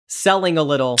Selling a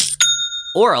little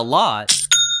or a lot,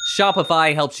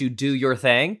 Shopify helps you do your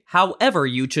thing, however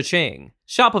you cha-ching.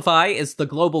 Shopify is the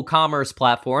global commerce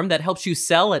platform that helps you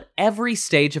sell at every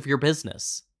stage of your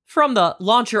business. From the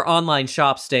launch your online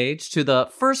shop stage to the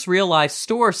first real-life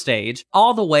store stage,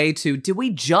 all the way to did we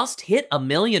just hit 1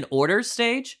 million orders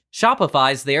stage?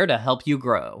 Shopify's there to help you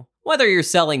grow. Whether you're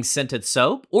selling scented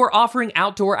soap or offering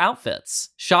outdoor outfits,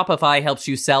 Shopify helps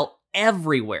you sell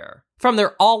everywhere. From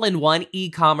their all-in-one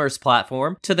e-commerce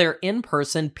platform to their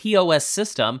in-person POS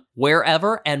system,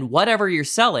 wherever and whatever you're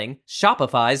selling,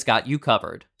 Shopify's got you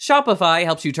covered. Shopify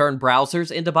helps you turn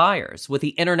browsers into buyers with the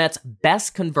internet's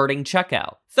best converting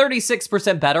checkout,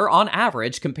 36% better on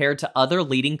average compared to other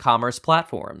leading commerce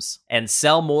platforms. And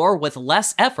sell more with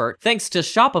less effort thanks to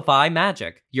Shopify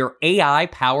Magic, your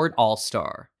AI-powered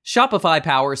all-star. Shopify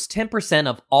powers 10%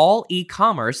 of all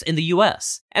e-commerce in the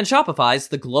US, and Shopify's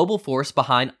the global force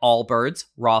behind Allbirds,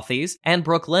 Rothy's, and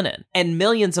Brooklinen, and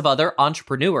millions of other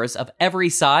entrepreneurs of every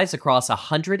size across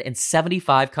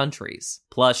 175 countries.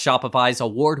 Plus, Shopify's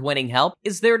award-winning help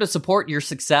is there to support your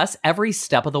success every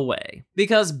step of the way.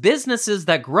 Because businesses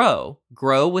that grow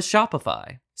with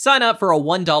Shopify. Sign up for a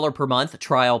 $1 per month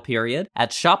trial period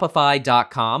at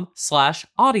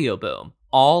shopify.com/audioboom,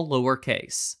 all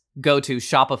lowercase. Go to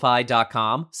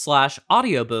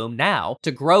shopify.com/audioboom now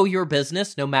to grow your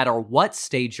business no matter what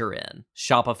stage you're in.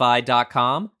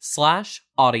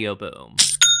 Shopify.com/audioboom.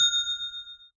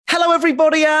 Hello,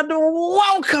 everybody, and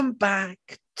welcome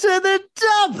back to the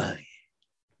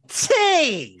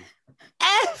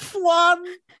WTF1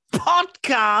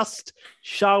 podcast,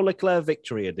 Charles Leclerc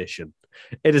Victory Edition.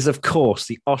 It is, of course,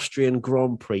 the Austrian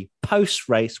Grand Prix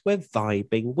post-race. We're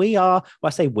vibing. We are, well,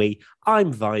 I say we,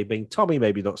 I'm vibing. Tommy,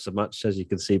 maybe not so much, as you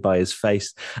can see by his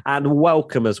face. And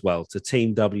welcome as well to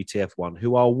Team WTF1,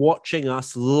 who are watching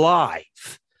us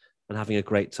live and having a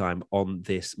great time on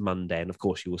this Monday. And, of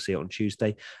course, you will see it on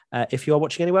Tuesday if you are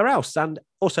watching anywhere else. And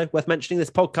also, worth mentioning,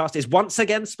 this podcast is once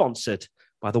again sponsored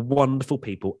by the wonderful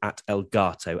people at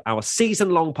Elgato, our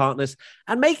season-long partners,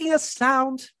 and making us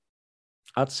sound,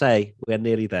 I'd say we're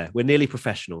nearly there. We're nearly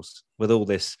professionals with all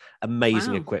this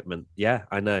amazing equipment. Yeah,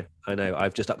 I know.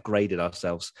 I've just upgraded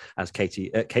ourselves as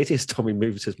Katie as Tommy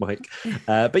moves his mic.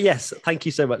 But yes, thank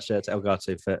you so much to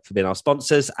Elgato for being our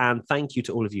sponsors. And thank you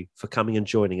to all of you for coming and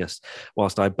joining us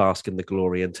whilst I bask in the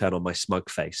glory and turn on my smug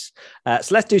face.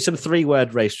 So let's do some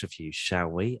 3-word race reviews, shall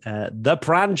we? The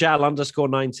Pranjal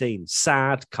 _19,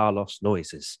 sad Carlos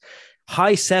noises.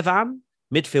 Hi Sevan,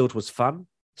 midfield was fun.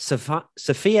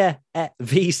 Sophia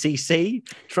VCC,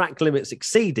 track limits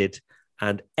exceeded,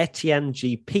 and Etienne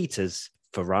G. Peters,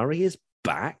 Ferrari is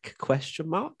back? Question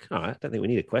mark. All right, I don't think we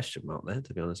need a question mark there,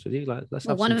 to be honest with you. Let's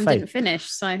have one of them faith. Didn't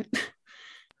finish, so.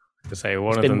 To say one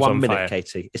it's of been them's 1 on minute, fire.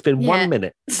 Katie. It's been 1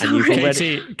 minute, and you've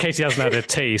already. Katie hasn't had a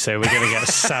tea, so we're going to get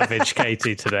savage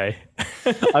Katie today.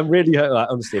 I'm really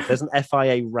honestly, if there's an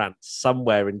FIA rant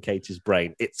somewhere in Katie's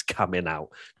brain, it's coming out.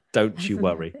 Don't you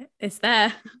worry. It's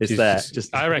there. It's there.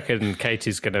 I reckon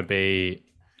Katie's going to be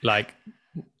like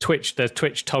Twitch. There's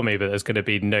Twitch Tommy, but there's going to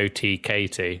be no T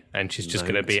Katie, and she's just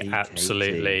going to be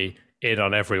absolutely in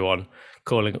on everyone,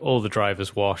 calling all the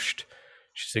drivers washed.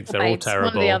 She thinks they're all terrible.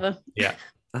 One or the other. Yeah.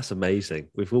 That's amazing.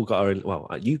 We've all got our own. Well,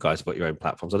 you guys have got your own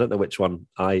platforms. I don't know which one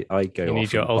I go. You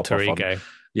need your alter ego.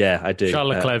 Yeah, I do.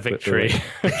 Charles Leclerc Victory,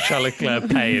 Charles Leclerc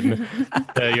Pain.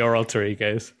 They're your alter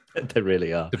egos. They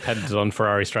really are. Depends on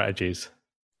Ferrari strategies.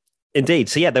 Indeed.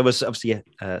 So, yeah, there was obviously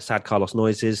sad Carlos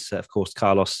noises. Of course,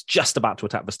 Carlos just about to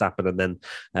attack Verstappen and then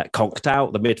conked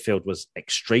out. The midfield was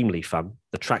extremely fun.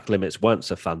 The track limits weren't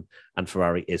so fun. And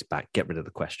Ferrari is back. Get rid of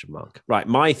the question mark. Right,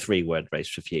 my 3-word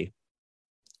race review.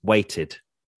 Waited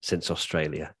since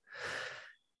Australia.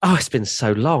 Oh, it's been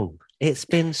so long. It's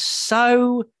been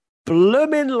so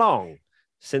blooming long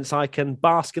since I can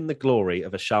bask in the glory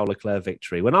of a Charles Leclerc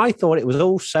victory. When I thought it was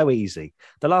all so easy,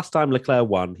 the last time Leclerc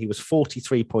won, he was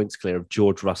 43 points clear of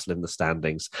George Russell in the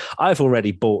standings. I've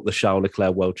already bought the Charles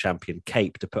Leclerc world champion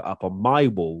cape to put up on my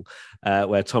wall,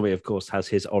 where Tommy, of course, has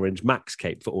his orange Max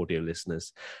cape for audio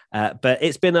listeners. But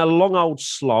it's been a long old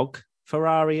slog.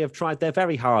 Ferrari have tried their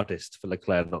very hardest for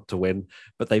Leclerc not to win,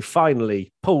 but they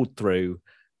finally pulled through,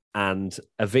 and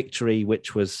a victory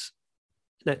which was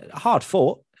hard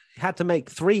fought. He had to make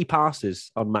 3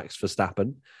 passes on Max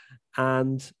Verstappen,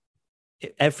 and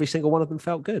every single one of them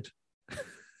felt good.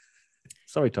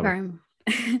 Sorry, Tommy.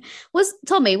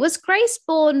 Was Grace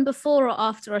born before or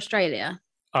after Australia?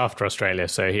 After Australia,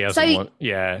 so he hasn't won.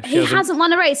 Yeah, he hasn't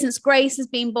won a race since Grace has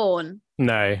been born.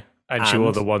 No, and she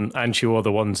wore the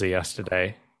onesie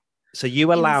yesterday. So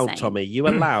you allowed, Tommy,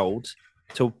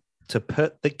 to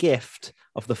put the gift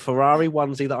of the Ferrari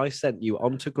onesie that I sent you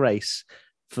onto Grace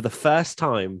for the first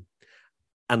time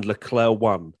and Leclerc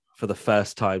won for the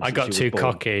first time. I got too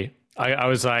cocky. I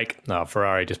was like, no,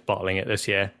 Ferrari just bottling it this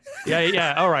year.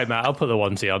 Yeah. All right, Matt, I'll put the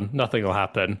onesie on. Nothing will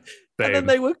happen. Boom. And then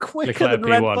they were quicker Leclerc than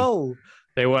Red P1. Bull.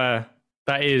 They were.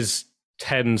 That is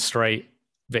 10 straight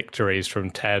victories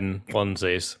from 10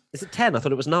 onesies. Is it 10? I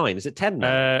thought it was 9. Is it 10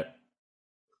 now?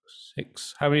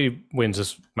 6. How many wins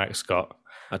has Max got?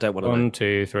 I don't want to 1, know.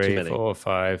 2, 3, 4,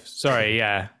 5. Sorry,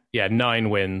 yeah, 9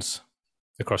 wins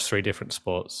across 3 different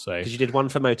sports. So Because you did one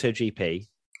for MotoGP.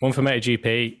 One for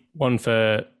MotoGP, one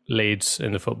for Leeds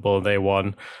in the football. They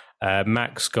won.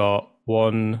 Max got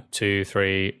 1, 2,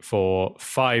 3, 4,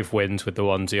 5 wins with the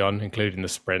onesie on, including the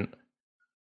sprint.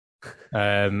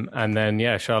 And then,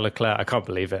 Charles Leclerc. I can't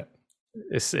believe it.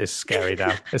 It's scary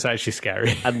now. It's actually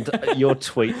scary. And your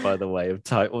tweet, by the way, of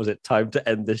time, what was it? Time to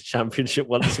end this championship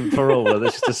once and for all. And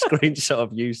there's just a screenshot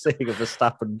of you seeing a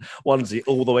Verstappen onesie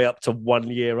all the way up to 1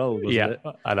 year old. Wasn't it?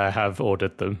 And I have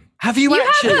ordered them. Have you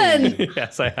actually? Haven't?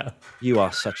 Yes, I have. You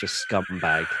are such a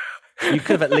scumbag. You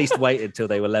could have at least waited till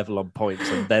they were level on points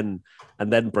and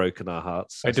then broken our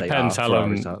hearts. It depends how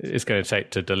long it's going to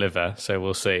take to deliver, so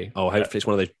we'll see. Oh, hopefully it's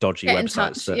one of those dodgy Get in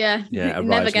websites. touch. Yeah. arrives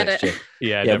Never get next it.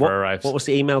 year. Yeah, never arrives. What was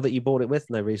the email that you bought it with?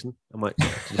 No reason. I might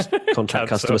just contact Cancel.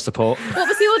 customer support. What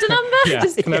was the order number?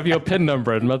 Yeah, can I have your PIN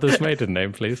number and mother's maiden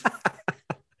name, please?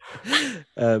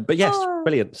 But yes,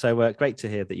 brilliant. So great to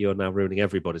hear that you're now ruining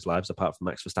everybody's lives apart from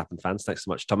Max Verstappen fans. Thanks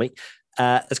so much, Tommy.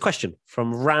 There's a question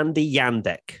from Randy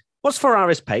Yandek. What's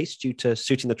Ferrari's pace due to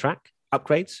suiting the track,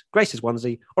 upgrades, Grace's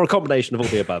onesie, or a combination of all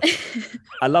the above?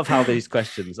 I love how these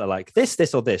questions are like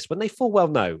this, or this, when they full well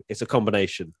know it's a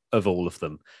combination of all of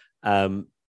them.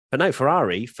 But no,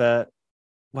 Ferrari I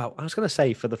was going to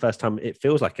say for the first time, it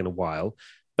feels like in a while,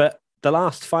 but the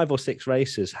last 5 or 6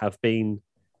 races have been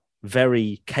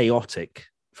very chaotic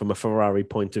from a Ferrari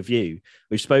point of view.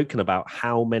 We've spoken about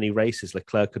how many races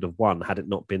Leclerc could have won had it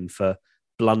not been for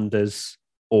blunders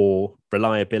or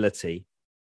reliability.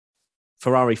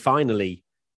 Ferrari finally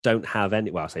don't have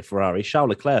any, well, I say Ferrari, Charles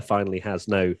Leclerc finally has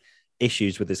no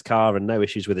issues with his car and no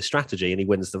issues with his strategy, and he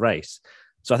wins the race.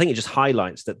 So I think it just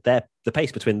highlights that the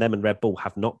pace between them and Red Bull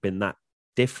have not been that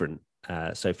different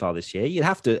so far this year. You'd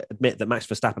have to admit that Max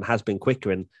Verstappen has been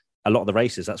quicker in a lot of the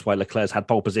races. That's why Leclerc's had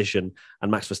pole position and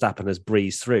Max Verstappen has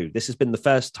breezed through. This has been the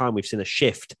first time we've seen a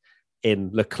shift in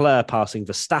Leclerc passing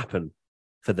Verstappen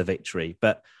for the victory.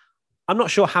 But I'm not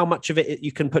sure how much of it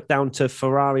you can put down to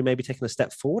Ferrari maybe taking a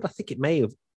step forward. I think it may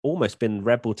have almost been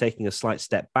Red Bull taking a slight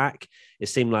step back. It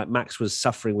seemed like Max was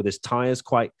suffering with his tyres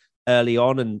quite early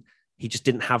on, and he just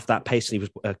didn't have that pace. And he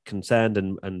was concerned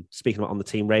and speaking on the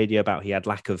team radio about he had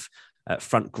lack of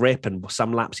front grip, and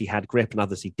some laps he had grip and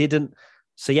others he didn't.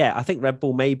 So yeah, I think Red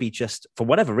Bull maybe just, for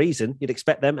whatever reason, you'd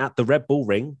expect them at the Red Bull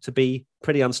ring to be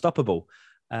pretty unstoppable.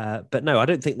 But no, I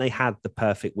don't think they had the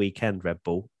perfect weekend, Red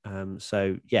Bull.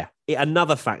 So yeah,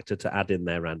 another factor to add in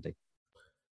there, Randy.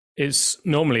 It's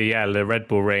normally, the Red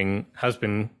Bull ring has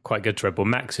been quite good to Red Bull.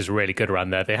 Max is really good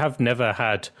around there. They have never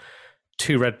had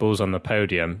 2 Red Bulls on the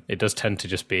podium. It does tend to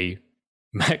just be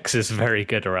Max is very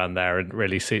good around there and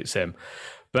really suits him.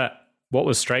 But what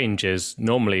was strange is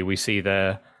normally we see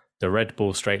the Red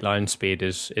Bull straight line speed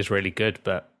is really good.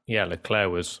 But yeah,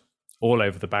 Leclerc was all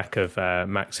over the back of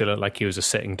Max. It looked like he was a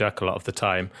sitting duck a lot of the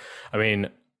time. I mean,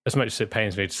 as much as it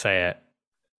pains me to say it,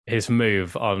 his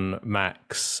move on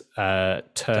Max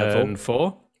turn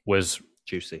 4 was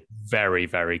juicy, very,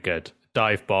 very good.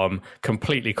 Dive bomb,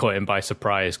 completely caught him by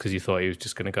surprise because you thought he was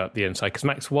just going to go up the inside. Because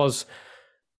Max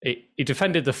he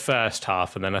defended the first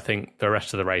half, and then I think the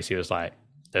rest of the race he was like,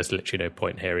 there's literally no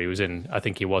point here. He was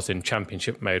in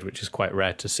championship mode, which is quite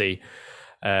rare to see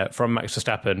from Max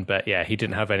Verstappen. But yeah, he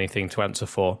didn't have anything to answer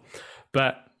for.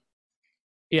 But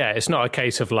yeah, it's not a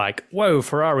case of like, whoa,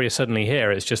 Ferrari is suddenly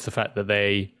here. It's just the fact that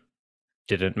they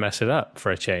didn't mess it up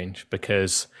for a change,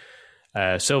 because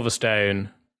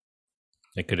Silverstone,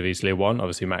 they could have easily won.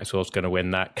 Obviously, Maxwell's going to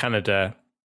win that. Canada,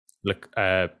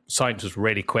 Sainz was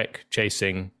really quick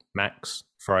chasing Max.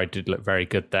 Ferrari did look very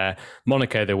good there.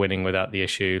 Monaco, they're winning without the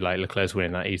issue. Like Leclerc's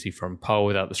winning that easy from pole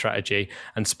without the strategy.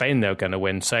 And Spain, they're going to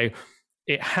win. So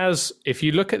it has, if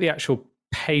you look at the actual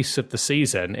pace of the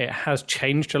season, it has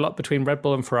changed a lot between Red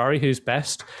Bull and Ferrari, who's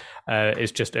best.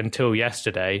 It's just until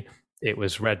yesterday, it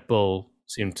was Red Bull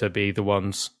seemed to be the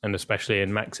ones, and especially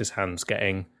in Max's hands,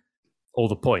 getting all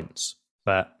the points.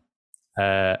 But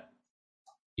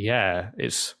yeah,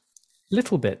 it's a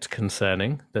little bit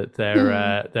concerning that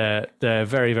they're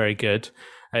very, very good.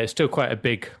 It's still quite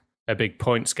a big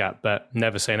points gap, but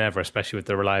never say never, especially with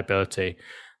the reliability.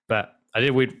 But I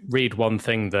did read one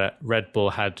thing, that Red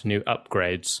Bull had new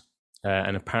upgrades,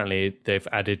 and apparently they've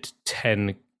added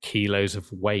 10 kilos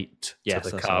of weight to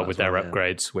the car with their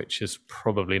upgrades, which is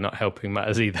probably not helping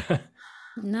matters either.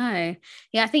 No.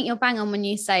 Yeah, I think you're bang on when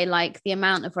you say like the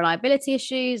amount of reliability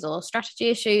issues or strategy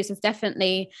issues have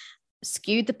definitely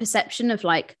skewed the perception of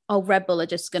like, oh, Red Bull are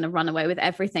just going to run away with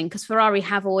everything, because Ferrari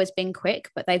have always been quick,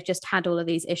 but they've just had all of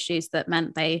these issues that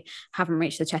meant they haven't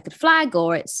reached the checkered flag,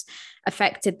 or it's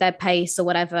affected their pace or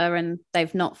whatever, and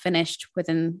they've not finished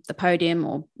within the podium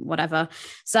or whatever.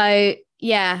 So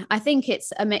yeah, I think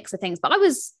it's a mix of things, but I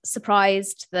was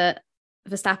surprised that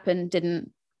Verstappen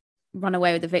didn't run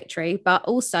away with the victory, but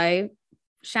also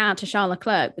shout out to Charles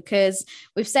Leclerc, because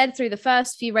we've said through the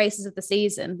first few races of the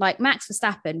season, like Max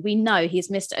Verstappen, we know he's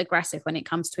Mr. Aggressive when it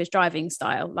comes to his driving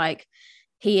style. Like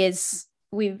he is,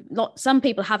 some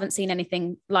people haven't seen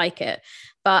anything like it,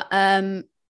 but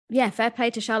yeah, fair play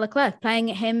to Charles Leclerc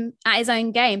playing at him at his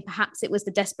own game. Perhaps it was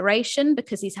the desperation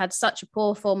because he's had such a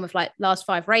poor form of like last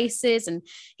 5 races, and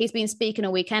he's been speaking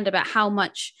all weekend about how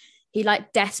much he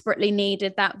like desperately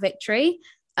needed that victory.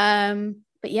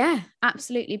 But yeah,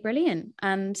 absolutely brilliant.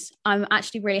 And I'm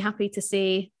actually really happy to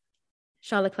see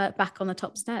Charles Leclerc back on the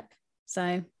top step.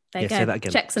 So there you go. Say that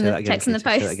again. Checks in the post.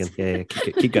 Say that again. Yeah,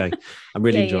 keep going. I'm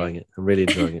really enjoying it. I'm really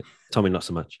enjoying it. Tommy, not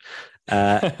so much.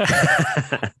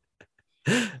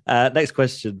 Next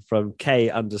question from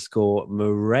K_Moreiro.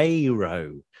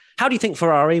 How do you think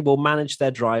Ferrari will manage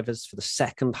their drivers for the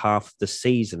second half of the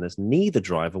season, as neither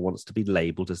driver wants to be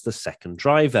labelled as the second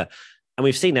driver? And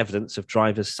we've seen evidence of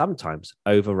drivers sometimes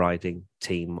overriding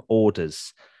team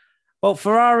orders. Well,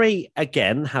 Ferrari,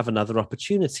 again, have another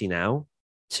opportunity now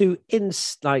to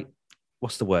instill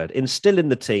in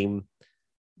the team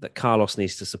that Carlos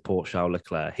needs to support Charles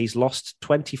Leclerc. He's lost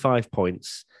 25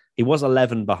 points. He was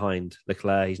 11 behind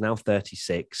Leclerc. He's now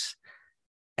 36.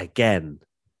 Again,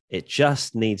 it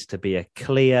just needs to be a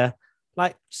clear,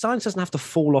 like, Sainz doesn't have to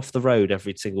fall off the road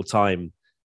every single time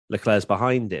Leclerc's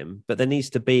behind him, but there needs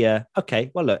to be okay,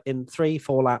 well, look, in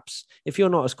 3-4 laps, if you're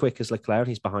not as quick as Leclerc and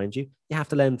he's behind you, you have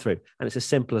to let him through. And it's as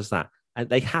simple as that. And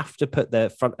they have to put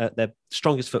their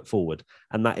strongest foot forward.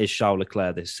 And that is Charles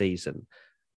Leclerc this season.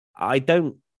 I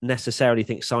don't necessarily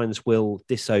think Sainz will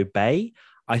disobey.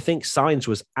 I think Sainz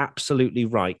was absolutely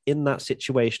right in that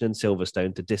situation in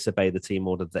Silverstone to disobey the team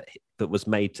order that was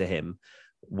made to him,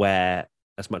 where,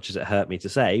 as much as it hurt me to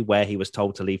say, where he was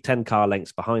told to leave 10 car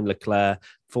lengths behind Leclerc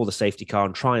for the safety car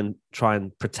and try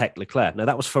and protect Leclerc. Now,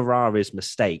 that was Ferrari's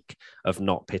mistake of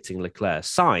not pitting Leclerc.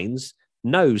 Sainz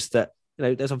knows that,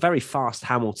 there's a very fast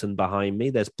Hamilton behind me.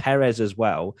 There's Perez as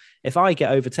well. If I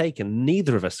get overtaken,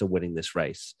 neither of us are winning this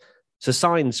race. So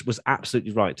Sainz was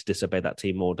absolutely right to disobey that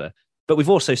team order. But we've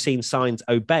also seen Sainz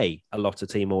obey a lot of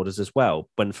team orders as well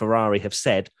when Ferrari have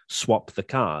said, swap the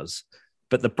cars.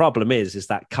 But the problem is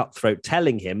that cutthroat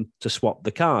telling him to swap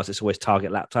the cars. It's always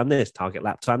target lap time this, target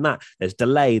lap time that. There's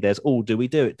delay. There's, do we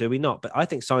do it? Do we not? But I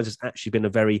think Sainz has actually been a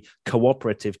very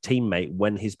cooperative teammate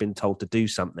when he's been told to do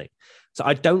something. So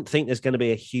I don't think there's going to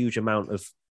be a huge amount of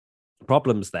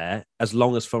problems there as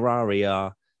long as Ferrari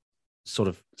are sort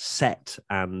of set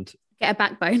and... get a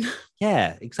backbone.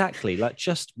 Yeah, exactly. Like,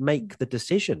 just make the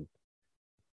decision.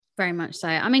 Very much so.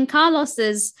 I mean, Carlos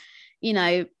is,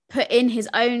 put in his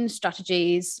own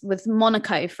strategies with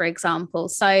Monaco, for example.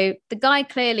 So the guy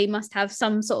clearly must have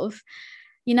some sort of,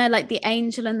 like the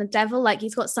angel and the devil. Like,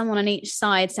 he's got someone on each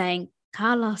side saying,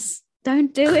 Carlos,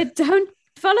 don't do it. Don't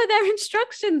follow their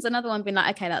instructions. Another one being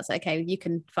like, okay, that's okay. You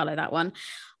can follow that one.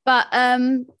 But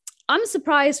I'm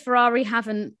surprised Ferrari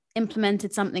haven't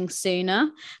implemented something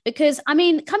sooner, because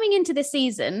coming into this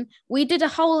season we did a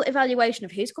whole evaluation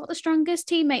of who's got the strongest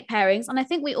teammate pairings, and I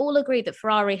think we all agreed that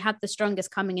Ferrari had the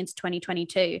strongest coming into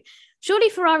 2022. Surely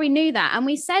Ferrari knew that, and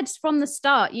we said from the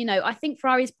start, I think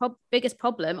Ferrari's biggest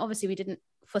problem, obviously we didn't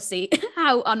foresee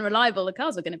how unreliable the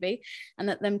cars were going to be and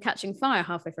that them catching fire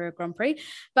halfway through a Grand Prix,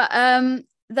 but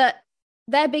that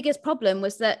their biggest problem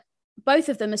was that both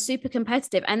of them are super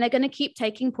competitive and they're going to keep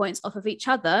taking points off of each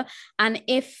other. And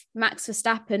if Max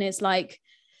Verstappen is like,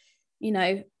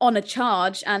 on a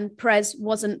charge and Perez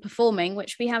wasn't performing,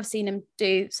 which we have seen him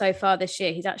do so far this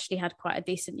year, he's actually had quite a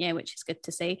decent year, which is good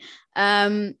to see.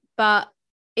 But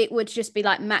it would just be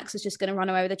like Max is just going to run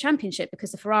away with the championship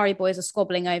because the Ferrari boys are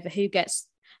squabbling over who gets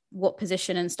what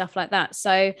position and stuff like that.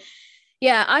 So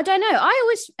yeah, I don't know. I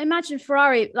always imagine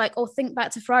Ferrari, or think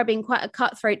back to Ferrari being quite a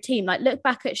cutthroat team. Like, look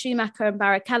back at Schumacher and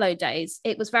Barrichello days.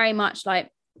 It was very much like,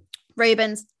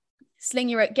 Rubens, sling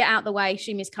your, get out the way,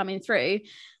 Schumi's coming through.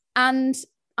 And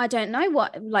I don't know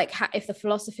if the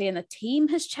philosophy in the team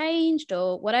has changed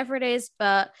or whatever it is,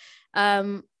 but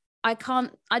I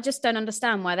just don't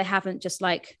understand why they haven't just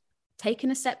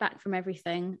taken a step back from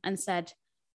everything and said,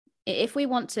 if we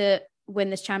want to win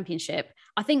this championship.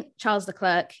 I think Charles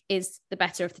Leclerc is the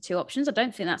better of the two options. I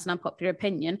don't think that's an unpopular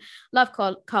opinion. Love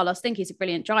Carlos, think he's a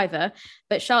brilliant driver,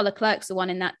 but Charles Leclerc's the one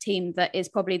in that team that is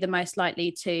probably the most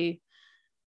likely to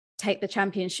take the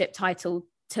championship title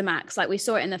to Max. Like we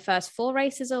saw it in the first 4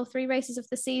 races or 3 races of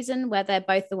the season, where they're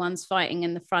both the ones fighting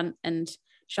in the front, and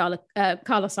Carlos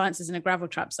Sainz is in a gravel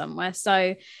trap somewhere.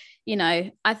 So, you know,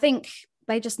 I think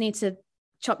they just need to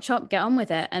chop, get on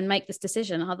with it and make this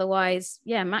decision. Otherwise,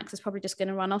 yeah, Max is probably just going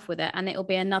to run off with it. And it'll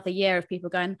be another year of people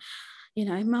going, you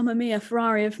know, Mamma Mia,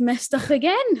 Ferrari have messed up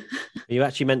again. You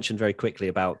actually mentioned very quickly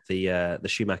about the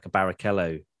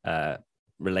Schumacher-Barrichello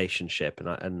relationship.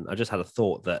 And I just had a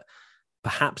thought that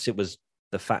perhaps it was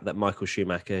the fact that Michael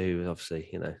Schumacher, who is obviously,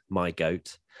 you know, my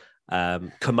GOAT,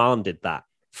 commanded that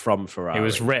from Ferrari. It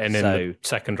was written in the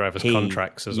second driver's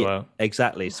contracts as well.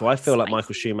 Exactly. So I feel like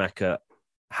Michael Schumacher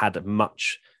had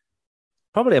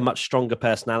probably a much stronger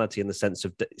personality in the sense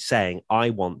of saying, I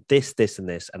want this, this, and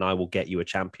this, and I will get you a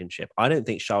championship. I don't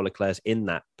think Charles Leclerc's in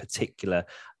that particular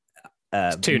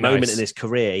moment in his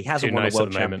career. He hasn't won a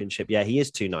world championship. Yeah, he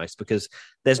is too nice, because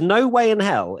there's no way in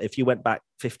hell, if you went back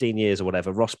 15 years or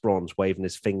whatever, Ross Brawn's waving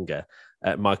his finger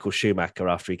at Michael Schumacher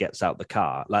after he gets out the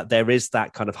car. Like, there is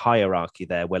that kind of hierarchy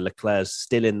there where Leclerc's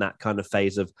still in that kind of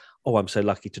phase of, oh, I'm so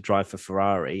lucky to drive for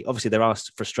Ferrari. Obviously, there are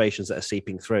frustrations that are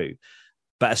seeping through.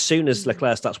 But as soon as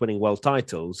Leclerc starts winning world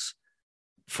titles,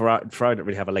 Ferrari don't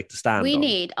really have a leg to stand on. We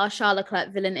need our Charles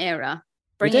Leclerc villain era.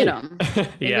 Bring it on.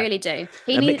 We really do.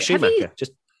 Mick Schumacher.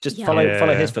 Just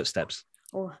follow his footsteps.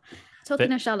 Oh,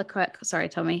 talking of Charles Leclerc, sorry,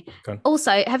 Tommy.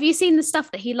 Also, have you seen the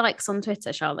stuff that he likes on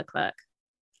Twitter, Charles Leclerc?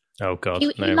 Oh, God.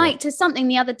 He liked something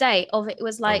the other day of it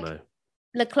was like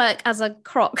Leclerc as a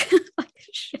croc, like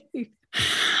a shoe.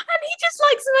 And he just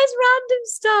likes the most random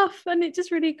stuff, and it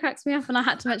just really cracks me up. And I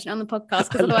had to mention it on the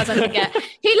podcast because otherwise I forget.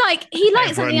 He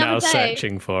liked something the other day.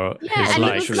 Searching for his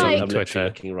likes on Twitter.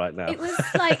 Looking right now. It was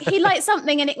like he liked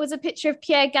something, and it was a picture of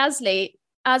Pierre Gasly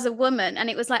as a woman, and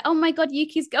it was like, oh my God,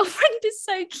 Yuki's girlfriend is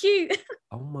so cute.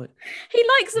 Oh my! He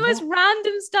likes the most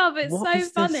random stuff. It's so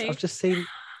funny. I've just seen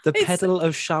the pedal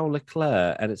of Charles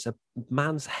Leclerc, and it's a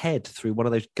man's head through one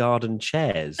of those garden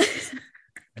chairs.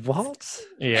 What?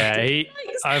 Yeah,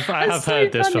 I have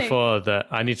heard this before, that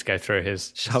I need to go through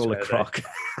his Charles Leclerc.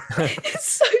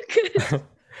 It's so good.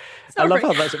 I love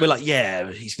how we're like, yeah,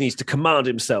 he needs to command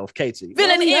himself, Katie.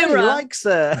 Villain era. He likes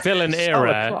villain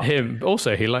era. Him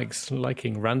also, he likes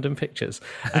liking random pictures.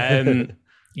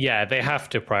 Yeah, they have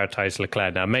to prioritize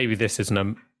Leclerc now. Maybe this isn't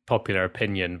a popular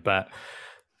opinion, but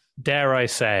dare I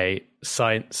say,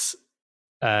 Sainz.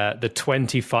 The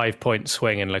 25-point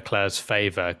swing in Leclerc's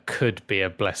favour could be a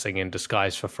blessing in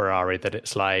disguise for Ferrari. That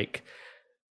it's like,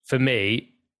 for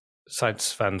me,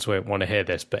 Sainz fans won't want to hear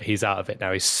this, but he's out of it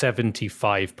now. He's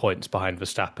 75 points behind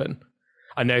Verstappen.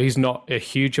 I know he's not a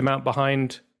huge amount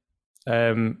behind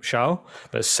Charles,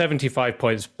 but 75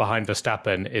 points behind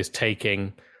Verstappen is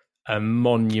taking a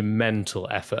monumental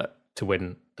effort to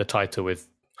win the title with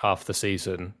half the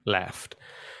season left.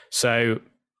 So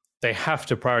they have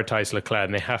to prioritize Leclerc,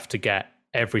 and they have to get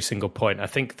every single point. I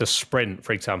think the sprint,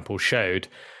 for example, showed,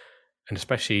 and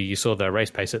especially you saw their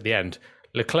race pace at the end,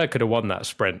 Leclerc could have won that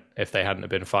sprint if they hadn't have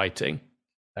been fighting.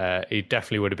 He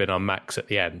definitely would have been on Max at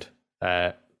the end.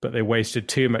 But they wasted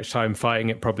too much time fighting.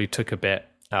 It probably took a bit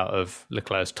out of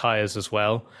Leclerc's tyres as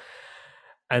well.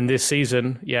 And this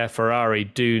season, yeah, Ferrari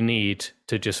do need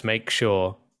to just make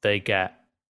sure they get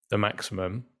the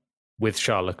maximum with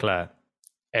Charles Leclerc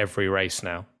every race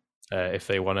now. If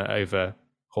they want to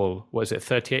overhaul, what is it,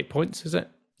 38 points, is it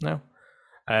now?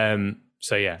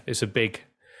 So yeah, it's a big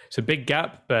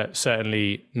gap, but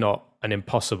certainly not an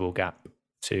impossible gap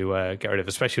to get rid of,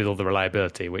 especially with all the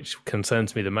reliability, which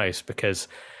concerns me the most, because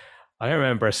I don't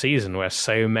remember a season where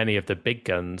so many of the big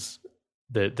guns,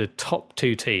 the top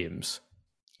 2 teams,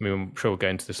 I mean, I'm sure we'll go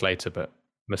into this later, but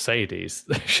Mercedes,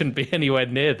 there shouldn't be anywhere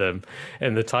near them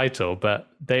in the title, but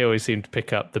they always seem to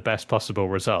pick up the best possible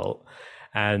result.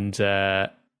 And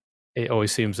it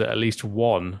always seems that at least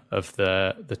one of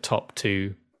the top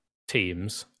 2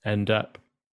 teams end up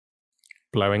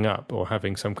blowing up or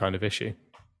having some kind of issue.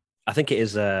 I think it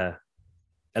is a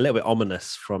little bit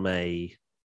ominous from a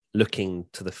looking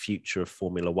to the future of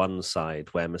Formula One side,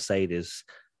 where Mercedes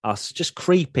are just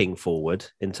creeping forward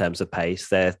in terms of pace.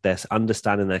 They're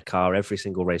understanding their car every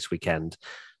single race weekend,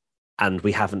 and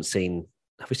we haven't seen.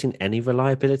 Have we seen any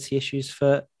reliability issues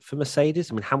for Mercedes?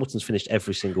 I mean, Hamilton's finished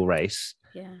every single race.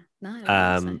 Yeah,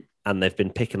 no. And they've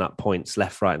been picking up points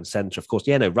left, right, and centre. Of course,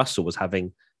 Russell was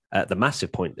having the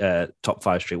massive point top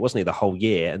 5 streak, wasn't he, the whole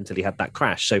year until he had that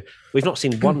crash. So we've not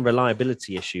seen one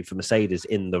reliability issue for Mercedes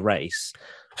in the race,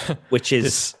 which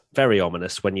is very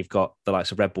ominous when you've got the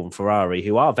likes of Red Bull and Ferrari,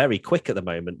 who are very quick at the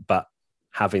moment, but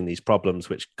having these problems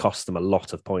which cost them a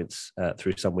lot of points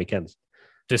through some weekends.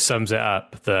 This sums it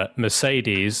up that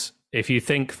Mercedes, if you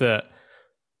think that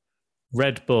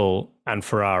Red Bull and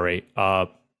Ferrari are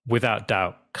without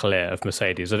doubt clear of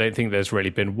Mercedes, I don't think there's really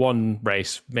been one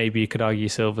race, maybe you could argue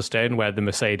Silverstone, where the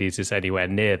Mercedes is anywhere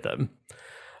near them.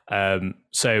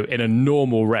 So in a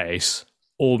normal race,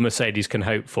 all Mercedes can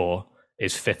hope for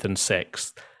is 5th and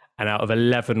 6th. And out of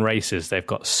 11 races, they've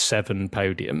got 7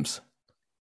 podiums.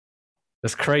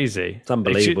 That's crazy. It's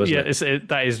unbelievable, isn't it?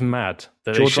 That is mad.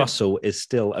 George Russell is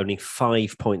still only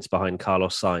 5 points behind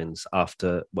Carlos Sainz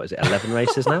after, 11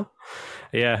 races now?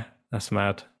 Yeah, that's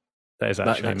mad. That is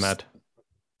actually mad.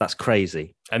 That's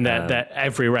crazy. And that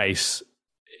every race,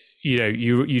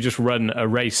 you just run a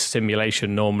race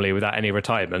simulation normally without any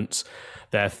retirements.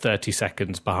 They're 30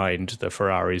 seconds behind the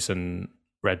Ferraris and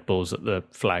Red Bulls at the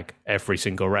flag every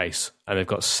single race, and they've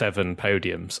got 7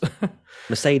 podiums.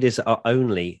 Mercedes are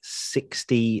only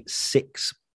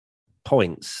 66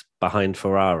 points behind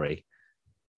Ferrari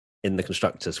in the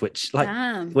constructors, which,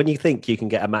 when you think you can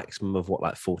get a maximum of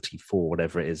 44,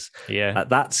 whatever it is,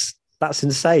 that's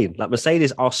insane. Like,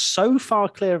 Mercedes are so far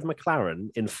clear of McLaren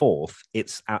in 4th,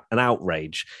 it's an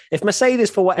outrage. If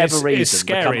Mercedes, for whatever reason,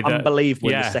 become unbelievable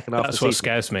in the second half of the season, that's what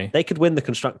scares me. They could win the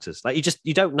constructors. Like,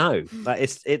 you don't know. Like,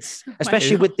 it's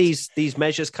especially with these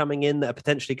measures coming in that are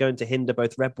potentially going to hinder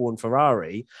both Red Bull and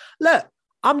Ferrari. Look,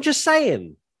 I'm just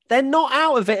saying, they're not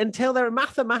out of it until they're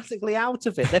mathematically out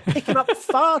of it. They're picking up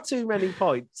far too many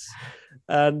points.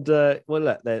 And look,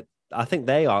 I think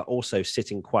they are also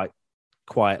sitting quite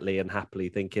quietly and happily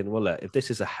thinking, well, look, if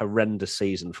this is a horrendous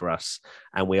season for us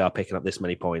and we are picking up this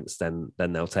many points, then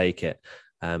they'll take it.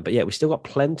 But yeah, we still got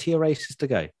plenty of races to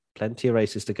go.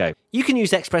 You can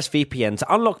use ExpressVPN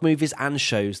to unlock movies and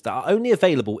shows that are only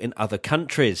available in other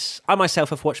countries. I myself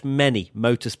have watched many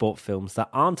motorsport films that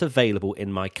aren't available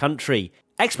in my country.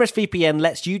 ExpressVPN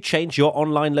lets you change your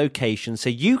online location so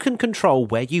you can control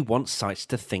where you want sites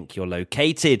to think you're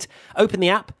located. Open the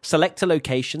app, select a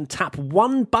location, tap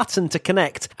one button to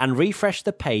connect, and refresh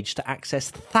the page to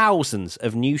access thousands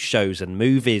of new shows and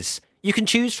movies. You can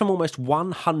choose from almost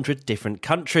 100 different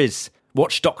countries.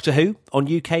 Watch Doctor Who on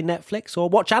UK Netflix or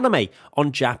watch anime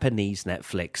on Japanese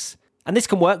Netflix. And this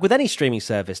can work with any streaming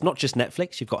service, not just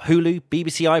Netflix. You've got Hulu,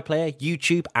 BBC iPlayer,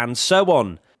 YouTube, and so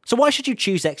on. So why should you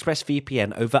choose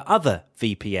ExpressVPN over other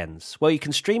VPNs? Well, you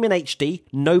can stream in HD,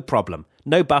 no problem.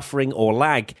 No buffering or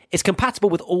lag. It's compatible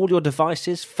with all your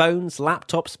devices, phones,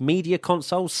 laptops, media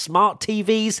consoles, smart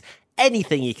TVs,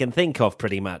 anything you can think of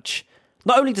pretty much.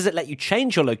 Not only does it let you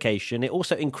change your location, it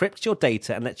also encrypts your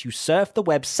data and lets you surf the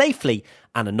web safely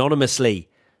and anonymously.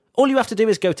 All you have to do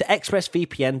is go to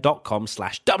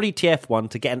expressvpn.com/WTF1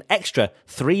 to get an extra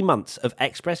 3 months of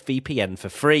ExpressVPN for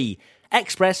free.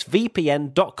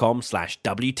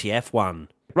 expressvpn.com/WTF1.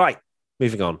 Right,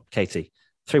 moving on. Katie,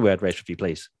 3-word race review,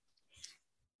 please.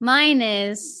 Mine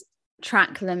is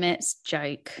track limits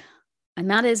joke.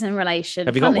 And that is in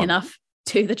relation, funnily enough,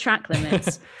 to the track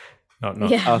limits. Not.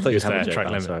 Yeah. Oh, I thought you had a joke. Track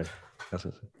limit. Sorry.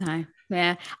 No,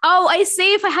 yeah. Oh, I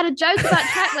see. If I had a joke about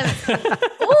track limits.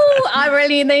 Oh, I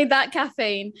really need that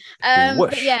caffeine.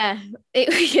 But yeah,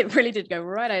 it really did go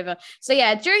right over. So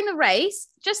yeah, during the race,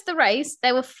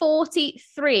 there were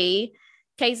 43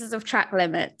 cases of track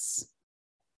limits,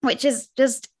 which is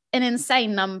just an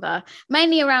insane number,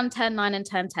 mainly around turn 9 and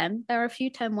turn 10. There are a few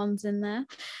turn 1s in there.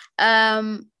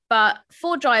 But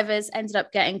 4 drivers ended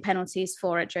up getting penalties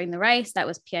for it during the race. That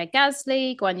was Pierre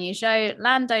Gasly, Guan Yu Zhou,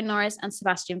 Lando Norris, and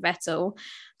Sebastian Vettel.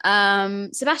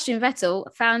 Sebastian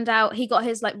Vettel found out, he got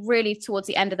his really towards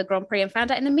the end of the Grand Prix and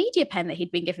found out in the media pen that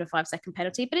he'd been given a 5-second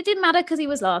penalty, but it didn't matter because he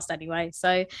was last anyway.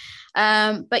 So,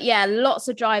 but yeah, lots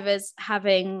of drivers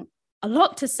having a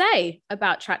lot to say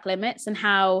about track limits and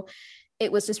how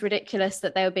it was just ridiculous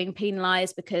that they were being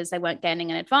penalised because they weren't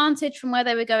gaining an advantage from where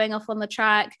they were going off on the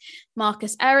track.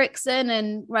 Marcus Ericsson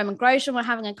and Roman Grosjean were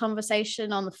having a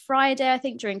conversation on the Friday, I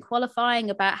think, during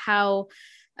qualifying about how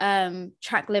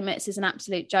track limits is an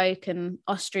absolute joke, and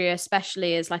Austria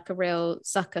especially is a real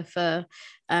sucker for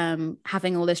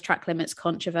having all this track limits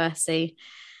controversy.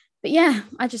 But yeah,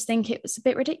 I just think it was a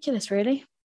bit ridiculous, really.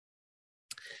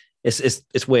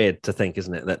 It's weird to think,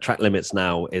 isn't it, that track limits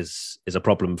now is a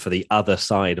problem for the other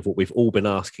side of what we've all been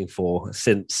asking for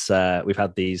since we've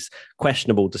had these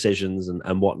questionable decisions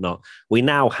and whatnot. We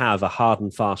now have a hard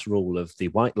and fast rule of the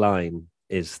white line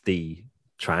is the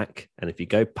track, and if you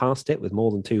go past it with more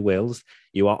than 2 wheels,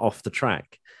 you are off the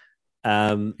track.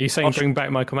 Are you saying bring back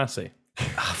Michael Massey?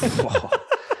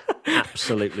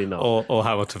 Absolutely not. Or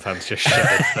Hamilton fans just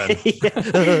shivered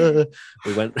then.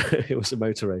 We went. It was a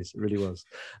motor race. It really was.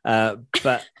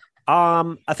 But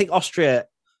I think Austria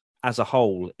as a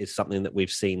whole is something that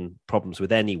we've seen problems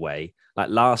with anyway. Like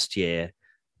last year,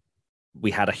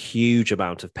 we had a huge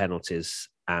amount of penalties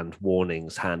and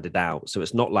warnings handed out. So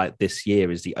it's not like this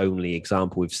year is the only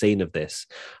example we've seen of this.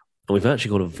 And we've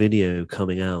actually got a video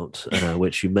coming out,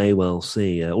 which you may well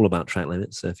see, all about track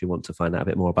limits, if you want to find out a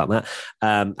bit more about that,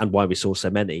 and why we saw so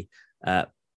many. But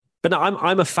no,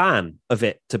 I'm a fan of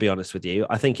it, to be honest with you.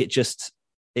 I think it just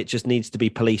needs to be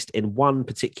policed in one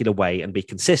particular way and be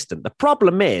consistent. The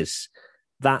problem is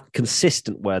that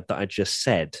consistent word that I just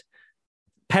said.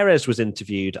 Perez was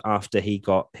interviewed after he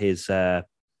got his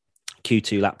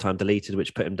Q2 lap time deleted,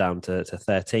 which put him down to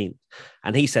 13th.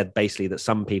 And he said basically that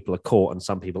some people are caught and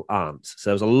some people aren't.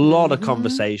 So there was a lot of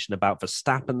conversation about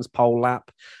Verstappen's pole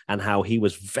lap and how he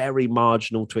was very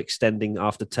marginal to extending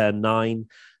after turn 9.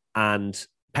 And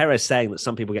Perez saying that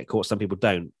some people get caught, some people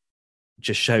don't,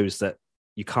 just shows that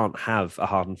you can't have a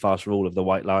hard and fast rule of the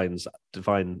white lines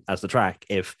defined as the track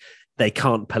if they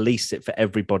can't police it for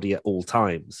everybody at all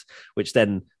times, which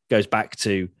then goes back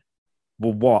to,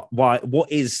 well,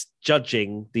 what is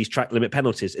judging these track limit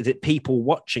penalties? Is it people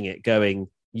watching it going,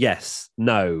 yes,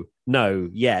 no,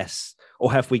 yes?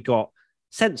 Or have we got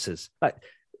sensors? Like,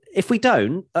 if we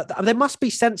don't, there must be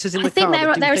sensors in the car. I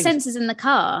think there are sensors in the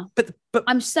car, but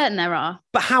I'm certain there are.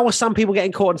 But how are some people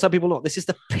getting caught and some people not? This is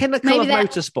the pinnacle of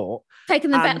motorsport. Taking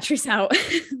the batteries out.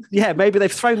 Yeah, maybe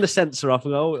they've thrown the sensor off,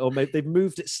 or maybe they've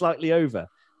moved it slightly over.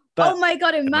 But oh my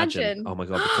God, imagine. Oh my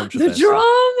God, the controversy. The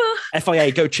drama.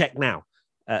 FIA, go check now.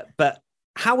 But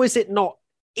how is it not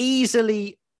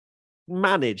easily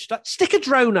managed? Like, stick a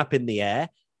drone up in the air,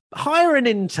 hire an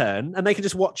intern, and they can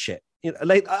just watch it. You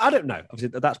know, I don't know.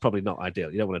 Obviously, that's probably not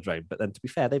ideal. You don't want a drone. But then, to be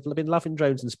fair, they've been loving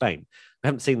drones in Spain. I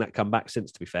haven't seen that come back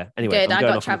since, to be fair. Anyway, good, I'm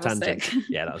going I got off on a travel tangent. sick.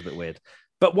 Yeah, that was a bit weird.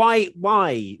 But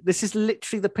why? This is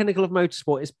literally the pinnacle of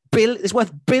motorsport. It's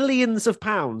worth billions of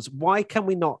pounds. Why can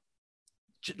we not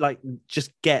just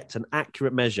get an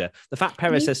accurate measure? The fact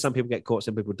Perez says some people get caught,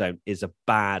 some people don't, is a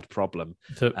bad problem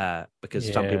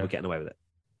because some people are getting away with it.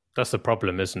 That's the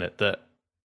problem, isn't it? That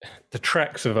the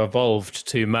tracks have evolved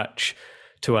too much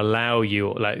to allow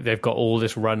you, like, they've got all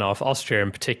this runoff. Austria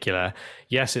in particular,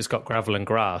 yes, it's got gravel and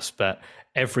grass, but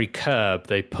every curb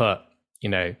they put,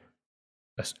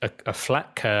 a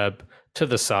flat curb to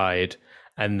the side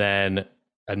and then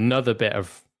another bit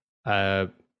of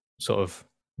sort of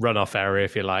runoff area,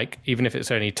 if you like, even if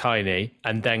it's only tiny,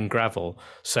 and then gravel.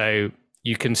 So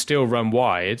you can still run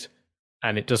wide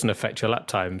and it doesn't affect your lap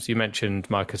times. You mentioned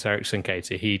Marcus Ericsson,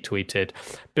 Katie. He tweeted,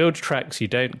 "Build tracks you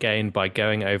don't gain by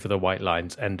going over the white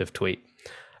lines," end of tweet.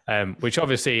 Which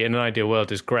obviously in an ideal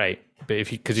world is great. But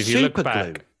if you look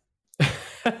back...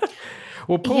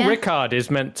 Well, Paul Ricard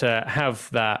is meant to have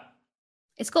that.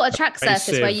 It's got a track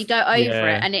surface where you go over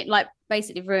it and it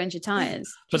basically ruins your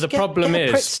tyres. But the problem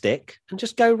is... Pritt stick and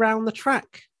just go round the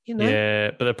track,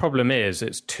 Yeah, but the problem is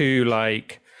it's too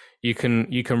you can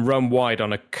run wide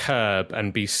on a curb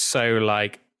and be so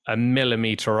a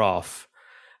millimetre off,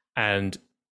 and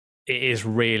it is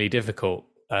really difficult.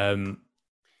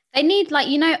 They need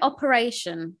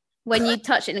operation when you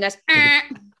touch it and it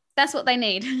goes. That's what they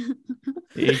need.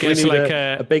 It gets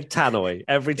a big tannoy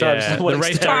every time someone.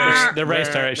 The race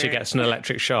director gets an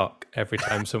electric shock every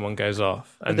time someone goes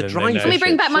off. And then can we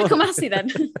bring back Michael Massey then?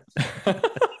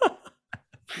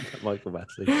 Michael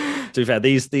Massey. To be fair,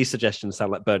 these suggestions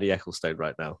sound like Bernie Ecclestone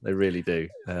right now. They really do.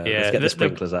 Let's get the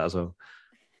sprinklers out as well.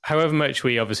 However much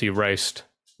we obviously roast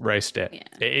it,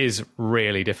 it is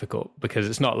really difficult because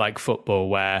it's not like football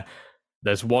where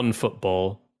there's one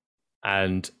football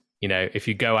and, if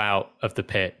you go out of the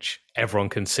pitch, everyone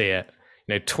can see it.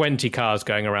 20 cars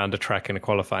going around a track in a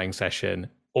qualifying session,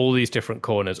 all these different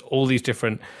corners, all these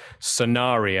different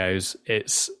scenarios.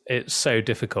 It's so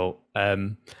difficult.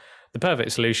 The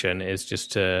perfect solution is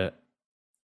just to,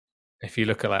 if you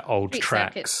look at old street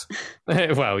tracks,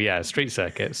 street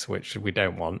circuits, which we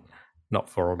don't want, not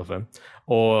for all of them.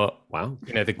 Or,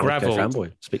 the gravel.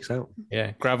 Fanboy speaks out.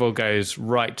 Yeah, gravel goes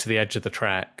right to the edge of the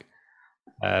track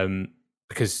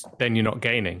because then you're not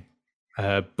gaining.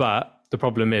 But the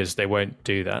problem is they won't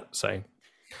do that, so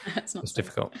it's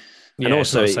difficult. Yeah, and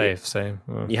also, it's not safe. So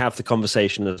you have the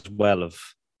conversation as well of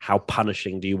how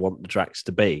punishing do you want the tracks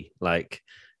to be?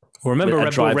 Well, remember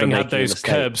Red Bull Ring had those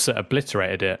curbs that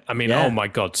obliterated it. I mean, oh my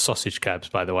God, sausage curbs,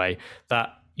 by the way.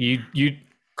 That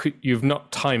you've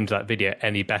not timed that video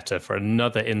any better for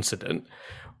another incident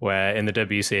where in the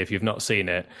WC, if you've not seen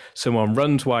it, someone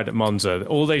runs wide at Monza.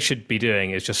 All they should be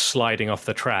doing is just sliding off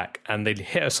the track, and they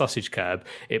hit a sausage curb.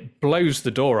 It blows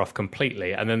the door off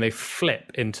completely, and then they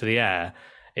flip into the air.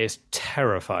 It's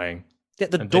terrifying. Yeah,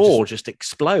 the door just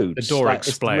explodes. The door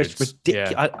explodes. It's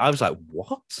ridiculous. Yeah. I was like,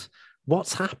 what?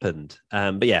 What's happened?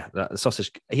 But yeah, the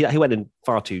sausage, he went in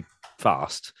far too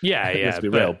fast. Yeah. Let's be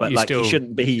real. But like, you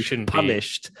shouldn't be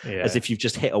punished as if you've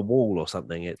just hit a wall or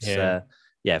something. It's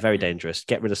very dangerous.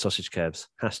 Get rid of sausage curbs.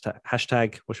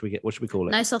 Hashtag what should we call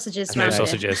it? No sausages. No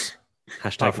sausages.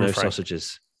 Hashtag no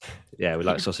sausages. Yeah, we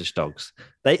like sausage dogs.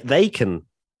 They can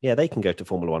go to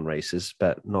Formula One races,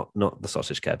 but not the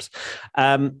sausage curbs.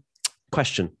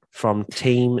 Question from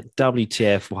Team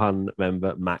WTF1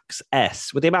 member Max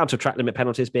S. With the amount of track limit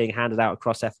penalties being handed out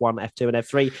across F1, F2, and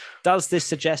F3, does this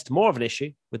suggest more of an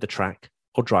issue with the track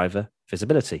or driver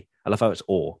visibility? I love how it's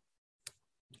or.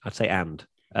 I'd say and.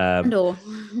 Or.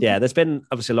 Yeah, there's been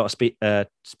obviously a lot of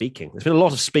speaking. There's been a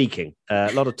lot of speaking,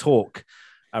 a lot of talk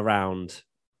around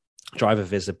driver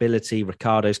visibility.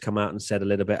 Ricardo's come out and said a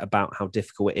little bit about how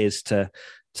difficult it is to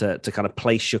kind of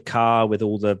place your car with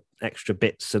all the extra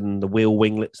bits and the wheel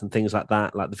winglets and things like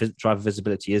that. Like the driver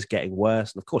visibility is getting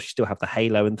worse. And of course, you still have the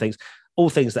halo and things, all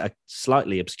things that are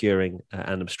slightly obscuring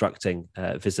and obstructing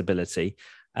visibility.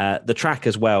 The track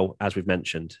as well, as we've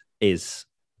mentioned,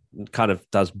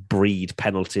 does breed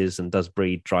penalties and does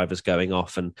breed drivers going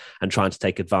off and trying to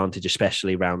take advantage,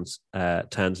 especially around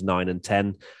turns 9 and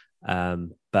 10.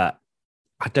 But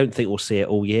I don't think we'll see it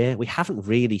all year. We haven't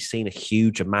really seen a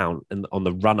huge amount on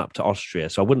the run up to Austria.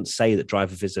 So I wouldn't say that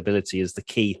driver visibility is the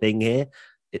key thing here.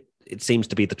 It seems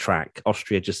to be the track.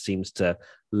 Austria just seems to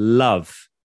love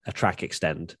a track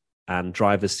extend, and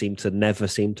drivers never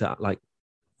seem to like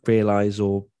realize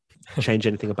or change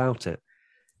anything about it.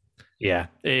 Yeah,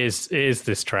 it is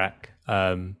this track.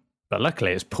 But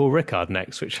luckily it's Paul Ricard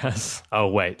next, which has,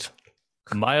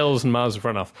 miles and miles of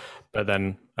runoff. But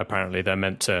then apparently they're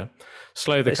meant to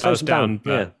slow the cars down.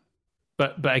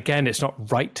 But again, it's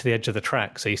not right to the edge of the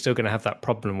track. So you're still going to have that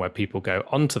problem where people go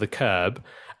onto the curb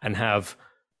and have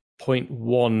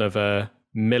 0.1 of a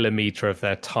millimeter of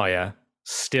their tyre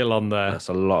still on the... That's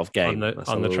a lot of game.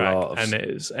 On the track. And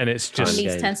it's just... At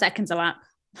least 10 seconds a lap.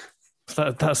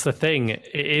 That's the thing.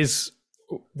 It is...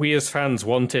 We as fans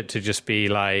want it to just be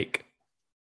like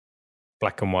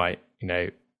black and white,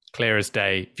 clear as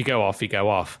day. If you go off, you go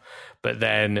off. But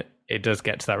then it does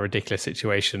get to that ridiculous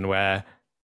situation where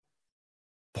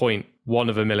 0.1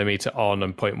 of a millimeter on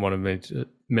and 0.1 of a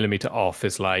millimeter off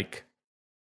is like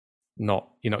you're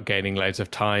not gaining loads of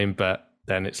time, but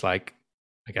then it's like,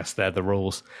 I guess they're the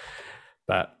rules.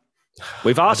 But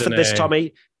we've asked for this,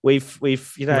 Tommy. We've we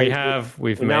now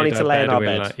need to lay in our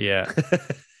bed.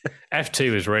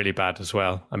 F2 is really bad as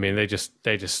well. I mean, they just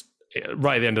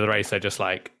right at the end of the race, they're just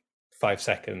like 5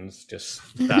 seconds, just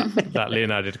that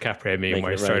Leonardo DiCaprio meme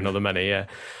where he's throwing all the money. Yeah,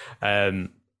 it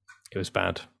was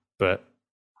bad, but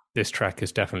this track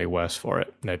is definitely worse for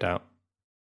it, no doubt.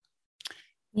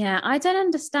 Yeah, I don't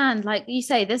understand. Like you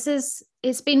say,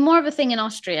 it's been more of a thing in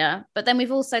Austria, but then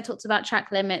we've also talked about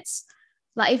track limits.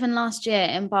 Like even last year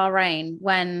in Bahrain,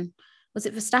 when was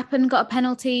it Verstappen got a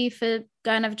penalty for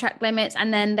going over track limits,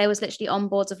 and then there was literally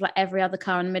onboards of like every other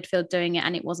car in the midfield doing it,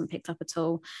 and it wasn't picked up at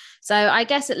all. So I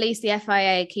guess at least the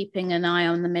FIA keeping an eye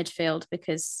on the midfield,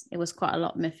 because it was quite a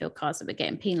lot of midfield cars that were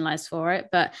getting penalised for it.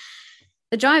 But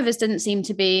the drivers didn't seem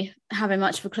to be having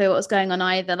much of a clue what was going on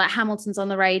either. Like Hamilton's on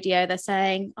the radio, they're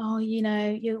saying, "Oh,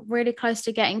 you're really close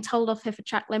to getting told off here for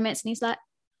track limits," and he's like,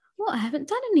 "What? I haven't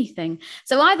done anything."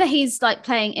 So either he's like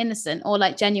playing innocent, or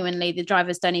like genuinely the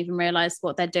drivers don't even realize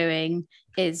what they're doing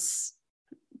is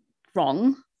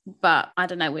wrong. But I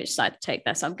don't know which side to take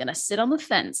there, so I'm going to sit on the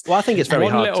fence. Well, I think it's very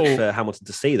hard for Hamilton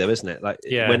to see, though, isn't it? Like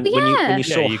when you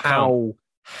saw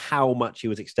how much he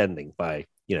was extending by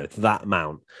that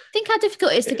amount. Think how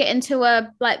difficult it is to get into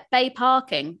a like bay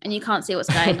parking and you can't see what's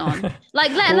going on.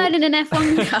 Like let alone in an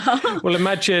F1 car. Well,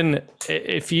 imagine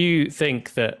if you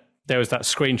think that there was that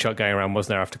screenshot going around,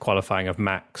 wasn't there, after qualifying of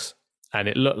Max, and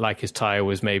it looked like his tyre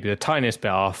was maybe the tiniest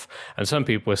bit off, and some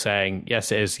people were saying,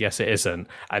 yes, it is, yes, it isn't,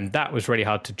 and that was really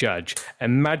hard to judge.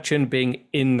 Imagine being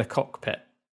in the cockpit.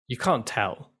 You can't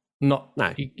tell.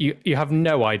 You have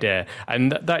no idea.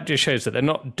 And that just shows that they're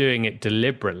not doing it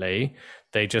deliberately.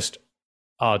 They just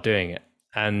are doing it.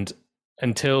 And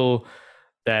until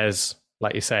there's,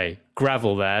 like you say,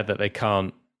 gravel there that they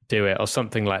can't do it, or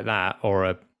something like that, or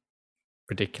a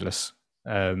ridiculous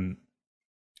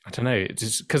I don't know, it's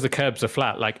just because the curbs are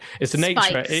flat. Like it's the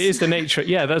nature. It is the nature.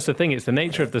 Yeah, that's the thing. It's the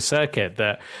nature of the circuit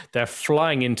that they're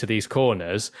flying into these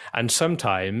corners, and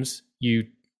sometimes you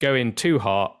go in too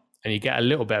hot and you get a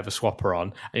little bit of a swapper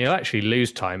on, and you'll actually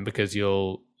lose time because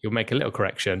you'll make a little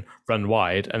correction, run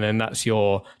wide, and then that's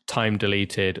your time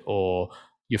deleted or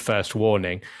your first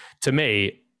warning. To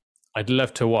me, I'd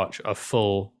love to watch a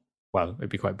full, well, it'd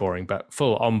be quite boring, but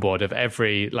full onboard of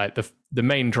every, like the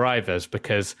main drivers,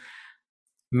 because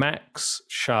Max,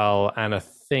 Charles, and I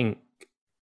think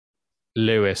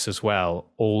Lewis as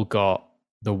well all got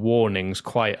the warnings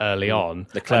quite early on.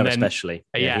 Leclerc especially.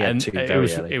 Yeah, and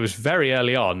it was very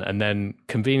early on, and then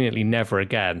conveniently never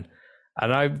again.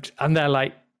 And they're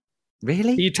like,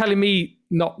 really? Are you telling me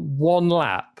not one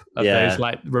lap of those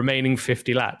like remaining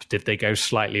 50 laps did they go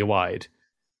slightly wide?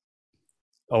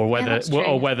 Or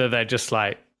whether they're just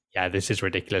like, yeah, this is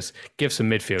ridiculous. Give some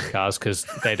midfield cars because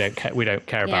we don't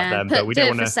care about them. But we don't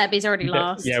want to. Seb, he's already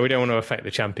lost. Yeah, we don't want to affect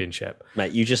the championship.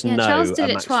 Mate, you just know. Charles did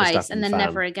it twice and then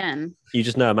never again. You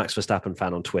just know a Max Verstappen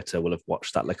fan on Twitter will have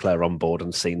watched that Leclerc on board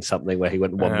and seen something where he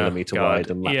went 1 millimeter wide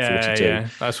and lap 42. Yeah,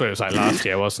 that's what it was like last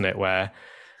year, wasn't it? Where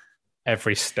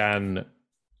every Stan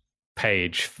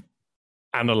page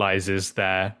analyzes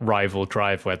their rival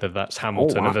drive, whether that's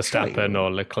Hamilton and Verstappen or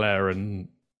Leclerc and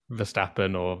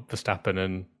Verstappen or Verstappen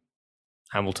and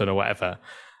Hamilton or whatever.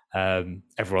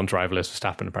 Everyone's rival is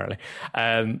Verstappen, apparently.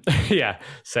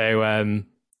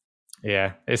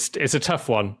 It's a tough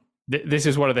one. This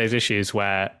is one of those issues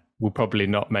where we'll probably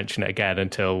not mention it again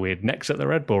until we're next at the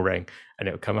Red Bull Ring, and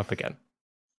it'll come up again.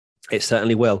 It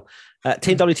certainly will.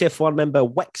 Team WTF1 member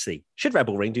Wexy. Should Red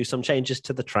Bull Ring do some changes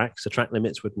to the track so track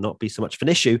limits would not be so much of an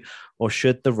issue, or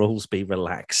should the rules be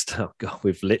relaxed? Oh, God,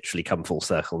 we've literally come full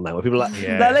circle now. Where people are like,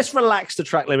 no, let's relax the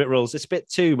track limit rules. It's a bit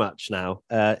too much now.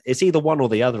 It's either one or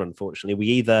the other, unfortunately. We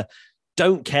either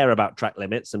don't care about track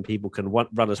limits and people can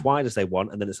run as wide as they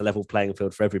want, and then it's a level playing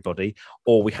field for everybody,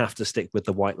 or we have to stick with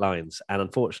the white lines. And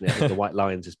unfortunately, I think the white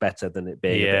lines is better than it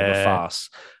being a bit of a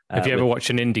farce. Have you ever watched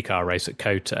an IndyCar race at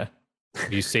COTA?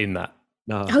 Have you seen that?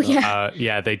 No. Oh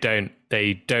yeah. They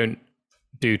don't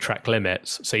do track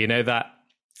limits. So you know that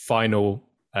final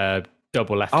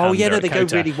double left. Oh yeah, no, they go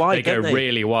really wide. They go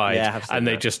really wide, and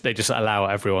they just allow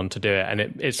everyone to do it, and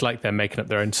it's like they're making up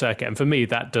their own circuit. And for me,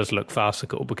 that does look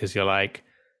farcical because you're like,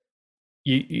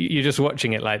 you're just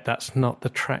watching it like that's not the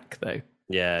track though.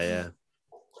 Yeah.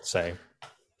 So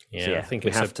I think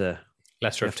we have to.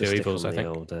 Lesser of two evils, I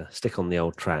think. Stick on the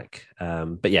old track.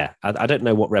 But yeah, I don't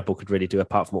know what Red Bull could really do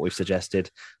apart from what we've suggested,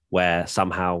 where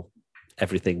somehow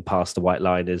everything past the white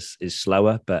line is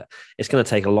slower. But it's going to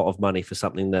take a lot of money for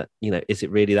something that, is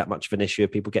it really that much of an issue if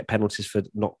people get penalties for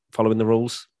not following the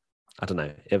rules? I don't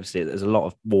know. Obviously, there's a lot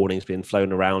of warnings being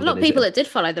flown around. A lot of people that did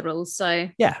follow the rules, so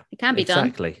yeah, it can be done.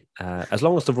 Exactly. As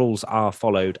long as the rules are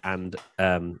followed and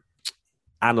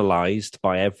analysed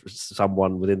by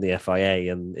someone within the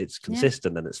FIA and it's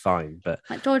consistent, then it's fine. But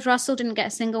like George Russell didn't get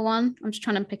a single one. I'm just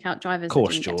trying to pick out drivers. Of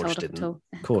course, George didn't. Of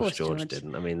course, George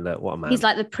didn't. I mean, look, what a man. He's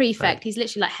like the prefect. He's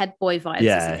literally like head boy vibes.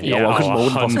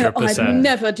 I'd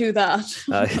never do that.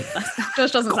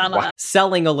 George doesn't sound like that.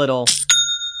 Selling a little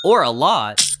or a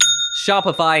lot,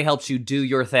 Shopify helps you do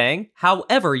your thing,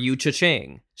 however you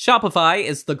cha-ching. Shopify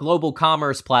is the global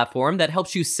commerce platform that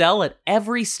helps you sell at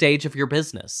every stage of your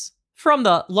business. From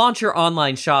the launch your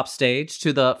online shop stage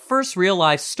to the first real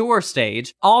life store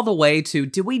stage, all the way to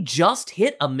did we just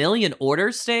hit 1 million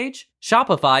orders stage?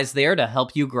 Shopify's there to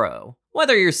help you grow.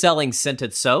 Whether you're selling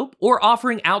scented soap or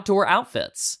offering outdoor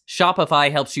outfits,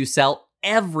 Shopify helps you sell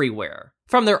everywhere.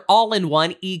 From their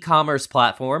all-in-one e-commerce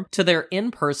platform to their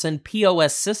in-person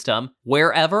POS system,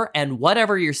 wherever and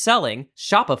whatever you're selling,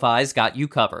 Shopify's got you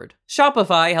covered.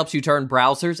 Shopify helps you turn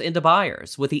browsers into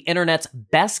buyers with the internet's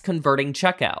best converting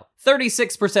checkout,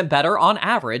 36% better on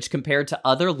average compared to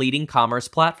other leading commerce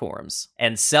platforms.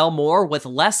 And sell more with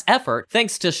less effort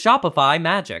thanks to Shopify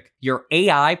Magic, your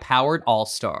AI-powered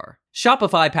all-star.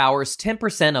 Shopify powers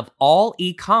 10% of all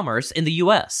e-commerce in the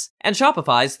US, and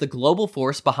Shopify's the global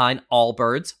force behind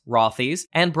Allbirds, Rothy's,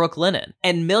 and Brooklinen,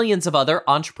 and millions of other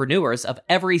entrepreneurs of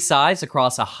every size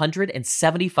across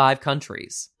 175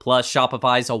 countries. Plus,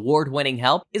 Shopify's award-winning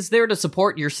help is there to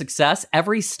support your success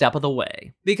every step of the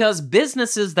way. Because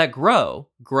businesses that grow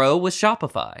with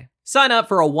Shopify. Sign up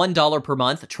for a $1 per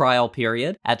month trial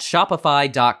period at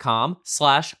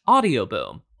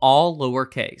shopify.com/audioboom, all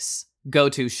lowercase. Go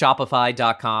to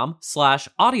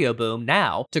shopify.com/audioboom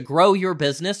now to grow your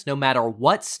business no matter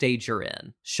what stage you're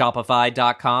in.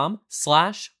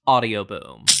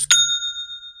 Shopify.com/audioboom.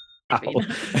 Oh,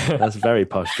 that's very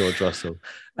posh, George Russell.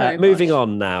 Moving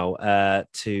on now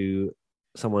to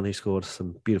someone who scored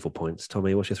some beautiful points.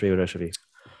 Tommy, what's your 3-word race review?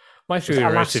 My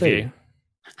 3-word race review.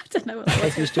 I don't know what that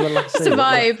was. Just do a It's a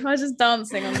vibe. I was just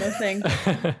dancing on the thing.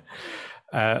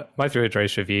 My through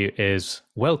race review is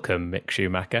welcome, Mick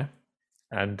Schumacher.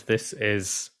 And this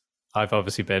is, I've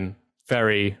obviously been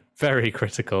very, very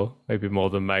critical, maybe more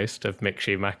than most, of Mick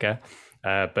Schumacher.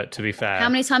 But to be fair... How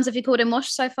many times have you called him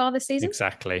washed so far this season?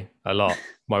 Exactly, a lot.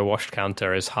 My washed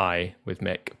counter is high with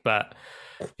Mick. But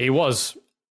he was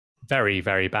very,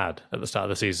 very bad at the start of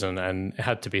the season. And it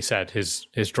had to be said, his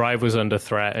drive was under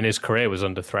threat and his career was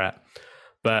under threat.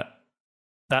 But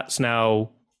that's now...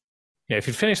 if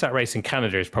he'd finished that race in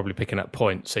Canada, he's probably picking up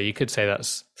points. So you could say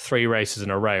that's 3 races in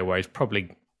a row where he's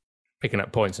probably picking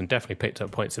up points and definitely picked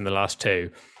up points in the last 2.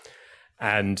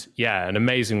 And yeah, an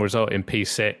amazing result in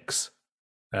P6.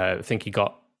 I think he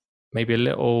got maybe a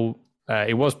little...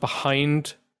 he was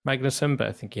behind Magnussen, but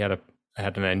I think he had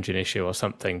an engine issue or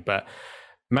something. But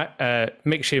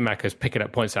Mick Schumacher's picking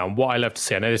up points now. And what I love to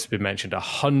see, I know this has been mentioned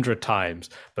 100 times,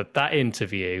 but that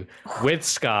interview with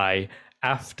Sky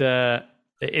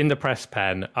in the press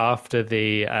pen after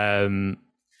the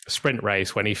sprint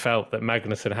race, when he felt that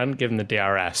Magnussen hadn't given the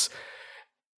DRS,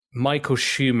 Michael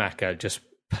Schumacher just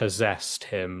possessed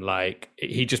him. Like,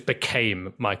 he just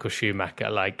became Michael Schumacher.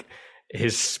 Like,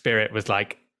 his spirit was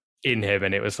like in him,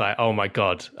 and it was like, oh my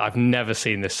God, I've never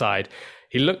seen this side.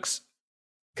 He looks,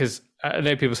 because I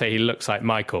know people say he looks like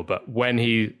Michael, but when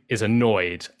he is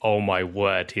annoyed, oh my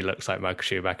word, he looks like Michael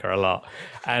Schumacher a lot.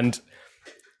 And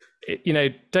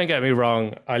don't get me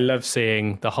wrong, I love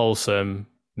seeing the wholesome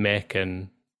Mick and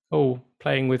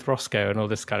playing with Roscoe and all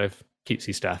this kind of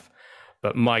cutesy stuff.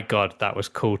 But my God, that was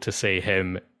cool to see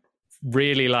him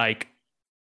really like,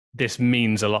 this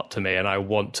means a lot to me and I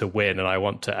want to win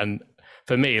and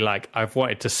for me, like, I've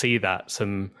wanted to see that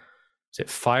is it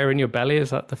fire in your belly? Is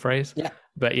that the phrase? Yeah.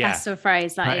 But yeah, that's a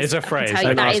phrase. That is a phrase.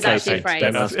 That is actually a phrase.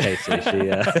 Don't ask Katie.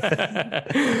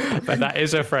 But that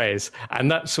is a phrase, and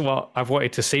that's what I've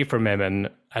wanted to see from him,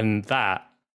 and that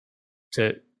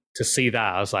to see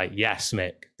that, I was like, yes,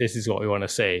 Mick, this is what we want to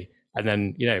see. And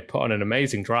then put on an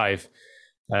amazing drive,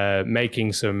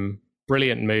 making some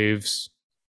brilliant moves,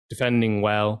 defending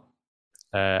well,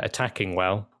 attacking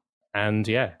well, and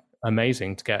yeah,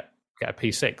 amazing to get a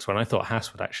P6 when I thought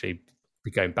Haas would actually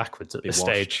be going backwards at this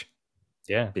stage.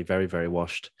 Yeah, be very, very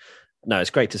washed. No, it's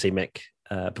great to see Mick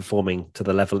performing to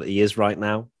the level that he is right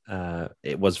now.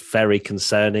 It was very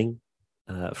concerning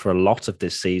for a lot of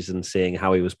this season, seeing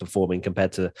how he was performing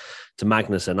compared to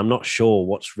Magnussen. I'm not sure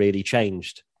what's really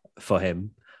changed for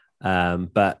him.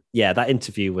 But yeah, that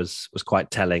interview was quite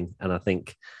telling. And I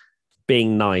think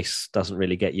being nice doesn't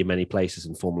really get you many places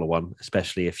in Formula One,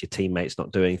 especially if your teammate's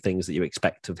not doing things that you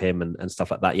expect of him and stuff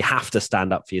like that. You have to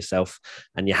stand up for yourself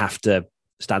and you have to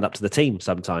stand up to the team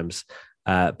sometimes.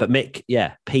 But Mick,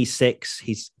 yeah, P6,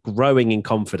 he's growing in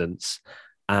confidence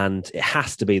and it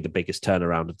has to be the biggest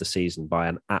turnaround of the season by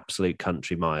an absolute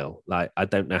country mile. Like, I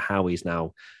don't know how he's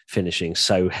now finishing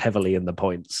so heavily in the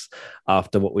points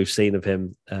after what we've seen of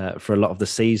him for a lot of the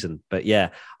season. But yeah,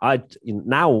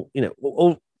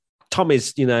 Tom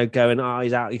is, going,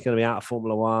 he's out. He's going to be out of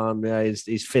Formula One.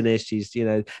 He's finished. He's,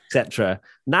 etc.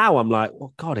 Now I'm like,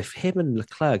 well, God, if him and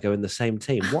Leclerc go in the same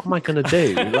team, what am I going to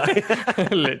do?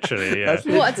 Literally, yeah.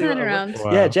 What a turnaround!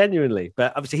 Wow. Yeah, genuinely.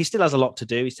 But obviously, he still has a lot to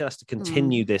do. He still has to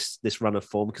continue this run of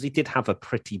form because he did have a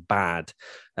pretty bad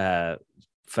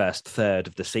first third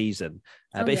of the season.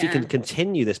 But if he can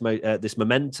continue this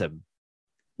momentum,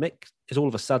 Mick is all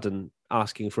of a sudden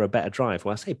asking for a better drive.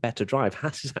 Well, I say better drive.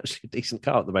 Haas is actually a decent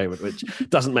car at the moment, which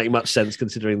doesn't make much sense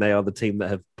considering they are the team that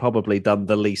have probably done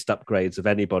the least upgrades of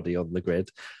anybody on the grid.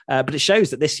 But it shows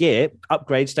that this year,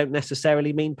 upgrades don't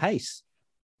necessarily mean pace.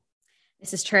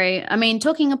 This is true. I mean,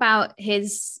 talking about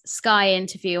his Sky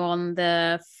interview on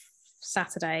the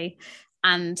Saturday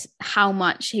and how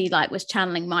much he was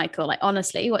channeling Michael,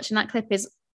 honestly, watching that clip is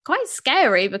quite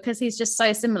scary because he's just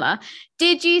so similar.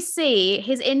 Did you see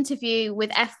his interview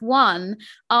with F1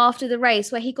 after the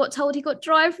race where he got told he got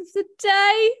driver of the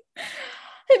day?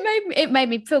 It made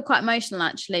me feel quite emotional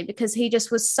actually, because he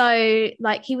just was so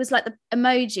he was like the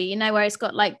emoji, where it's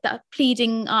got the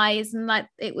pleading eyes and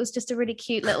it was just a really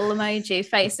cute little emoji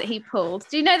face that he pulled.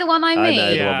 Do you know the one I mean?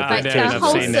 I know,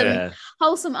 the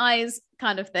wholesome eyes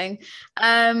kind of thing.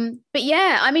 But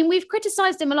yeah, I mean, we've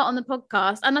criticized him a lot on the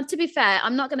podcast, and to be fair,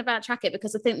 I'm not going to backtrack it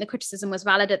because I think the criticism was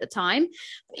valid at the time.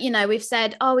 But, we've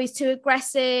said, he's too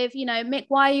aggressive, Mick,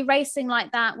 why are you racing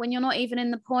like that when you're not even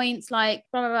in the points, blah,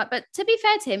 blah, blah. But to be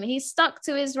fair to him, he's stuck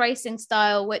to his racing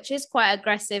style, which is quite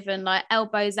aggressive and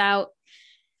elbows out,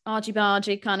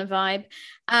 argy-bargy kind of vibe.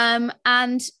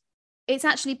 And it's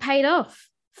actually paid off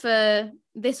for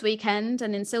this weekend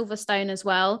and in Silverstone as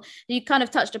well. You kind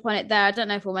of touched upon it there. I don't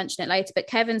know if we'll mention it later, but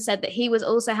Kevin said that he was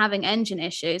also having engine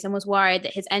issues and was worried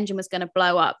that his engine was going to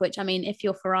blow up, which, I mean, if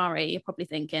you're Ferrari, you're probably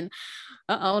thinking,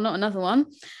 uh-oh, not another one.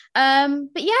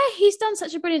 But yeah, he's done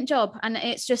such a brilliant job. And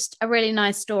it's just a really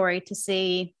nice story to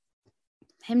see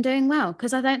him doing well,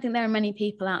 because I don't think there are many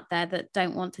people out there that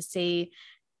don't want to see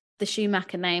the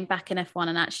Schumacher name back in F1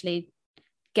 and actually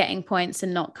getting points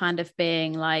and not kind of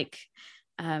being like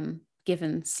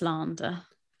given slander.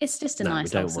 It's just a nice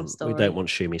story. We don't want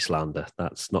Schumi slander.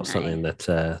 That's not something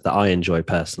that I enjoy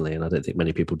personally, and I don't think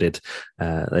many people did.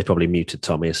 They probably muted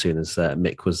Tommy as soon as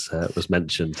Mick was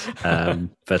mentioned.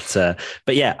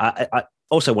 But yeah, I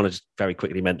also want to just very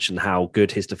quickly mention how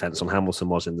good his defence on Hamilton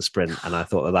was in the sprint, and I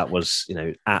thought that was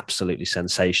absolutely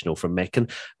sensational from Mick.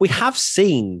 And we have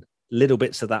seen little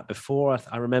bits of that before.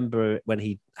 I remember when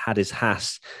he had his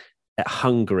Haas at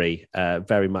Hungary,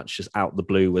 very much just out the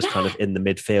blue, was kind of in the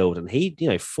midfield, and he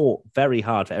fought very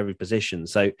hard for every position.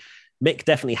 So Mick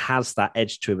definitely has that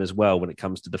edge to him as well when it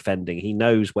comes to defending. He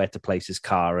knows where to place his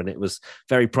car, and it was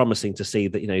very promising to see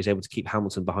that he's able to keep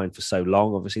Hamilton behind for so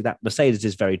long. Obviously, that Mercedes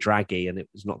is very draggy, and it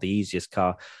was not the easiest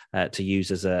car to use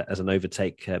as an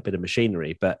overtake bit of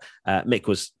machinery. But Mick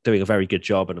was doing a very good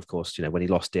job, and of course, when he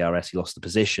lost DRS, he lost the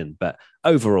position. But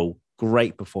overall,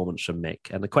 great performance from Mick.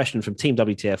 And the question from Team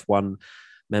WTF1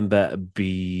 member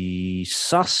B.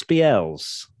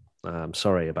 Suspiels. I'm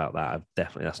sorry about that.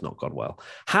 That's not gone well.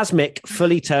 Has Mick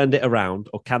fully turned it around,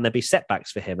 or can there be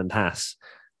setbacks for him and Haas?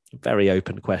 Very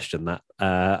open question, that.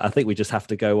 I think we just have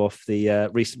to go off the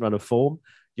recent run of form.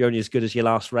 You're only as good as your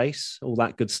last race, all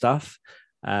that good stuff.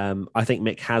 I think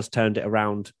Mick has turned it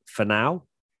around for now.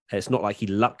 It's not like he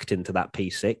lucked into that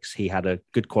P6. He had a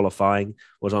good qualifying,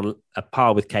 was on a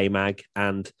par with K-Mag,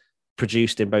 and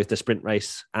produced in both the sprint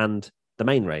race and the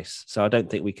main race. So I don't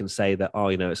think we can say that,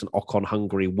 it's an Ocon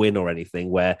Hungary win or anything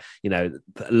where, a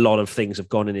lot of things have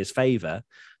gone in his favour.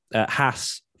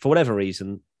 Haas, for whatever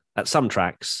reason, at some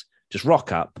tracks, just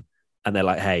rock up and they're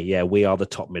like, hey, yeah, we are the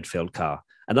top midfield car.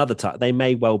 Another time, they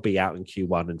may well be out in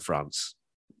Q1 in France.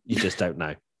 You just don't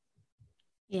know.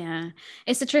 Yeah,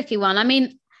 it's a tricky one. I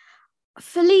mean,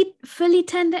 fully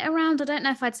turned it around. I don't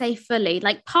know if I'd say fully,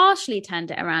 like partially turned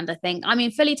it around, I think. I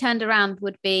mean, fully turned around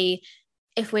would be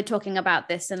if we're talking about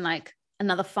this in like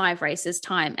another 5 races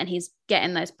time and he's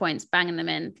getting those points, banging them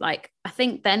in, like I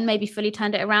think then maybe fully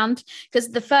turned it around, because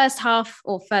the first half,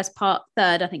 or first part,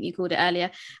 third, I think you called it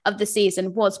earlier, of the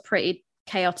season was pretty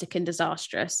chaotic and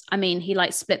disastrous. I mean, he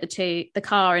like split the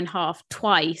car in half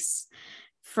twice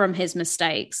from his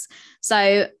mistakes.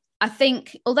 So I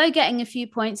think although getting a few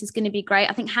points is going to be great,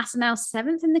 I think Haas are now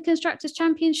 7th in the Constructors'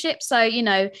 Championship. So,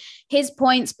 his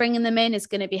points, bringing them in, is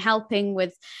going to be helping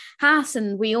with Haas.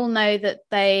 And we all know that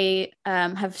they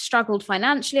have struggled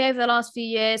financially over the last few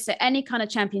years. So any kind of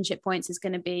championship points is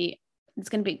going to be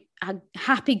a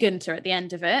happy Gunter at the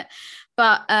end of it.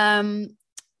 But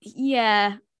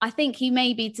yeah, I think he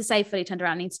maybe, to say fully turned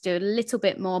around, needs to do a little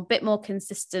bit more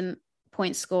consistent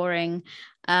point scoring.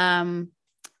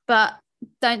 But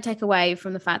don't take away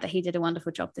from the fact that he did a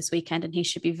wonderful job this weekend, and he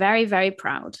should be very, very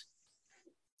proud.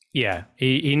 Yeah,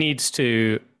 he needs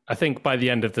to, I think by the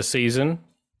end of the season,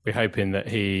 we're hoping that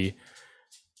he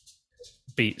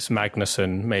beats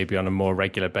Magnussen maybe on a more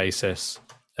regular basis.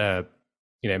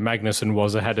 Magnussen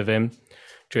was ahead of him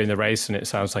during the race, and it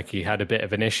sounds like he had a bit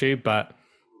of an issue, but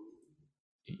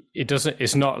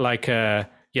it's not like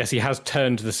yes, he has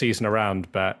turned the season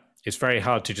around, but it's very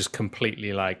hard to just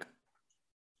completely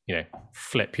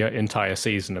flip your entire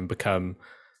season and become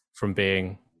from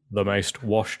being the most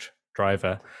washed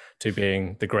driver to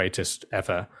being the greatest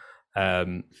ever.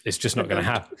 It's just not going to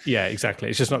happen. Yeah, exactly.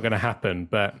 It's just not going to happen.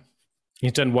 But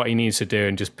he's done what he needs to do,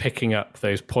 and just picking up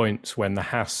those points when the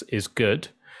Haas is good.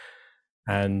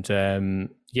 And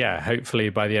hopefully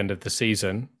by the end of the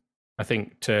season, I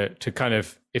think to kind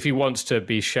of, if he wants to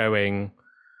be showing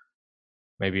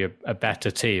maybe a better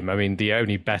team. I mean, the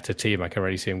only better team I can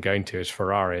really see him going to is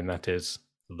Ferrari, and that is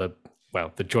the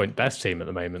joint best team at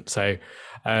the moment. So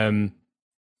I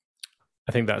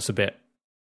think that's a bit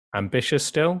ambitious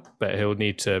still, but he'll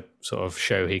need to sort of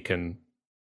show he can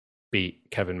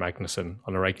beat Kevin Magnussen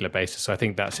on a regular basis. So I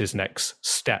think that's his next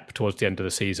step towards the end of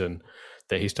the season,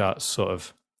 that he starts sort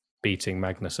of beating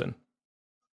Magnussen.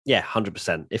 Yeah,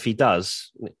 100%. If he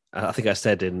does, I think I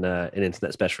said in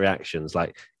Internet's Best Reactions,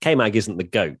 like, K-Mag isn't the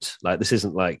GOAT. Like, this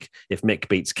isn't like if Mick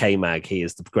beats K-Mag, he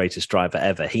is the greatest driver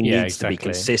ever. He needs to be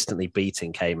consistently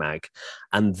beating K-Mag.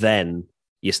 And then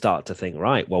you start to think,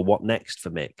 right, well, what next for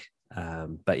Mick?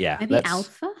 But yeah. Maybe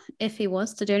Alpha, if he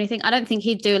was to do anything. I don't think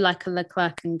he'd do like a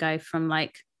Leclerc and go from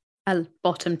like a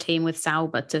bottom team with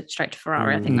Sauber straight to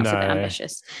Ferrari. I think that's a bit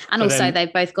ambitious. And but also, then,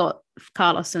 they've both got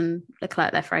Carlos and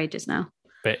Leclerc there for ages now.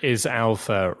 But is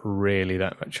Alpha really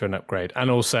that much of an upgrade? And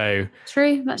also,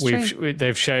 true. That's true.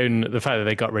 They've shown the fact that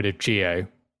they got rid of Gio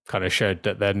kind of showed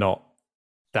that they're not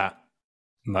that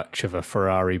much of a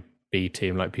Ferrari B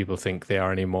team like people think they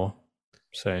are anymore.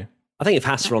 So I think if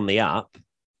Haas are on the up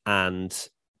and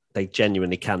they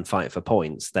genuinely can fight for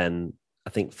points, then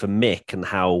I think for Mick and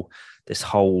how this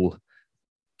whole,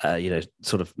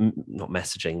 sort of not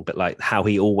messaging, but like how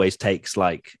he always takes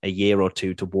like a year or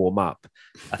two to warm up.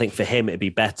 I think for him, it'd be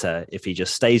better if he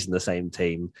just stays in the same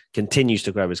team, continues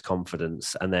to grow his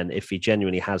confidence. And then if he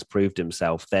genuinely has proved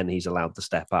himself, then he's allowed to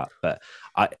step up. But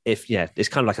it's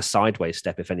kind of like a sideways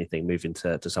step, if anything, moving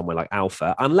to somewhere like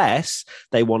Alpha, unless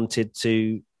they wanted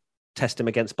to test him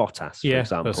against Bottas, for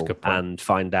example, and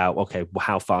find out, okay, well,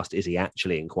 how fast is he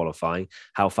actually in qualifying?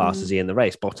 How fast is he in the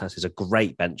race? Bottas is a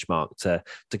great benchmark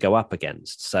to go up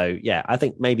against. So, yeah, I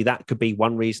think maybe that could be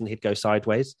one reason he'd go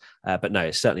sideways. But no,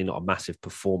 it's certainly not a massive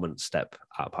performance step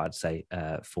up, I'd say,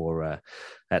 to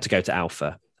go to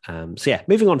Alpha.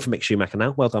 Moving on from Mick Schumacher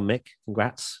now. Well done, Mick.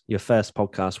 Congrats. Your first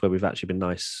podcast where we've actually been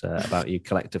nice about you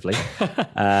collectively.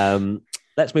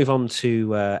 Let's move on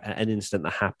to an incident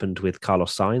that happened with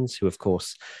Carlos Sainz, who, of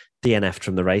course, DNF'd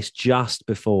from the race just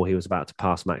before he was about to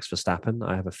pass Max Verstappen.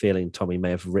 I have a feeling Tommy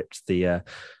may have ripped the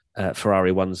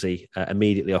Ferrari onesie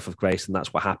immediately off of Grace, and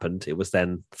that's what happened. It was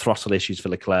then throttle issues for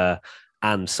Leclerc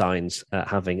and Sainz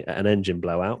having an engine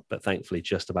blowout, but thankfully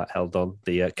just about held on.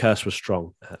 The curse was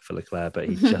strong for Leclerc, but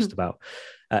he just about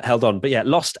held on. But yeah,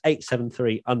 lost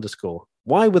 873_.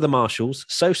 Why were the marshals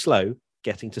so slow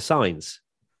getting to Sainz?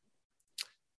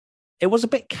 It was a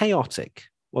bit chaotic,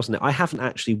 wasn't it? I haven't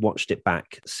actually watched it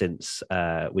back since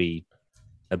we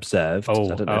observed. I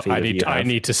don't know if I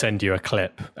need to send you a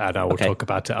clip, and I will talk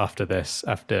about it after this.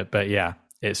 But yeah,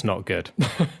 it's not good.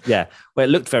 Yeah, well, it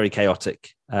looked very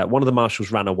chaotic. One of the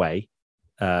marshals ran away,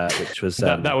 which was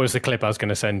that was the clip I was going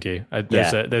to send you.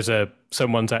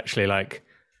 Someone's actually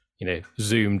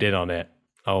zoomed in on it.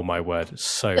 Oh my word,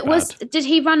 so bad. Did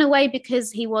he run away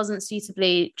because he wasn't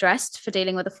suitably dressed for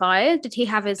dealing with a fire? Did he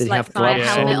have his fire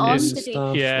helmet on? It's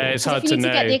hard to know. If you need to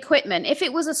get the equipment, if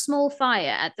it was a small fire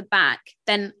at the back,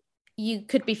 then you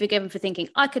could be forgiven for thinking,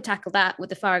 I could tackle that with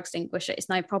the fire extinguisher, it's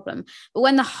no problem. But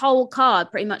when the whole car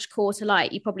pretty much caught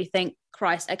alight, you probably think,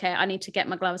 Christ, okay, I need to get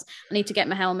my gloves, I need to get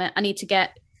my helmet, I need to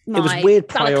get my it was weird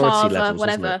priority levels,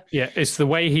 whatever. Yeah, it's the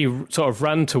way he sort of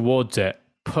ran towards it,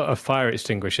 put a fire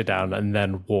extinguisher down and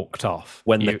then walked off.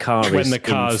 When the car's in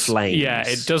flames. Yeah,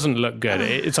 it doesn't look good.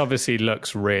 It obviously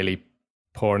looks really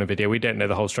poor in a video. We don't know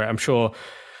the whole story. I'm sure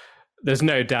there's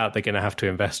no doubt they're going to have to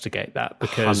investigate that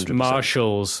because 100%.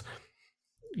 Marshals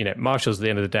at the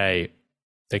end of the day,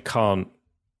 they can't,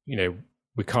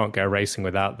 we can't go racing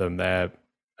without them. They're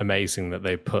amazing that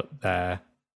they put their,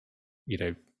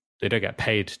 they don't get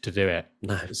paid to do it.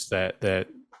 No. It's the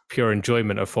pure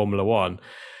enjoyment of Formula One.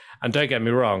 And don't get me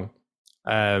wrong,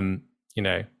 it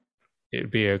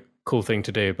would be a cool thing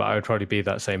to do, but I would probably be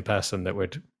that same person that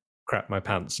would crap my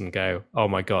pants and go, oh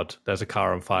my God, there's a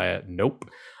car on fire. Nope.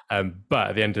 But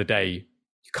at the end of the day,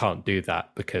 you can't do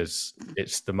that because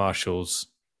it's the marshals.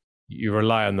 You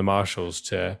rely on the marshals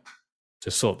to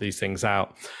sort these things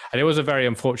out. And it was a very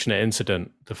unfortunate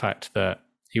incident, the fact that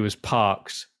he was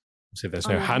parked. So there's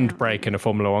no handbrake in a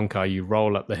Formula One car. You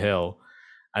roll up the hill.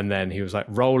 And then he was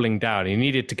rolling down. He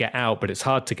needed to get out, but it's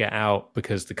hard to get out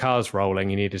because the car's rolling.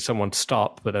 He needed someone to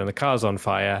stop, but then the car's on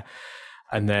fire.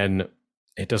 And then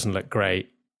it doesn't look great.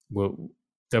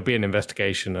 There'll be an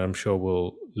investigation, and I'm sure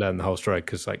we'll learn the whole story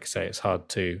because, like I say, it's hard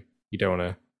to, you don't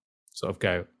want to sort of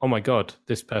go, oh my God,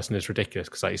 this person is ridiculous.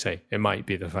 Because like you say, it might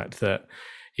be the fact that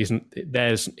he's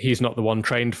not the one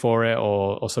trained for it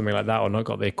or something like that, or not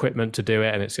got the equipment to do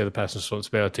it, and it's the other person's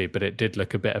responsibility. But it did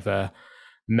look a bit of a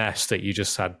mess that you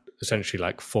just had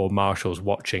essentially 4 marshals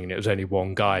watching, and it was only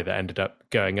one guy that ended up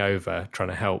going over trying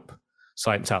to help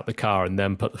Sainz out the car and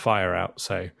then put the fire out.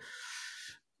 So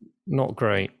not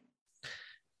great.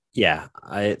 Yeah,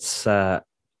 it's I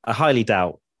highly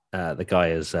doubt the guy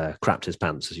has crapped his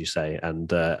pants, as you say,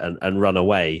 and run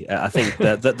away. I think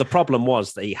that the problem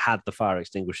was that he had the fire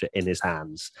extinguisher in his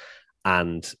hands,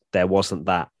 and there wasn't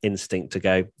that instinct to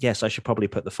go, yes, I should probably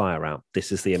put the fire out.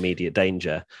 This is the immediate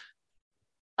danger.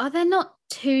 Are there not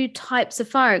 2 types of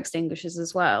fire extinguishers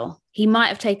as well? he might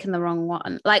have taken the wrong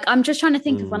one. Like, I'm just trying to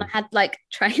think of when I had like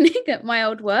training at my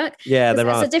old work. Yeah,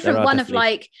 there's a different one of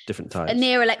like different types. A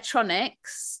near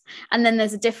electronics, and then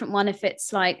there's a different one if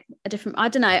it's like a different. I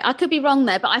don't know. I could be wrong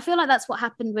there, but I feel like that's what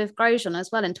happened with Grosjean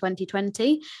as well in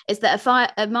 2020. Is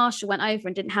that a marshal went over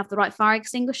and didn't have the right fire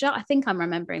extinguisher? I think I'm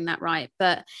remembering that right.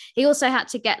 But he also had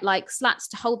to get like slats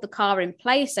to hold the car in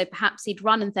place. So perhaps he'd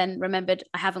run and then remembered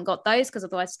I haven't got those because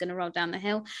otherwise it's going to roll down the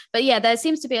hill. But yeah, there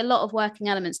seems to be a lot of working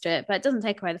elements to it. But it doesn't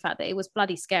take away the fact that it was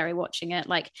bloody scary watching it,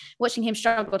 like watching him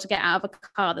struggle to get out of a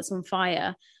car that's on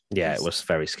fire. Yeah, it was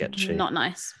very sketchy. Not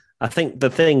nice. I think the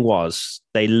thing was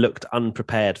they looked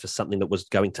unprepared for something that was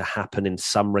going to happen in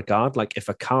some regard. Like if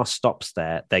a car stops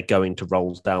there, they're going to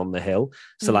roll down the hill.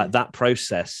 So like that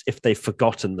process, if they've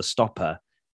forgotten the stopper,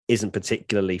 isn't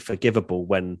particularly forgivable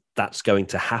when that's going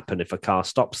to happen if a car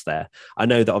stops there. I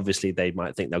know that obviously they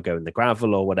might think they'll go in the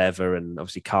gravel or whatever. And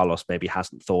obviously Carlos maybe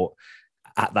hasn't thought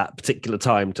at that particular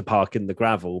time to park in the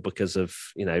gravel because of,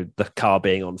 you know, the car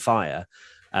being on fire.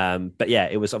 But yeah,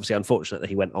 it was obviously unfortunate that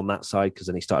he went on that side because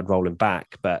then he started rolling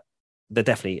back. But there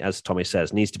definitely, as Tommy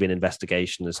says, needs to be an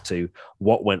investigation as to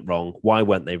what went wrong, why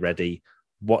weren't they ready,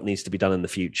 what needs to be done in the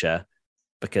future.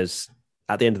 Because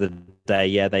at the end of the day,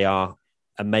 yeah, they are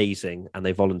amazing and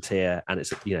they volunteer, and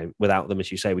it's, you know, without them, as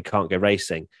you say, we can't go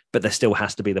racing. But there still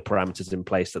has to be the parameters in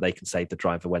place that they can save the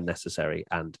driver when necessary.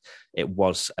 And it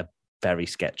was a very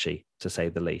sketchy, to say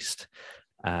the least.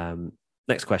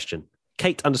 Next question.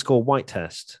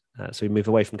 Kate_Whitehurst. So we move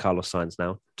away from Carlos Sainz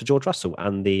now to George Russell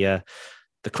and the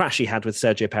crash he had with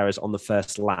Sergio Perez on the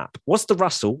first lap. Was the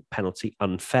Russell penalty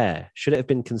unfair? Should it have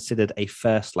been considered a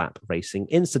first lap racing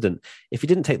incident? If he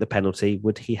didn't take the penalty,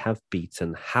 would he have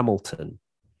beaten Hamilton?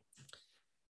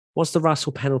 Was the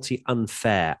Russell penalty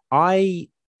unfair?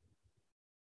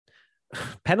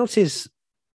 Penalties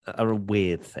are a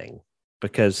weird thing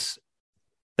because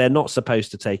they're not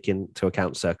supposed to take into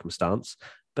account circumstance,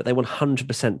 but they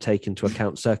 100% take into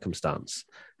account circumstance.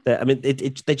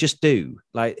 They just do.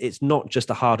 Like, it's not just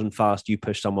a hard and fast, you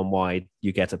push someone wide,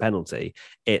 you get a penalty.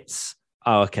 It's,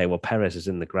 oh, okay, well, Perez is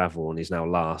in the gravel and he's now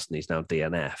last and he's now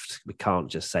DNF'd. We can't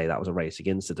just say that was a racing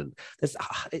incident.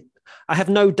 I have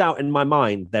no doubt in my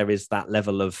mind there is that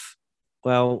level of,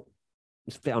 well,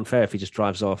 it's a bit unfair if he just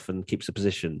drives off and keeps a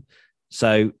position.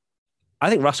 So I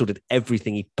think Russell did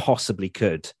everything he possibly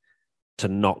could to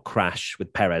not crash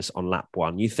with Perez on lap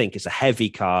one. You think it's a heavy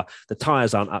car, the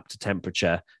tyres aren't up to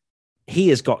temperature. He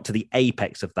has got to the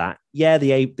apex of that. Yeah,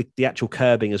 the actual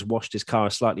curbing has washed his car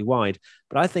slightly wide,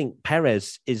 but I think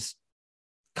Perez is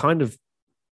kind of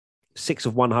 6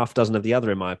 of one, half dozen of the other,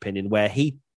 in my opinion, where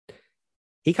he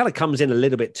kind of comes in a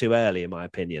little bit too early, in my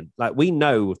opinion. Like, we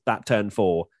know that turn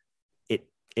 4,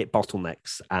 it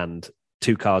bottlenecks and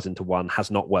 2 cars into one has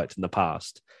not worked in the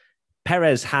past.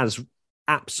 Perez has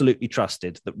absolutely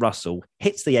trusted that Russell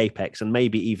hits the apex and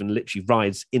maybe even literally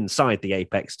rides inside the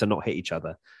apex to not hit each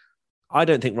other. I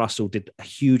don't think Russell did a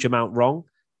huge amount wrong,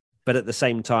 but at the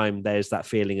same time, there's that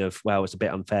feeling of, well, it's a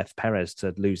bit unfair for Perez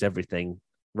to lose everything,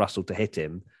 Russell to hit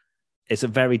him. It's a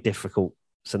very difficult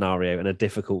scenario and a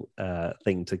difficult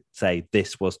thing to say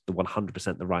this was the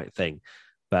 100% the right thing.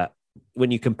 But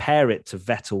when you compare it to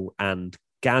Vettel and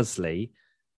Gasly,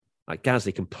 like,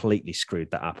 Gasly completely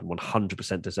screwed that up and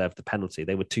 100% deserved the penalty.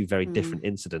 They were 2 very different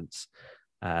incidents.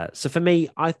 So for me,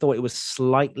 I thought it was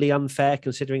slightly unfair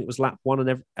considering it was lap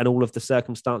 1 and all of the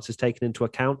circumstances taken into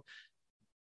account.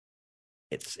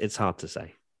 It's hard to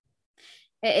say.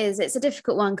 It is. It's a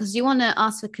difficult one because you want to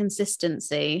ask for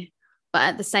consistency, but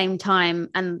at the same time,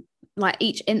 and like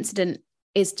each incident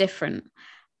is different.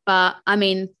 But I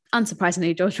mean,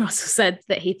 unsurprisingly, George Russell said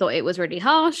that he thought it was really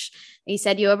harsh. He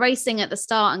said, you were racing at the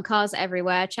start and cars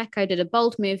everywhere. Checo did a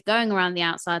bold move going around the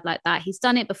outside like that. He's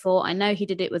done it before. I know he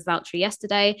did it with Valtteri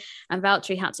yesterday, and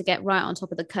Valtteri had to get right on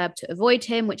top of the curb to avoid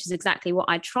him, which is exactly what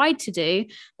I tried to do.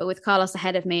 But with Carlos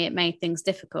ahead of me, it made things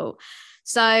difficult.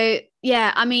 So,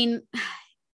 yeah, I mean,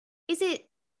 is it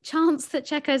chance that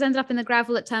Checo's ended up in the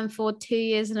gravel at turn 4 2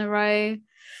 years in a row?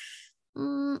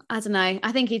 I don't know.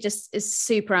 I think he just is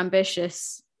super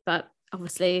ambitious, but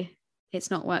obviously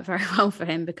it's not worked very well for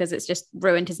him because it's just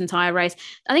ruined his entire race.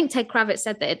 I think Ted Kravitz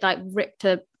said that it like ripped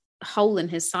a hole in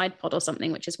his side pod or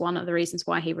something, which is one of the reasons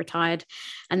why he retired.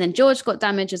 And then George got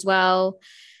damage as well.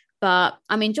 But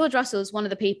I mean, George Russell is one of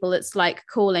the people that's like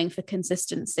calling for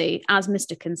consistency as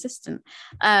Mr. Consistent.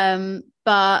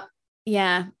 But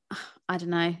yeah, I don't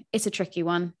know. It's a tricky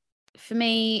one. For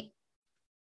me,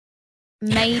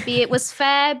 maybe it was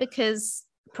fair because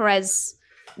Perez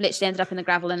literally ended up in the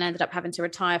gravel and ended up having to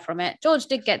retire from it. George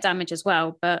did get damage as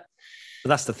well, but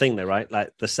that's the thing though, right?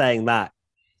 Like, the saying that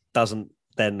doesn't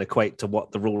then equate to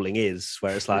what the ruling is,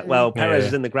 where it's like, well, Perez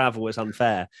is in the gravel, it's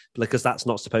unfair, because that's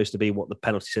not supposed to be what the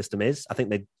penalty system is. I think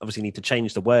they obviously need to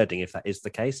change the wording if that is the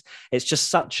case. It's just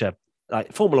such a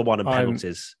Formula One and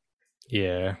penalties.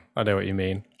 Yeah, I know what you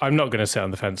mean. I'm not going to sit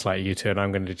on the fence like you two, and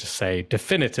I'm going to just say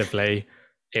definitively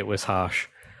it was harsh.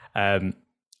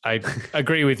 I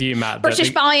agree with you, Matt. British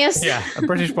bias. Yeah, a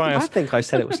British bias. I think I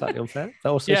said it was slightly unfair.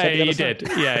 Also yeah, you did.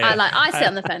 Yeah. I sit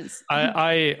on the fence.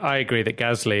 I agree that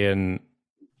Gasly and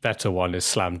Vettel one is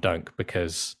slam dunk,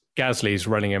 because Gasly's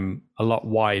running him a lot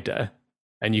wider,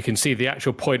 and you can see the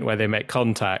actual point where they make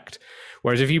contact.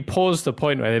 Whereas if you pause the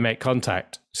point where they make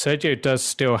contact, Sergio does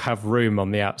still have room on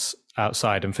the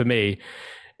outside. And for me,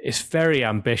 it's very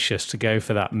ambitious to go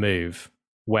for that move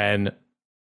when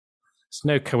it's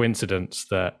no coincidence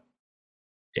that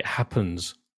it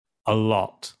happens a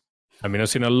lot. I mean, I've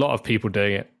seen a lot of people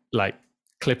doing it, like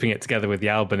clipping it together with the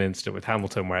Albon incident with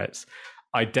Hamilton, where it's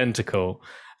identical.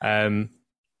 And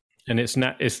it's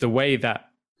the way that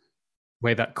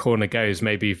corner goes.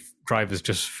 Maybe drivers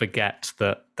just forget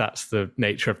that that's the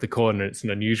nature of the corner. It's an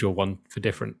unusual one for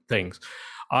different things.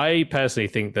 I personally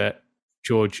think that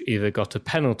George either got a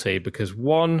penalty because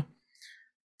one,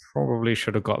 probably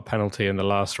should have got a penalty in the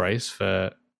last race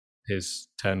for his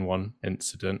turn one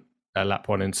incident, lap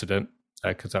one incident,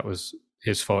 because that was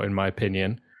his fault in my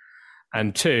opinion.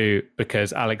 And two,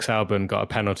 because Alex Albon got a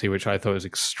penalty, which I thought was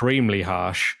extremely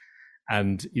harsh.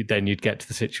 And then you'd get to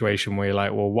the situation where you're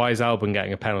like, well, why is Albon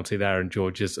getting a penalty there and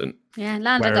George isn't? Yeah,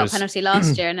 Lando got a penalty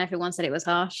last year and everyone said it was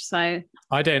harsh. So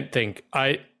I don't think,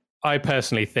 I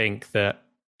personally think that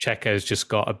Checo's just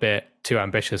got a bit too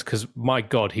ambitious, because my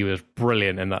God, he was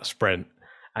brilliant in that sprint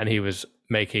and he was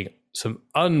making some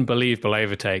unbelievable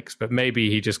overtakes, but maybe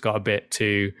he just got a bit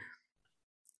too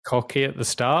cocky at the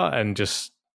start and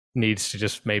just needs to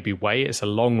just maybe wait. It's a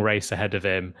long race ahead of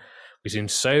him. We've seen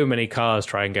so many cars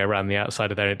try and go around the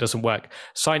outside of there and it doesn't work.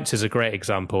 Sainz is a great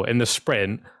example. In the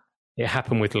sprint, it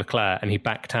happened with Leclerc and he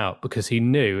backed out because he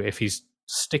knew if he's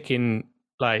staying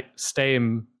by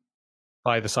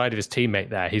the side of his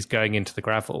teammate there, he's going into the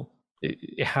gravel.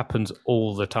 It happens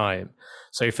all the time.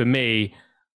 So for me,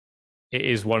 it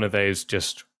is one of those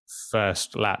just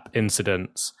first lap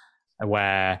incidents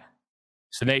where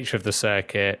it's the nature of the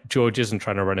circuit. George isn't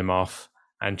trying to run him off,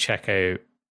 and Checo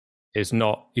he's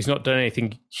not done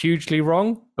anything hugely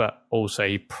wrong, but also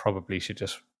he probably should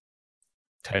just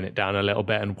tone it down a little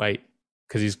bit and wait,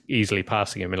 because he's easily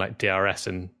passing him in like DRS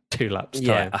in 2 laps time.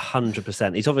 Yeah,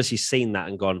 100%. He's obviously seen that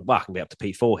and gone, well, I can be up to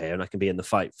P4 here and I can be in the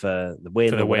fight for the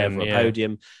win or whatever, a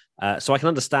podium. So I can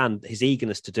understand his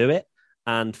eagerness to do it.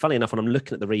 And funny enough, when I'm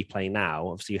looking at the replay now,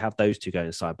 obviously you have those two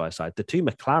going side by side. The two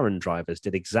McLaren drivers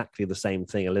did exactly the same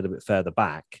thing a little bit further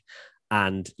back.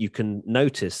 And you can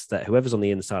notice that whoever's on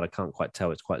the inside, I can't quite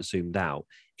tell, it's quite zoomed out,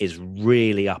 is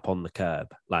really up on the curb.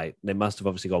 Like they must have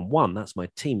obviously gone, one, that's my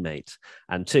teammate.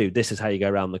 And two, this is how you go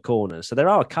around the corner. So there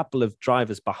are a couple of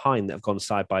drivers behind that have gone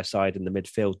side by side in the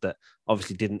midfield that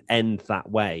obviously didn't end that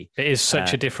way. It is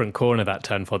such a different corner, that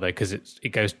turn 4, though, because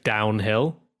it goes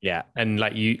downhill. Yeah. And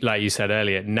like you said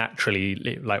earlier, naturally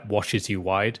it like washes you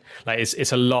wide. Like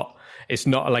it's a lot. It's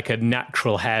not like a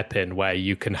natural hairpin where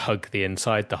you can hug the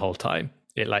inside the whole time.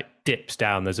 It like dips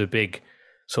down. There's a big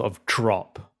sort of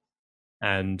drop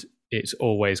and it's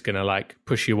always going to like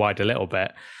push you wide a little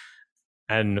bit.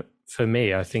 And for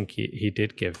me, I think he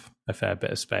did give a fair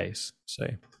bit of space. So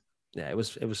yeah, it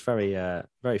was very,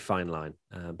 very fine line.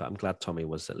 But I'm glad Tommy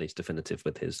was at least definitive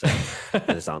with his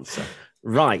answer.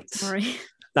 Right. Sorry.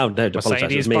 No, don't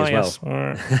apologise. It was me as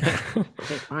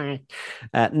well.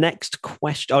 Next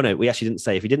question. Oh, no, we actually didn't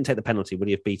say. If he didn't take the penalty, would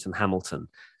he have beaten Hamilton?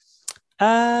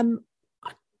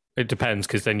 It depends,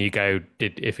 because then you go,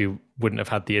 if he wouldn't have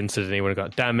had the incident, he would have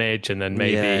got damage, and then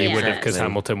maybe he would have, because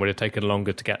Hamilton would have taken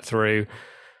longer to get through.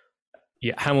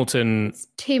 Yeah, Hamilton... It's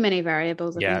too many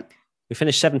variables, I think. We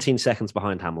finished 17 seconds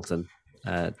behind Hamilton,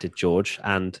 did George,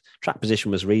 and track position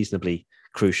was reasonably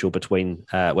crucial between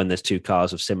when there's two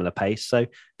cars of similar pace. So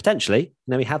potentially,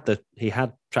 he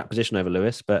had track position over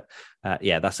Lewis, but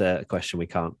that's a question we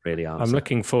can't really answer. I'm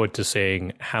looking forward to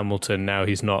seeing Hamilton now.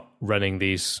 He's not running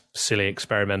these silly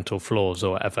experimental flaws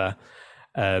or whatever.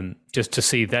 Just to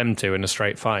see them two in a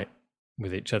straight fight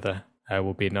with each other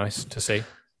will be nice to see.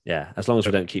 Yeah, as long as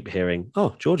we don't keep hearing,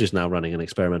 oh, George is now running an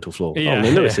experimental flaw.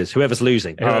 Lewis is. Whoever's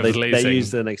losing. They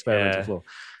used an experimental flaw.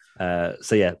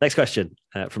 Next question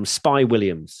from Spy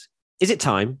Williams. Is it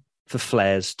time for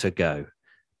flares to go?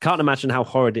 Can't imagine how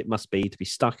horrid it must be to be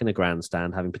stuck in a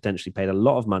grandstand, having potentially paid a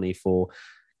lot of money for,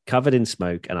 covered in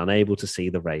smoke and unable to see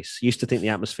the race. Used to think the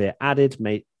atmosphere added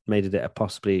made it a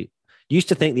possibly Used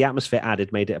to think the atmosphere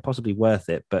added made it possibly worth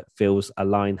it, but feels a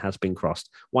line has been crossed.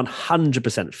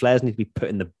 100% flares need to be put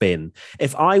in the bin.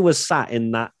 If I was sat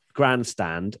in that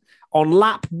grandstand on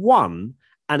lap 1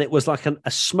 and it was like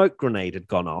a smoke grenade had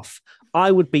gone off,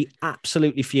 I would be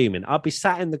absolutely fuming. I'd be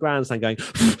sat in the grandstand going,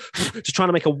 just trying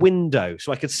to make a window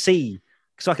so I could see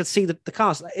the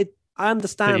cars. I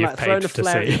understand like throwing a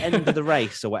flare at the end of the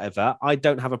race or whatever. I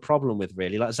don't have a problem with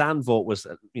really. Like Zandvoort was,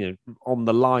 on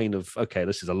the line of, okay,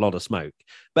 this is a lot of smoke,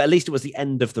 but at least it was the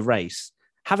end of the race.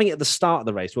 Having it at the start of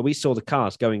the race where we saw the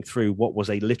cars going through what was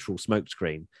a literal smoke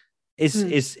screen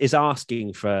is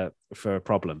asking for a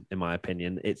problem, in my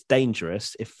opinion. It's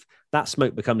dangerous if that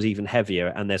smoke becomes even heavier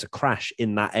and there's a crash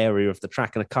in that area of the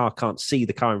track and a car can't see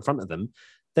the car in front of them.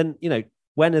 Then,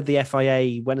 when are the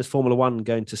FIA, when is Formula One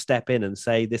going to step in and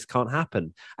say this can't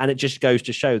happen? And it just goes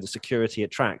to show the security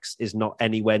at tracks is not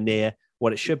anywhere near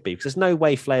what it should be, because there's no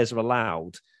way flares are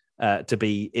allowed to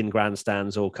be in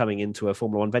grandstands or coming into a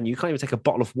Formula One venue. You can't even take a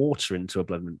bottle of water into a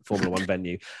Formula One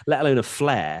venue, let alone a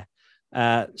flare.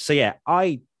 So yeah,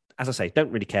 as I say,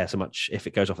 don't really care so much if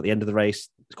it goes off at the end of the race.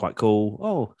 It's quite cool.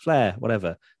 Oh, flare,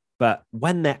 whatever. But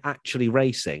when they're actually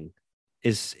racing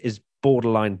is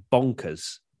borderline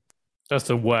bonkers. That's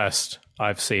the worst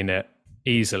I've seen it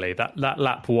easily. That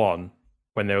lap 1,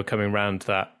 when they were coming round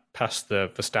that past the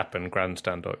Verstappen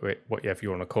grandstand or whatever you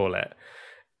want to call it,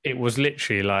 it was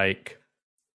literally like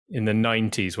in the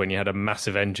 90s when you had a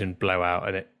massive engine blowout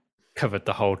and it covered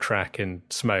the whole track in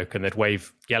smoke and they'd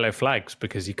wave yellow flags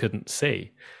because you couldn't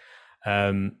see.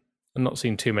 I've not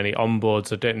seen too many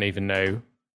onboards. I don't even know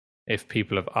if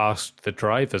people have asked the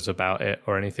drivers about it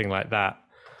or anything like that.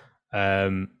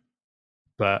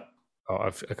 But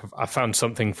I found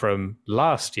something from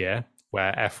last year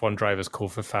where F1 drivers call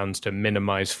for fans to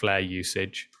minimize flare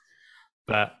usage.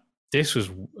 But this was,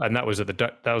 and that was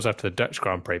that was after the Dutch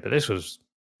Grand Prix, but this was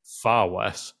far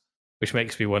worse, which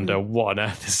makes me wonder what on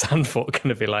earth is Zandvoort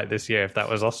going to be like this year if that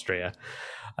was Austria.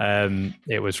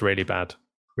 It was really bad,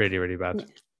 really, really bad.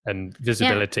 And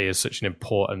visibility is such an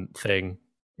important thing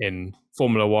in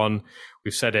Formula One.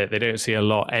 We've said it, they don't see a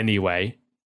lot anyway.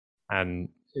 And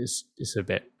it's a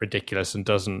bit ridiculous and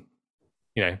doesn't,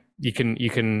 you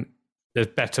can, there's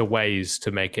better ways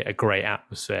to make it a great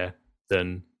atmosphere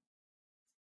than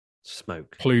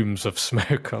smoke, plumes of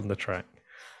smoke on the track.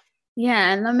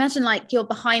 Yeah, and imagine like you're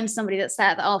behind somebody that's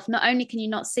set off. Not only can you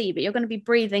not see, but you're going to be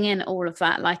breathing in all of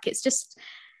that. Like it's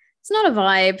not a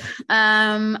vibe.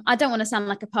 I don't want to sound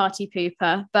like a party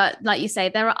pooper, but like you say,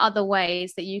 there are other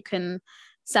ways that you can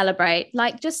celebrate,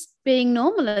 like just being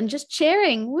normal and just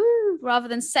cheering, woo, rather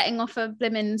than setting off a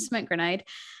blimmin' smoke grenade.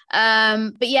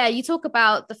 But yeah, you talk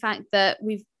about the fact that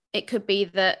it could be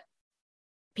that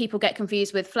people get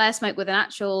confused with flare smoke with an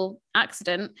actual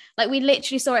accident. Like we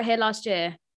literally saw it here last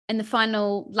year in the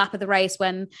final lap of the race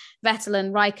when Vettel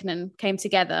and Raikkonen came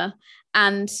together.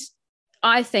 And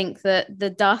I think that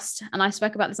the dust, and I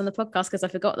spoke about this on the podcast because I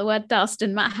forgot the word dust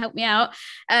and Matt helped me out.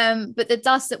 But the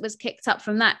dust that was kicked up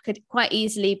from that could quite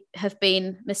easily have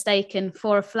been mistaken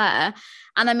for a flare.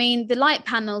 And I mean, the light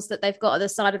panels that they've got at the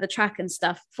side of the track and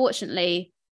stuff,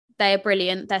 fortunately, they are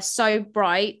brilliant. They're so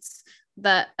bright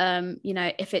that,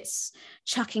 if it's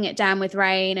chucking it down with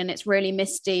rain and it's really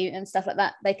misty and stuff like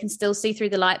that, they can still see through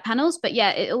the light panels. But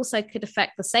yeah, it also could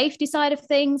affect the safety side of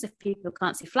things. If people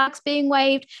can't see flags being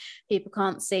waved, people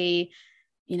can't see,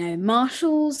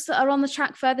 marshals that are on the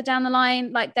track further down the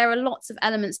line. Like there are lots of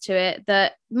elements to it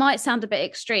that might sound a bit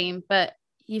extreme, but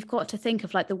you've got to think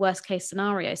of like the worst case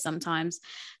scenario sometimes.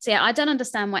 So yeah, I don't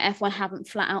understand why F1 haven't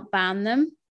flat out banned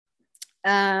them.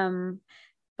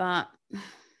 But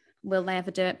will they ever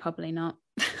do it? Probably not.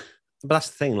 But that's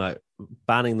the thing, like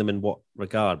banning them in what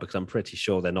regard? Because I'm pretty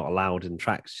sure they're not allowed in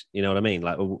tracks. You know what I mean?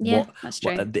 Like, that's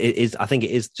true. It is. I think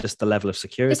it is just the level of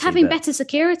security. It's having better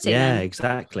security. Yeah,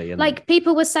 exactly. And like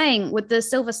people were saying with the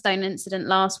Silverstone incident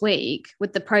last week,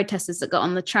 with the protesters that got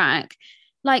on the track,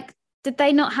 like, did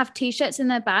they not have T-shirts in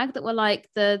their bag that were like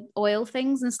the oil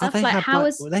things and stuff? Like,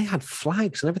 they had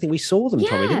flags and everything. We saw them,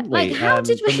 Tommy, didn't we? Like, how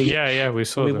did we? We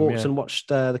saw them. We walked and watched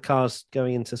the cars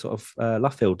going into sort of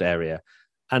Luffield area,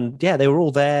 and yeah, they were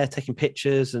all there taking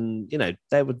pictures, and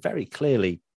they were very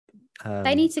clearly.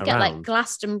 They need to get like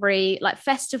Glastonbury, like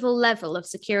festival level of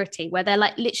security, where they're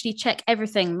like literally check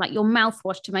everything, like your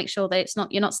mouthwash, to make sure that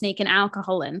you're not sneaking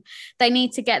alcohol in. They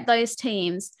need to get those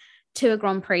teams to a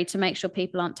Grand Prix to make sure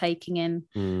people aren't taking in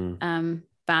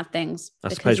bad things. I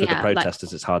suppose with the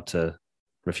protesters, it's hard to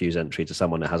refuse entry to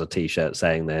someone that has a T-shirt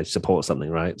saying they support something,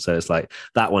 right? So it's like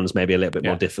that one's maybe a little bit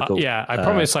more difficult. I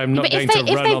promise I'm not going to run on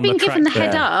the track. If they've been given the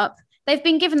head up, they've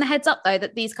been given the heads up though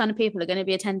that these kind of people are going to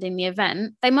be attending the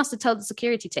event. They must have told the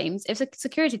security teams. If the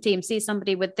security team sees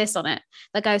somebody with this on it,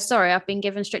 they go, sorry, I've been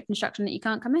given strict instruction that you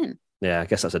can't come in. Yeah, I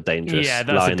guess that's a dangerous Yeah,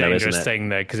 that's line, a dangerous thing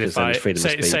though, because if I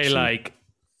say like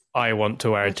I want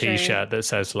to wear a t-shirt that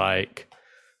says like,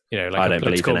 you know, like I don't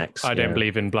believe in X. I don't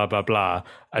believe in blah blah blah,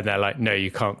 and they're like, no,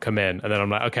 you can't come in, and then I'm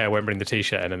like, okay, I won't bring the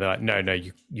t-shirt in, and they're like, no,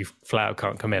 you flat out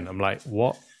can't come in. I'm like,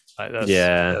 what? Like,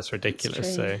 that's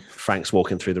ridiculous. So Frank's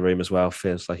walking through the room as well.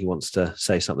 Feels like he wants to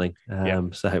say something.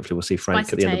 So hopefully we'll see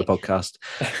Frank at the end of the podcast.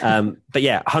 But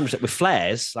yeah, 100% with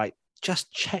flares, like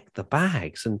just check the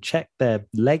bags and check their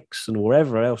legs and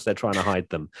wherever else they're trying to hide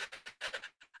them.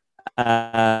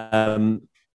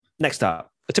 Next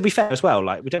up, to be fair as well,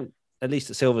 like we don't. At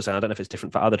least at Silverstone, I don't know if it's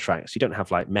different for other tracks. You don't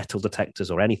have like metal detectors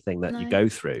or anything that you go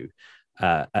through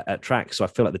at tracks. So I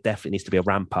feel like there definitely needs to be a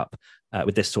ramp up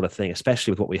with this sort of thing, especially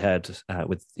with what we heard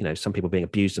with, you know, some people being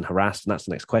abused and harassed. And that's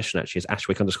the next question, actually, is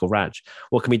Ashwick_Raj.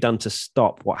 What can be done to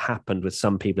stop what happened with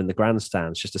some people in the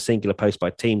grandstands? Just a singular post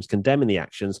by teams condemning the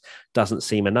actions doesn't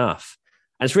seem enough.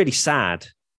 And it's really sad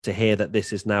to hear that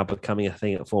this is now becoming a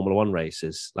thing at Formula One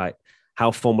races. Like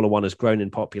how Formula One has grown in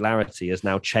popularity has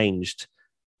now changed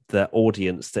the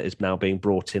audience that is now being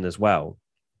brought in as well.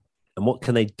 And what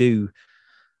can they do?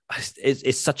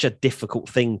 It's such a difficult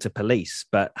thing to police,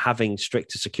 but having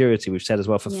stricter security, we've said as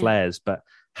well for flares, but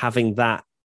having that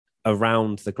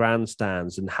around the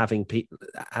grandstands and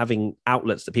having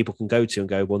outlets that people can go to and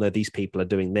go, well, no, these people are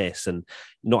doing this, and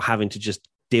not having to just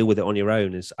deal with it on your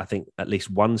own is, I think, at least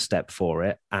one step for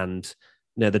it. And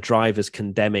you know, the drivers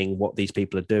condemning what these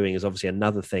people are doing is obviously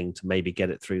another thing to maybe get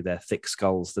it through their thick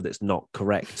skulls that it's not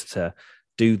correct to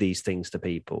do these things to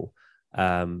people.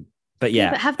 But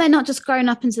have they not just grown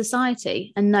up in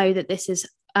society and know that this is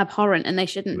abhorrent and they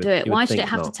shouldn't do it? Why should it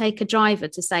have to take a driver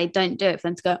to say don't do it for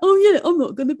them to go, oh yeah, I'm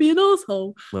not going to be an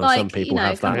asshole? Well, like, some people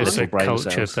have that. It's a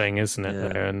culture thing, isn't it?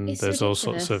 Yeah. And it's there's ridiculous.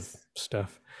 All sorts of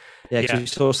stuff. Yeah, because you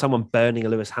saw someone burning a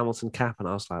Lewis Hamilton cap, and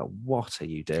I was like, "What are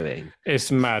you doing?"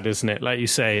 It's mad, isn't it? Like you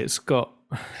say, it's got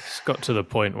to the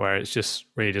point where it's just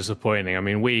really disappointing. I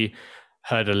mean, we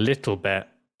heard a little bit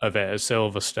of it at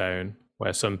Silverstone,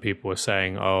 where some people were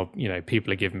saying, "Oh, you know,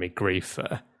 people are giving me grief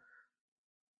for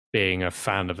being a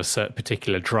fan of a certain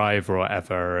particular driver or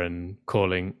whatever, and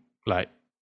calling like,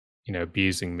 you know,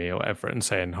 abusing me or whatever, and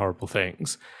saying horrible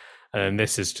things." And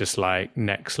this is just like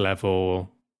next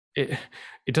level.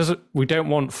 It doesn't. We don't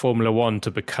want Formula One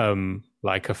to become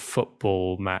like a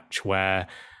football match where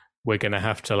we're going to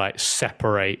have to like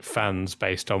separate fans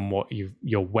based on what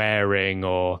you're wearing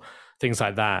or things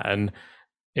like that. And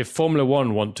if Formula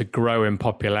One want to grow in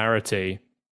popularity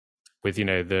with, you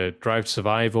know, the Drive to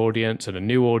Survive audience and the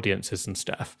new audiences and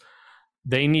stuff,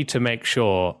 they need to make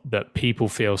sure that people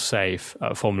feel safe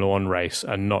at a Formula One race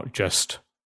and not just,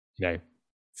 you know,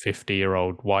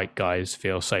 50-year-old white guys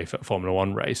feel safe at a Formula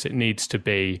One race. It needs to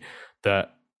be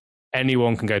that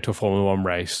anyone can go to a Formula One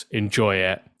race, enjoy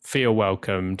it, feel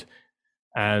welcomed,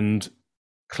 and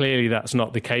clearly that's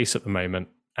not the case at the moment.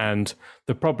 And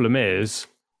the problem is,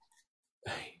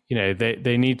 you know,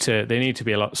 they need to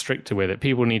be a lot stricter with it.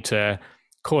 People need to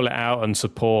call it out and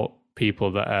support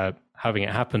people that are having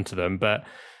it happen to them. But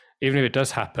even if it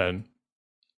does happen,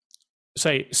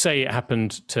 say it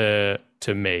happened to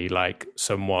me, like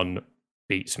someone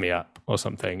beats me up or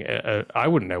something, I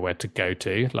wouldn't know where to go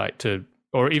to,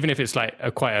 or even if it's like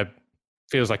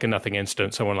feels like a nothing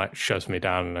incident, someone like shoves me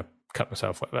down and I cut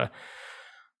myself, whatever,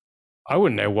 I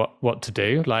wouldn't know what to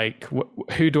do. Like,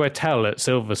 who do I tell at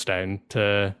Silverstone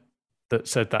that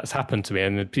said that's happened to me?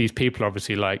 And these people are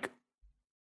obviously like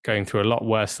going through a lot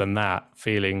worse than that,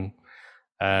 feeling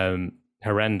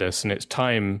horrendous. And it's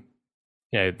time,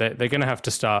 you know, they're going to have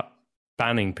to start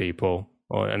banning people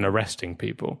and arresting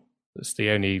people. It's the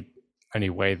only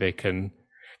way they can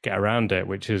get around it,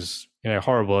 which is, you know,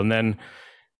 horrible. And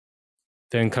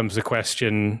then comes the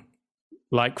question,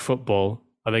 like football,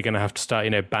 are they going to have to start, you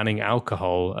know, banning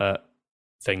alcohol at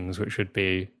things, which would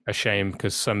be a shame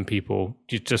because some people,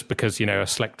 just because, you know, a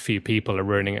select few people are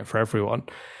ruining it for everyone.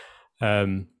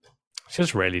 It's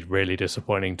just really, really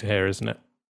disappointing to hear, isn't it?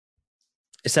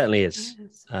 It certainly is.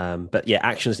 But yeah,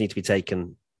 actions need to be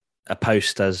taken. A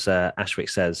post, as Ashwick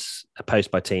says, a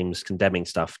post by teams condemning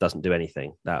stuff doesn't do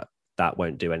anything. That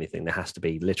won't do anything. There has to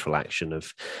be literal action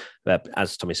of,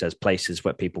 as Tommy says, places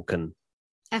where people can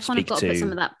F1 have got to put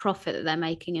some of that profit that they're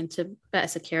making into better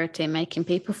security and making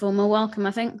people feel more welcome,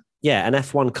 I think. Yeah, and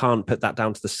F1 can't put that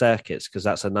down to the circuits, because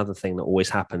that's another thing that always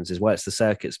happens, is where it's the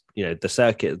circuits, you know, the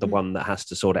circuit is the one that has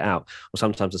to sort it out, or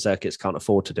sometimes the circuits can't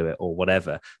afford to do it or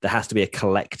whatever. There has to be a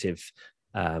collective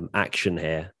action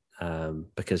here,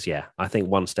 because, yeah, I think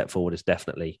one step forward is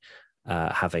definitely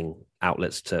having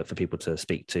outlets for people to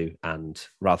speak to, and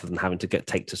rather than having to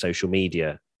take to social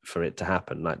media for it to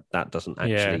happen, like that doesn't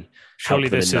actually surely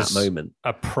help them this in is that moment.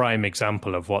 a prime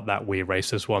example of what that We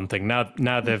Racers One thing.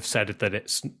 Now they've said that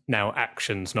it's now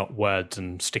actions, not words,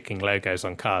 and sticking logos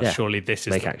on cars. Yeah. Surely this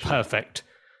is the perfect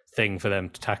thing for them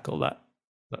to tackle that.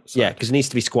 Yeah, because it needs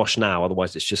to be squashed now,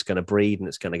 otherwise it's just going to breed and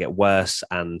it's going to get worse.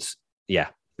 And yeah,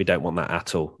 we don't want that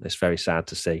at all. It's very sad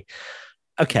to see.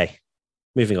 Okay,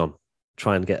 moving on.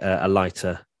 Try and get a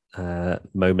lighter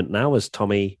moment now, as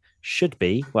Tommy should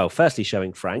be. Well, firstly,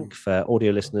 showing Frank for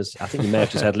audio listeners. I think you may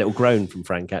have just heard a little groan from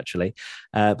Frank, actually.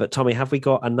 But Tommy, have we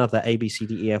got another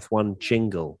ABCDEF1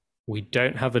 jingle? We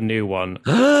don't have a new one.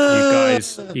 You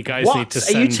guys need to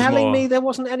send more. Are you telling me there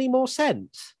wasn't any more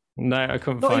sent? No, I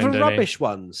couldn't Not find even any. Rubbish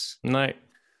ones. No.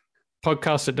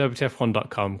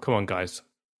 Podcast@WTF1.com. Come on, guys.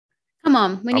 Come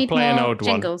on, we I'll need play more an old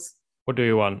jingles. What do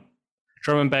you want?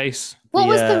 Drum and bass? What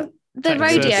was the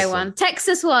Texas rodeo one?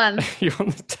 Texas one. You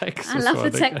want the Texas one? I love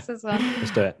the Texas one.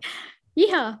 Let's do it.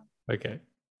 Yeah. Okay.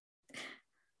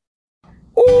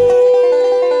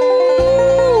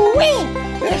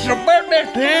 It's about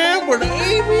that time with the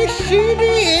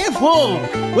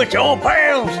ABCDF1 with your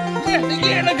pals, Mr.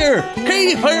 Gallagher,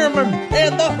 Katie Fairman,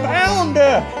 and the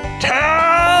founder,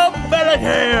 Tom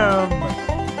Bellingham.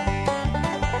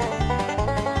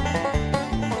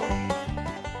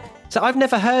 So I've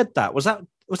never heard that. Was that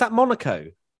Monaco?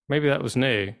 Maybe that was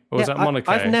new. Or was that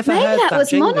Monaco? I've never Maybe heard that was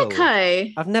jingle. Monaco.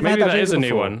 I've never Maybe heard that is a new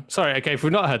before. one. Sorry, okay, if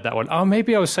we've not heard that one. Oh,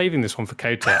 maybe I was saving this one for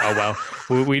Kota. Oh, well.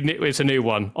 It's a new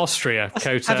one. Austria,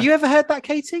 Kota. Have you ever heard that,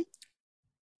 Katie?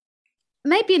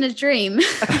 Maybe in a dream.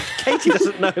 Katie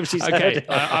doesn't know if she's heard Okay, it.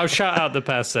 I'll shout out the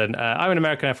person. I'm an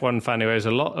American F1 fan who owes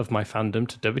a lot of my fandom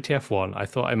to WTF1. I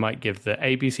thought I might give the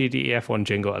ABCDEF1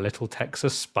 jingle a little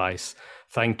Texas spice.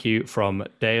 Thank you from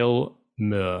Dale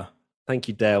Moore. Thank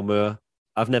you, Dale Moore.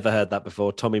 I've never heard that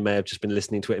before. Tommy may have just been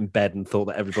listening to it in bed and thought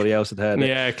that everybody else had heard it.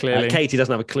 Yeah, clearly. Katie doesn't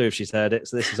have a clue if she's heard it,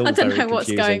 so this is all I don't very know what's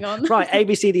confusing. going on. Right,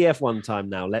 ABCDF1 time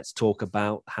now. Let's talk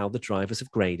about how the drivers have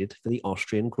graded for the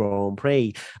Austrian Grand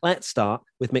Prix. Let's start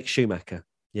with Mick Schumacher.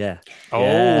 Yeah.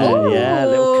 Oh. Yeah,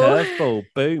 little curveball.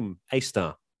 Boom.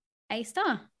 A-star.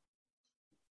 A-star.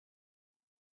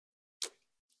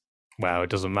 Wow, it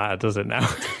doesn't matter, does it now?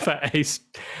 For Ace.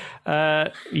 Yeah,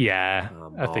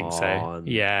 Come I think so. on.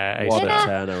 Yeah, What a Yeah.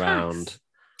 turnaround.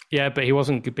 yeah, but he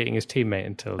wasn't beating his teammate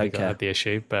until he Okay. had the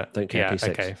issue. But Don't care. yeah, P6.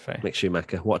 okay, fair. Mick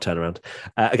Schumacher. What a turnaround.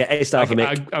 Okay, A-star for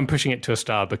Mick. I'm pushing it to a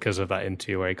star because of that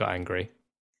interview where he got angry.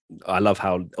 I love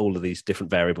how all of these different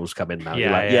variables come in now. You're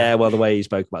Yeah, like, yeah. well, the way you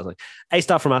spoke about it.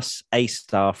 A-star from us,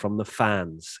 A-star from the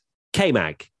fans.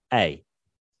 K-Mag, A.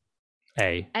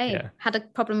 A. Yeah. Had a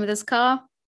problem with his car.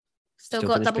 Still got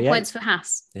finished double P8. points for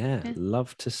Haas. Yeah, Yeah.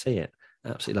 love to see it.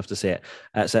 Absolutely love to see it.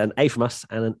 So an A from us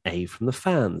and an A from the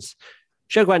fans.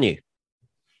 Zhou Guanyu.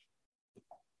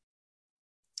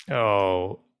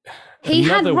 Oh, He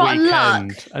had rotten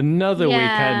luck. Another Yeah.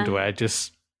 weekend where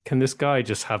can this guy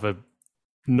just have a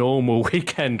normal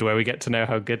weekend where we get to know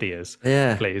how good he is,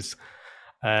 Yeah, please?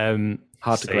 hard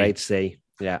to C. grade C.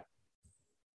 Yeah.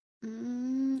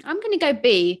 I'm going to go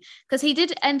B because he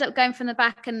did end up going from the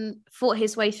back and fought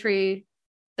his way through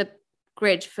the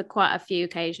grid for quite a few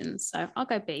occasions. So I'll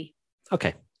go B.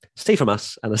 Okay. C from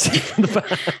us and a C from the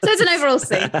fans. So it's an overall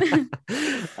C.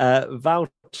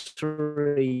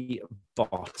 Valtteri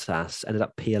Bottas ended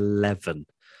up P11.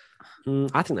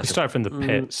 I think He that's started from the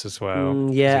pits as well.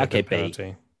 yeah, He had okay, a B.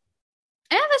 penalty.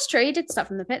 Yeah, that's true. He did start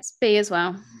from the pits. B as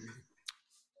well.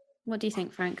 What do you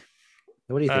think, Frank?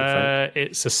 What do you think, Frank?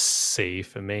 It's a C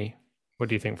for me. What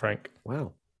do you think, Frank?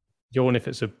 Wow. Yawn if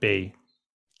it's a B.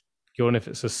 Yawn if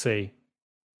it's a C.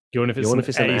 Yawn if it's Yawn an if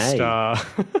it's an A A. star.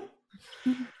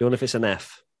 Yawn if it's an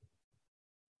F.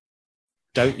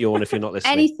 Don't yawn if you're not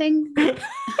listening. Anything?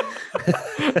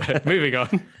 Moving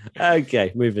on.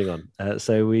 Okay, moving on.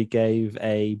 So we gave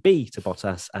a B to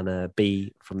Bottas and a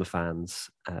B from the fans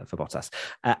for Bottas.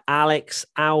 Alex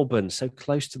Albon, so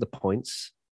close to the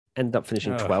points, ended up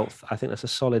finishing Oh. 12th. I think that's a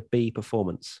solid B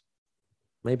performance.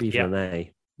 Maybe even Yeah.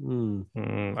 an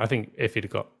A. I think if he'd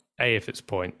got A if it's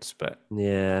points, but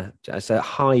Yeah, so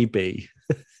high B.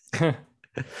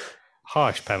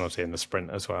 harsh penalty in the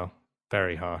sprint as well.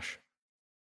 Very harsh.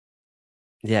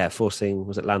 Yeah, forcing,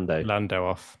 was it Lando? Lando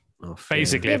off. Off,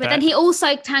 Basically, Yeah, if but that- then he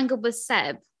also tangled with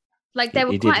Seb. Like there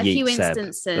He were did quite a few yeet Seb,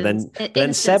 instances. but then Seb-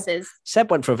 instances. Seb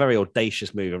went for a very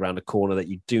audacious move around a corner that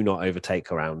you do not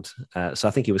overtake around. So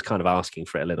I think he was kind of asking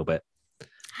for it a little bit.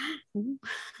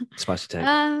 Spicy take.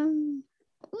 Um,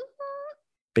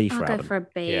 B for I'll go Albon. for a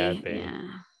B. Yeah, B.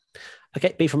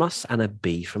 Okay, B from us and a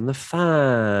B from the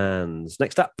fans.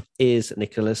 Next up is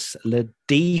Nicholas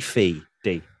Latifi.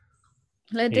 D.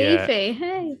 Latifi,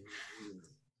 hey.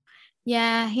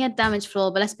 Yeah, he had damage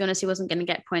floor, but let's be honest, he wasn't going to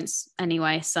get points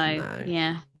anyway. So,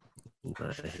 yeah.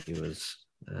 No, he was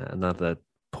another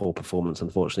poor performance,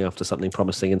 unfortunately, after something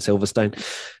promising in Silverstone.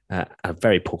 A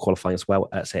very poor qualifying as well.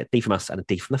 So a D from us and a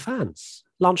D from the fans.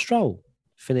 Lance Stroll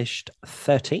finished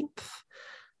 13th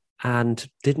and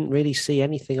didn't really see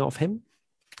anything of him.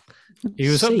 He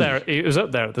was up there. He was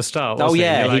up there at the start. Wasn't Oh,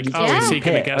 yeah. He? Like, is he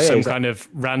going to get some exactly. kind of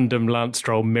random Lance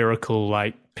Stroll miracle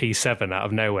like P7 out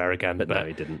of nowhere again? But no,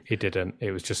 he didn't. He didn't.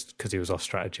 It was just because he was off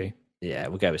strategy. Yeah,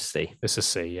 we'll go with C. It's a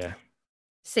C, yeah.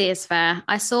 C is fair.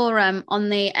 I saw on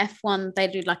the F1, they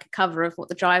do like a cover of what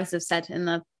the drivers have said in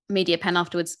the media pen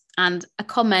afterwards. And a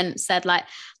comment said like,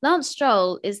 Lance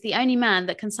Stroll is the only man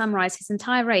that can summarize his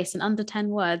entire race in under 10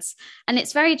 words. And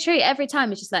it's very true. Every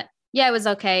time it's just like, yeah, it was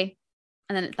okay.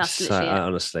 And then that's literally it.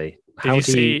 Honestly, Did you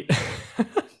see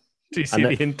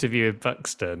the interview with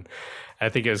Buxton? I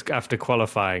think it was after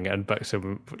qualifying, and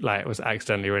Buxton was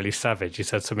accidentally really savage. He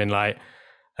said something like,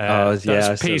 that's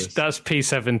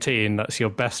P17. That's your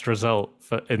best result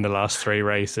in the last 3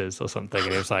 races or something."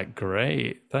 And it was like,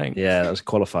 "Great, thanks." Yeah, that was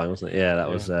qualifying, wasn't it? Yeah, that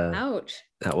was. Ouch.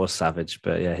 That was savage,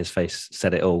 but yeah, his face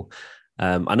said it all.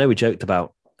 I know we joked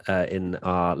about in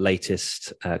our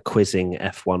latest quizzing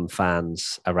F1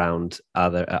 fans around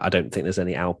other. I don't think there's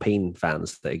any Alpine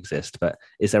fans that exist, but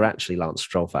is there actually Lance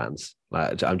Stroll fans?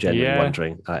 I'm genuinely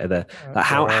wondering.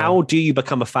 How do you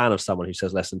become a fan of someone who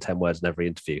says less than 10 words in every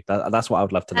interview? That's what I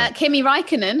would love to know. Kimi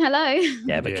Räikkönen, hello.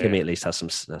 Yeah, but Kimi at least has some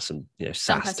sass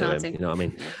to him. You know what I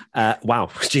mean? Wow,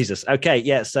 Jesus. Okay,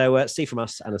 yeah. So C from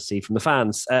us and a C from the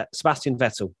fans. Sebastian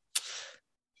Vettel.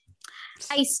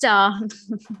 A star.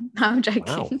 No, I'm joking.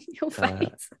 Wow. Your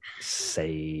face.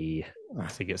 C. I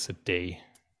think it's a D.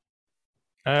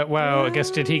 I guess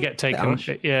did he get taken?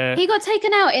 Yeah, he got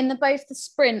taken out in both the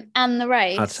sprint and the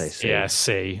race. I'd say C. Yeah,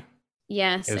 C.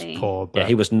 Yeah, it was poor. But... Yeah,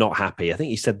 he was not happy. I think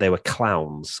he said they were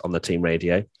clowns on the team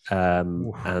radio.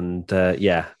 So he's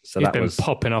that been was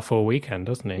popping off all weekend,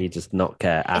 doesn't he? He does not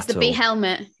care at all. It's the B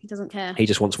helmet. He doesn't care. He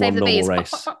just wants one normal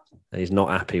race. He's not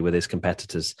happy with his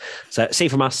competitors. So C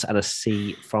from us and a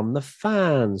C from the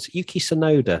fans. Yuki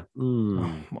Tsunoda.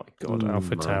 Oh my God,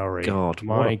 AlphaTauri.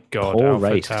 My God,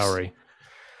 AlphaTauri.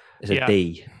 It's a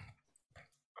D.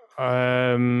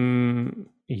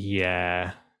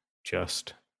 Yeah,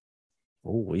 just.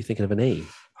 Oh, are you thinking of an E?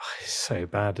 Oh, it's so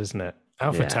bad, isn't it?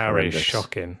 AlphaTauri is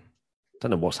shocking.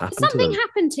 Don't know what's happened Something to them.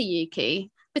 happened to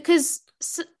Yuki because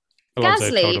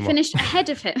Gasly finished ahead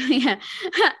of him. Yeah.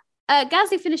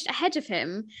 Gasly finished ahead of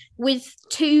him with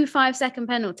 2 5-second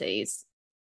penalties.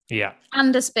 Yeah.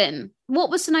 And a spin. What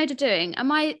was Tsunoda doing?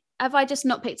 Have I just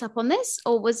not picked up on this,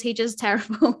 or was he just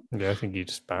terrible? Yeah, I think he's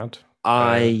just bad.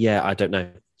 I don't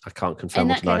know. I can't confirm. In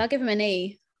that case, I'll give him an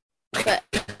E. But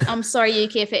I'm sorry,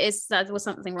 Yuki, if it is that was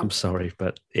something wrong. I'm sorry,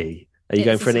 but E. Are you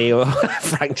going for an E, or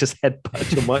Frank just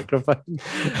headbutted your microphone?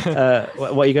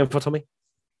 What are you going for, Tommy?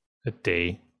 A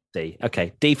D. D.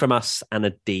 Okay, D from us and a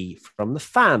D from the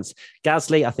fans.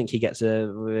 Gasly, I think he gets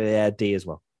a D as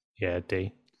well. Yeah,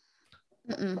 D.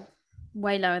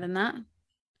 Way lower than that.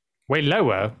 Way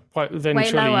lower? Then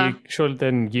surely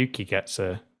then Yuki gets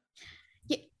a...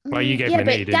 Yeah, well, you gave him an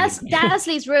E, didn't you?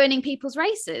 Gasly's ruining people's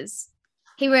races.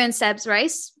 He ruined Seb's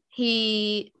race.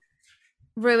 He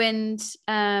ruined his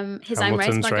Hamilton's own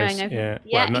race by race. going over.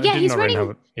 Yeah, He's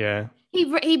ruining... Yeah.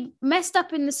 He messed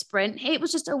up in the sprint. It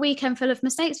was just a weekend full of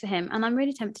mistakes for him, and I'm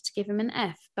really tempted to give him an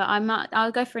F, but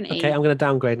I'll go for an E. Okay, I'm going to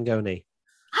downgrade and go an E.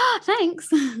 Thanks.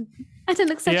 I don't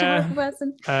look such a horrible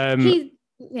person.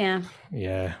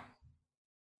 Yeah.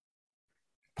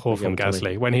 Poor from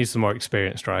Gasly when he's the more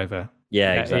experienced driver.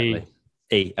 Yeah, exactly.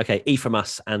 E. Okay, E from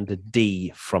us and a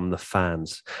D from the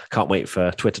fans. Can't wait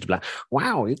for Twitter to be like,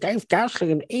 wow, you gave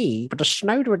Gasly an E, but a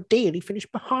Tsunoda a D and he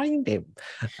finished behind him.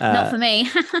 Not for me.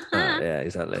 Yeah,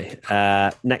 exactly.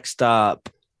 Next up,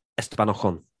 Esteban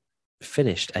Ocon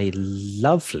finished a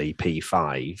lovely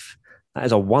P5. That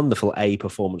is a wonderful A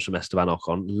performance from Esteban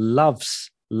Ocon. Loves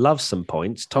some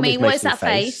points. Tommy's what is making that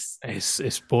face?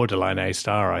 It's borderline A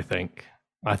star, I think.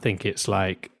 I think it's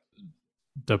like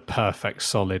the perfect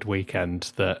solid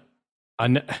weekend that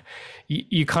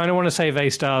you kind of want to save A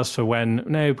stars for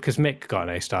because Mick got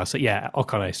an A star. So yeah,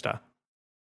 Ocon A star.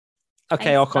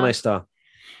 Okay, Ocon A star.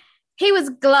 He was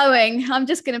glowing. I'm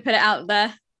just going to put it out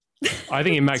there. I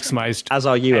think he maximised as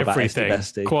are you everything. About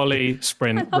Bestie. Quali,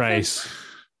 sprint, race,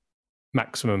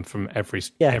 maximum from every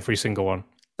single one.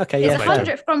 Okay, it's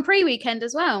 100th Grand Prix weekend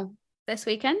as well this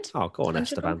weekend. Oh, go on,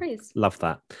 Esteban. Love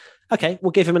that. Okay,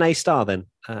 we'll give him an A star then.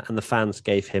 And the fans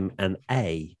gave him an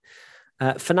A.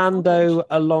 Fernando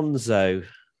Alonso.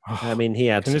 I mean, he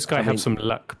had. Can this guy have some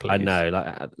luck, please? I know,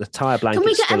 like the tire blanket. Can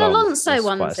we get an Alonso That's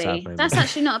onesie? That's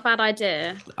actually not a bad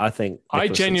idea. I think. I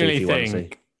Nicholas genuinely Latifi think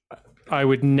onesie. I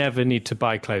would never need to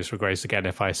buy clothes for Grace again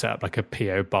if I set up like a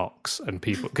PO box and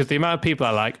people, because the amount of people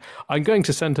are like, I'm going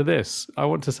to send her this. I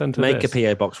want to send her Make this. a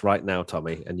PO box right now,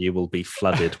 Tommy, and you will be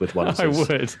flooded with onesies. I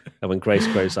would. And when Grace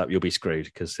grows up, you'll be screwed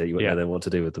because you won't Yeah. know what to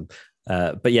do with them.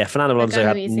 But yeah, Fernando We'll Alonso go to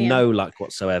had the museum. no luck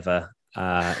whatsoever.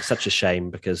 Such a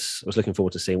shame because I was looking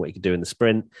forward to seeing what he could do in the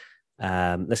sprint.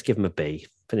 Let's give him a B.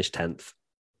 Finished 10th.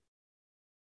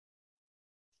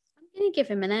 I'm going to give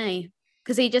him an A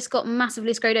because he just got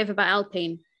massively screwed over by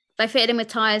Alpine. They fitted him with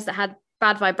tyres that had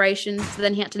bad vibrations, so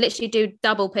then he had to literally do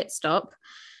double pit stop.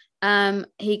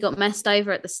 He got messed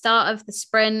over at the start of the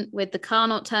sprint with the car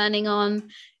not turning on.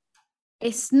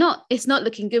 It's not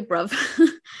looking good, bruv.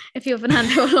 If you're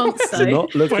Fernando Alonso, It's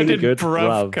not looking When did good,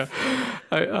 bruv bruv.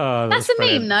 go- that's a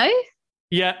brilliant. meme, no?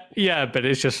 Yeah, but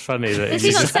it's just funny that Does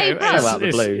he not say bruv? Out the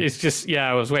blue. it's just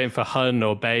I was waiting for hun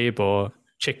or babe or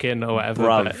chicken or whatever.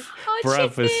 Bruv. But Oh,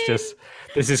 bruv was chicken. just.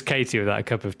 This is Katie with that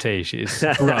cup of tea. She's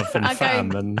bruv and I go-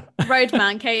 fam and.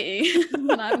 Roadman, Katie.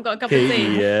 When I haven't got a cup of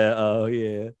tea. Yeah, oh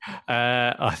yeah.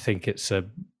 I think it's a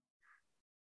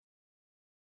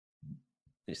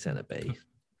You said a B.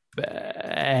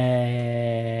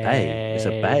 bay. It's a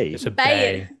bay. It's a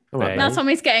Bay. bay. All right, Now Bay.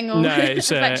 Tommy's getting all No,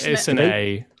 it's affectionate. an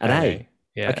A. An A.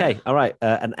 Yeah. Okay, all right.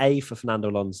 An A for Fernando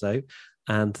Alonso,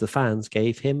 and the fans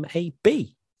gave him a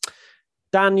B.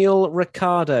 Daniel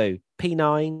Ricciardo,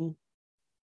 P9.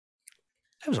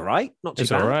 That was all right. Not too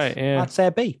It's bad. all right, yeah. I'd say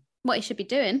a B. What he should be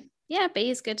doing. Yeah, B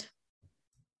is good.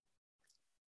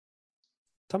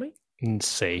 Tommy? And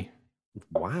C.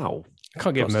 Wow. I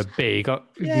can't give him a B. He got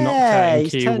knocked Yeah, out in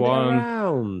he's turned it Q1.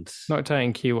 around. Knocked out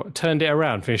in Q1. Turned it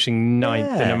around, finishing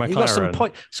ninth in a McLaren. He got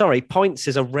some points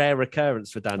is a rare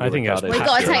occurrence for Daniel I think that's, Ricciardo. We've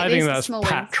got to take I think these that's small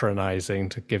wins. patronising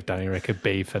to give Danny Rick a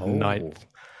B for Oh. ninth.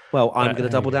 Well, I'm But, going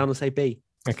to double down and say B.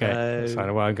 Okay, that's So-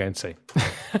 fine. Well, I'm going C.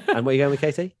 And what are you going with,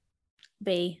 Katie?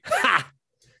 B. Ha!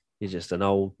 You're just an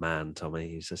old man, Tommy.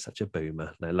 He's just such a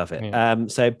boomer. No, love it. Yeah.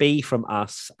 So B from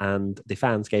us, and the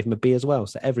fans gave him a B as well.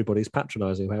 So everybody's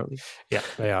patronising, apparently. Yeah,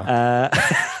 they are.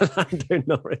 Lando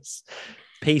Norris,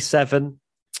 P7.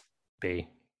 B.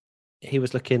 He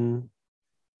was looking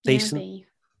Yeah, decent. B.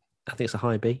 I think it's a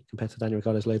high B compared to Daniel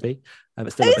Ricciardo's low B.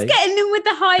 But still Who's a B. getting in with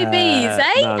the high Bs,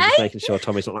 eh? No, I'm just eh? making sure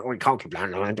Tommy's not like, we can't keep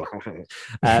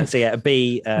so yeah, a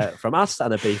B from us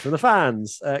and a B from the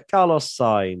fans. Carlos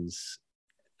Sainz,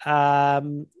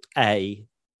 A.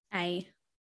 A.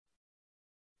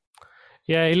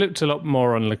 Yeah, he looked a lot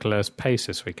more on Leclerc's pace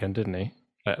this weekend, didn't he?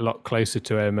 Like, a lot closer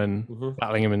to him and Mhm.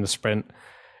 battling him in the sprint.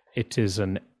 It is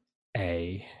an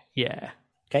A. Yeah.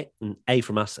 Okay, an A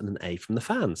from us and an A from the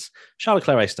fans. Charles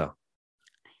Leclerc, A star.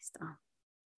 Star.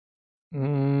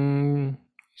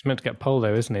 He's meant to get pole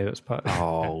though, isn't he? That's part.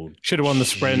 Oh, Should have won the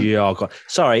sprint. Yeah, God.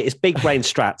 Sorry, it's big brain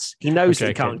strats. He knows that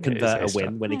he Okay, can't okay, it is convert A a star.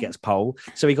 win when he gets pole,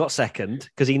 so he got second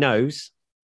because he knows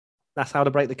that's how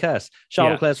to break the curse. Charles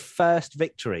Yeah. Leclerc's first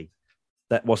victory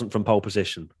that wasn't from pole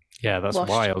position. Yeah, that's Washed.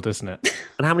 wild, isn't it?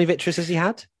 And how many victories has he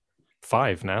had?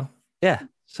 5 now. Yeah,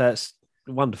 so it's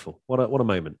wonderful. What a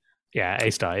moment. Yeah,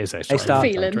 A star is A star. A star.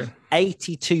 Feeling.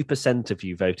 82% of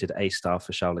you voted A star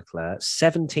for Charles Leclerc.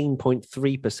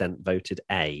 17.3% voted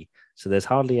A. So there's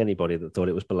hardly anybody that thought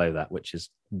it was below that, which is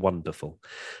wonderful.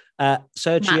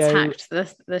 Sergio. Matt's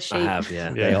hacked the sheet. I have, yeah.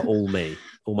 Yeah. They are all me,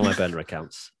 all my burner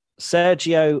accounts.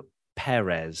 Sergio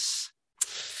Perez.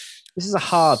 This is a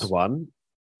hard one.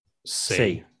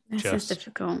 C. This is Just.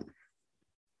 difficult.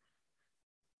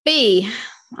 B,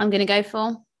 I'm going to go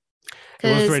for. He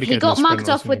was Because really he good in got the sprint, mugged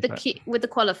off with wasn't he? with the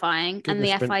qualifying Good and in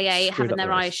the the sprint, FIA screwed having up their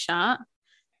the race. eyes shut.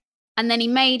 And then he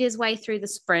made his way through the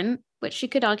sprint, which you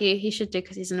could argue he should do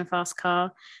because he's in a fast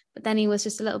car. But then he was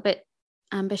just a little bit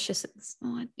ambitious.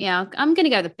 Yeah, I'm going to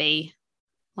go with B.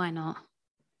 Why not?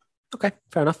 Okay,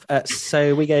 fair enough.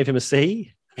 So we gave him a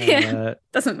C. Yeah.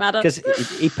 Doesn't matter. Because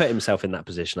he put himself in that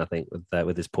position, I think,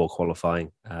 with his poor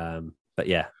qualifying. But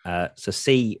yeah, so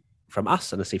C from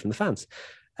us and a C from the fans.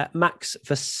 Max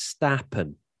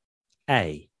Verstappen,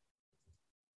 A.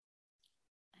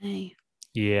 Hey.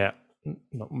 Yeah,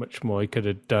 not much more he could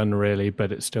have done really,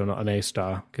 but it's still not an A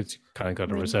star because you kind of got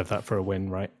to Win. reserve that for a win,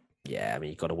 right? Yeah, I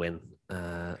mean, you've got to win.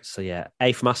 So yeah,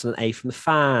 A from us and an A from the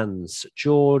fans.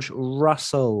 George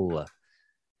Russell.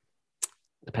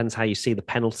 Depends how you see the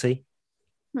penalty,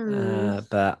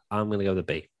 but I'm going to go with a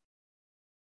B.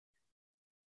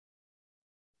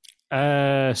 C.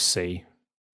 A C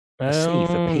for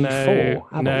P4.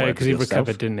 Have a No, word because for he yourself.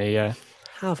 recovered, didn't he? Yeah.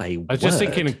 Have a I was just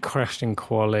thinking crashed in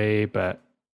quali, but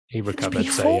he recovered.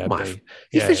 So yeah, B.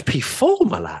 He finished P4,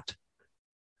 my lad.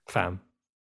 Fam.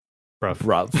 Bruv.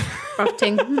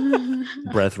 Rotting.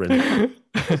 Brethren.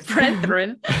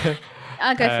 Brethren.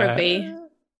 I'll go for a B.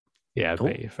 Yeah,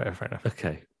 B. Fair enough.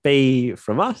 Okay. B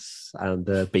from us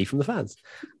and B from the fans.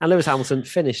 And Lewis Hamilton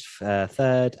finished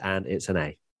third, and it's an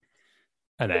A.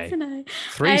 An A. It's an A.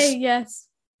 Three, A, yes.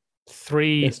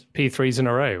 Three P3s in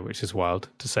a row, which is wild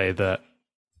to say that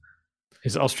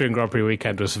his Austrian Grand Prix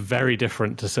weekend was very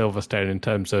different to Silverstone in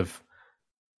terms of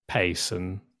pace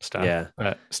and stuff. Yeah.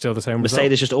 But still the same Mercedes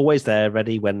result. just always there,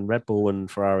 ready when Red Bull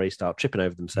and Ferrari start tripping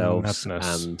over themselves.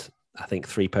 Madness. And I think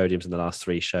 3 podiums in the last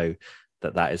 3 show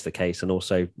that is the case. And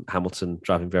also Hamilton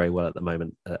driving very well at the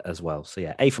moment as well. So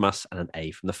yeah, A from us and an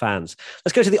A from the fans.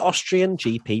 Let's go to the Austrian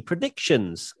GP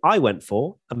predictions. I went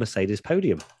for a Mercedes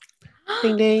podium.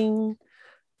 Ding, ding.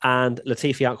 And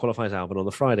Latifi outqualifies Albon on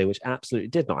the Friday, which absolutely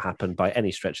did not happen by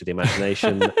any stretch of the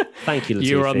imagination. Thank you, Latifi.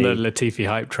 You were on the Latifi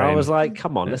hype train. I was like,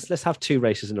 come on, let's have 2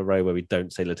 races in a row where we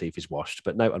don't say Latifi's washed.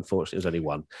 But no, unfortunately, it was only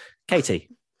 1. Katie.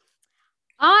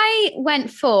 I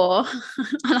went for,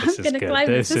 and I'm going to claim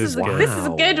this. This is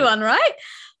a good one, right?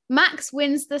 Max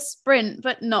wins the sprint,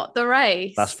 but not the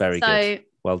race. That's very good.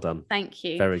 Well done. Thank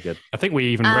you. Very good. I think we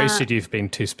even roasted you for being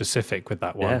too specific with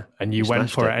that one. Yeah, and you went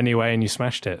for it anyway and you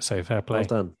smashed it. So fair play. Well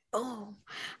done. Oh.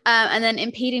 And then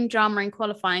impeding drama in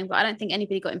qualifying, but I don't think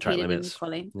anybody got impeded in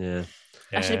qualifying. Yeah.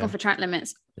 I should have gone for track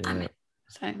limits. Damn it.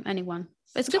 So only 1.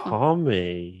 But it's a good one.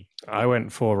 Tommy. I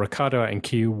went for Ricciardo out in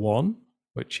Q1,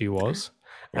 which he was.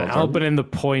 And Albon in the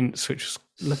points, which was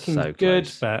looking so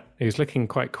good, but he was looking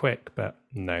quite quick, but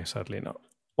no, sadly not.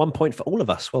 1 point for all of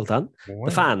us. Well done. Wow.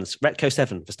 The fans, Retco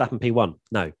 7, Verstappen P1.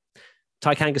 No.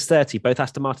 Ty Kangas 30, both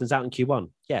Aston Martins out in Q1.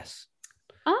 Yes.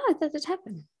 Oh, that did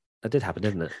happen. That did happen,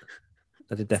 didn't it?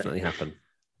 That did definitely happen.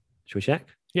 Should we check?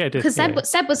 Yeah, it did. Because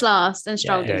Seb was last and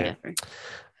Stroll didn't get through.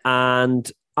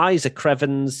 And Isaac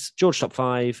Crevens, George top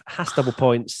 5, has double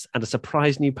points and a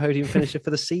surprise new podium finisher for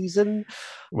the season.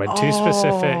 Went too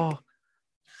specific.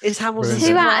 Is Hamilton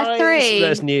 2 out of 3?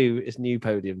 That's new. It's new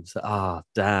podiums.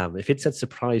 Damn. If it said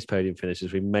surprise podium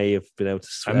finishes, we may have been able to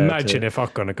swear. Imagine if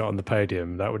Ocon had got on the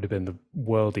podium. That would have been the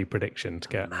worldy prediction to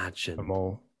get them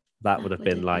all. That would have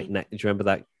been like, do you remember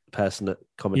that person that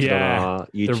commented on our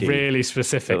YouTube? The really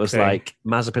specific It was like,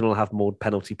 Mazepin will have more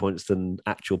penalty points than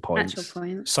actual points.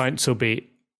 Sainz will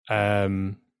beat...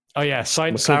 Sainz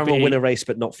McLaren will win a race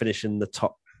but not finish in the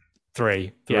top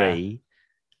 3. 3. Yeah.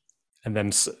 And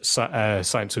then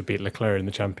Sainz would beat Leclerc in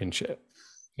the championship.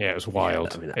 Yeah, it was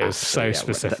wild. It was so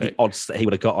specific. The odds that he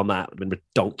would have got on that would have been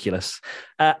ridiculous.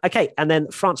 Okay, and then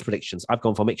France predictions. I've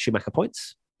gone for Mick Schumacher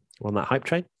points. We're on that hype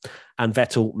train. And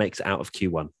Vettel makes it out of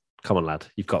Q1. Come on, lad.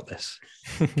 You've got this.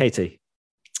 Katie?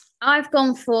 I've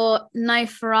gone for no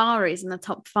Ferraris in the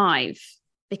top 5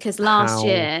 because last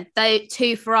year,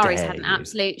 2 Ferraris had an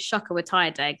absolute shocker with tyre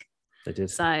deg. They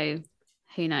did. So...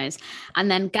 who knows? And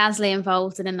then Gasly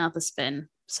involved in another spin.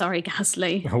 Sorry,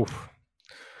 Gasly. Oh.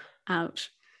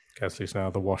 Ouch. Gasly's now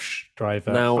the wash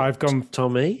driver. Now, I've gone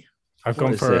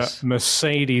for a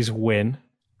Mercedes win.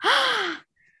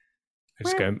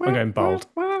 I'm going bold.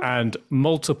 And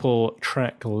multiple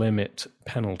track limit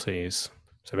penalties.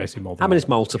 So basically more than How many is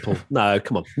multiple? No,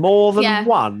 come on. More than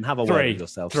 1? Have a word with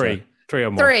yourself. 3. 3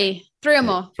 or more. 3 or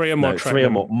more. 3 or more. No, 3 or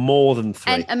more. More than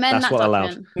 3. And amend That's that what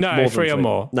document. allowed. No, 3 or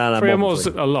more. No, 3 or more is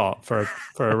a lot for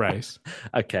a race.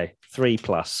 Okay, 3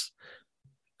 plus.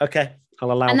 Okay,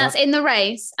 I'll allow that. And that's in the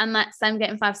race, and that's them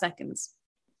getting 5 seconds.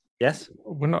 Yes?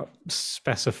 We're not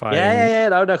specifying. Yeah.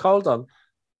 No, hold on.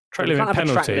 Track limit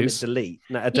penalties. Track limit delete.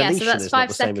 No, a deletion so that's is 5 not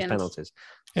the same seconds. as penalties.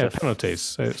 Yeah, So penalties.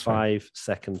 So it's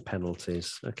 5-second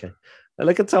penalties. Okay. Now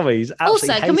look at Tommy. He's Also,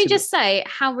 absolutely can we hating just say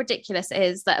how ridiculous it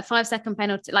is that a 5-second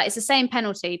penalty, like it's the same time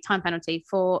penalty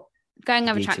for going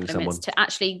over track limits someone. to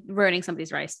actually ruining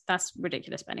somebody's race? That's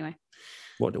ridiculous. But anyway,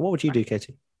 What would you do,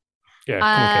 Katie? Yeah,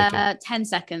 come on, Katie. 10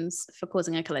 seconds for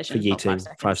causing a collision. For not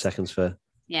yeeting, 5 seconds for...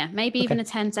 Yeah, maybe even a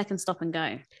 10-second stop and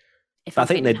go. If I I'm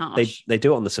think harsh. they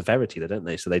do it on the severity, though, don't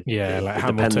they? So they like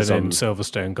Hamilton and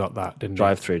Silverstone got that, didn't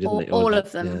drive through, didn't they? All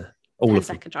of them. Yeah. All of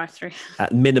them. 10-second drive through.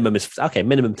 Minimum is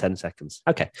minimum 10 seconds.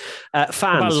 Okay,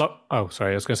 fans.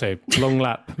 Sorry, I was going to say long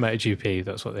lap MotoGP.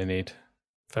 That's what they need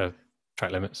for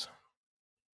track limits.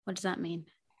 What does that mean?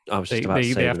 I was just about to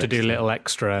say they have to do a little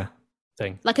extra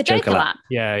thing, like a Joker lap.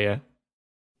 Yeah.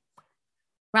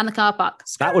 Around the car park.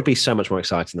 That would be so much more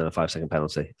exciting than a 5-second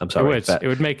penalty. I'm sorry. It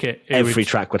would make it. Every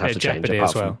track would have to change,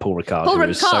 apart from Paul Ricard. Paul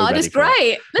Ricard is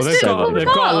great. They've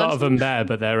got a lot of them there,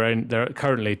 but they're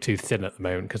currently too thin at the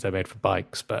moment because they're made for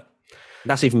bikes. But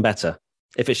that's even better.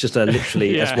 If it's just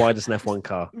literally as wide as an F1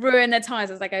 car. Ruin their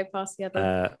tyres as they go past the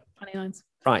other 29s.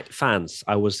 Right, fans.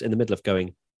 I was in the middle of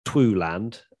going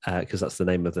Twooland, because that's the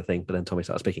name of the thing, but then Tommy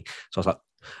started speaking. So I was like,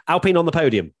 Alpine on the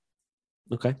podium.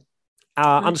 Okay.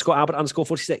 Nice. Underscore Albert underscore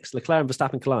 46. Leclerc and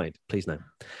Verstappen collide. Please no.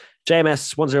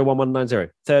 JMS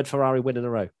 101190. Third Ferrari win in a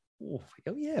row. Oh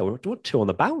yeah, we're 2 on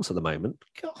the bounce at the moment.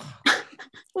 God.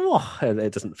 Oh,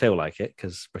 it doesn't feel like it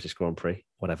because British Grand Prix,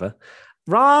 whatever.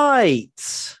 Right.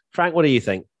 Frank, what do you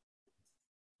think?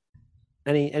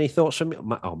 Any thoughts from me?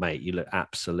 Oh, mate, you look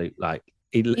absolute like...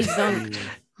 He's zonked.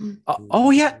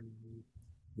 Oh, yeah.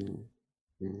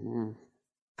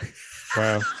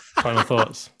 Wow. Final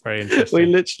thoughts. Very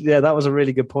interesting. That was a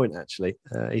really good point, actually.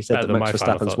 He said that Max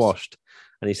Verstappen's washed,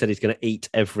 and he said he's going to eat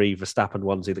every Verstappen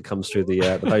onesie that comes through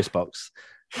the post box.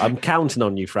 I'm counting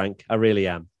on you, Frank. I really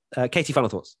am. Katie, final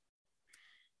thoughts?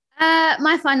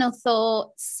 My final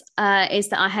thoughts is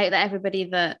that I hope that everybody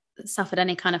that suffered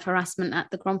any kind of harassment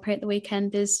at the Grand Prix at the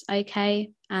weekend is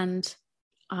okay. And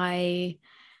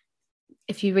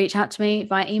if you reach out to me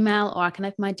via email, or I can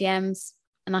open my DMs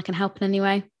and I can help in any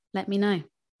way, let me know.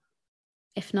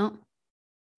 If not,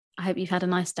 I hope you've had a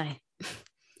nice day.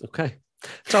 Okay.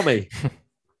 Tommy.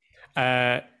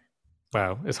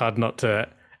 Well, it's hard not to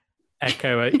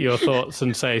echo your thoughts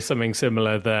and say something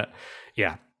similar that,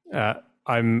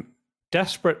 I'm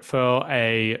desperate for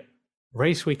a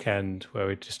race weekend where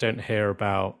we just don't hear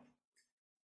about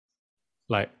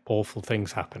like awful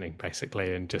things happening,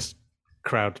 basically, and just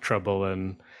crowd trouble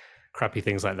and crappy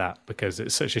things like that, because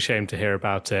it's such a shame to hear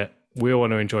about it. We all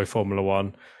want to enjoy Formula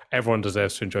One. Everyone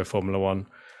deserves to enjoy Formula One.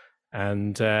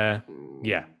 And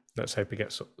let's hope it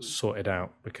gets sorted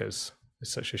out, because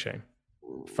it's such a shame.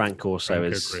 Frank also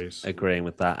is agreeing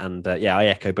with that. And I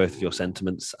echo both of your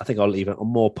sentiments. I think I'll leave it on a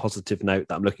more positive note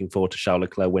that I'm looking forward to Charles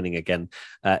Leclerc winning again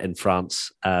in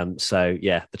France.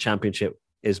 The championship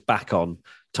is back on.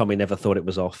 Tommy never thought it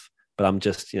was off, but I'm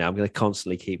just, I'm going to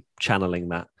constantly keep channeling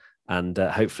that. And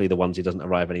hopefully the onesie doesn't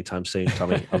arrive anytime soon,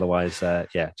 Tommy. Otherwise,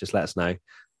 just let us know.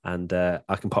 And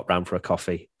I can pop round for a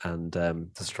coffee and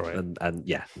destroy it. And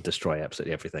destroy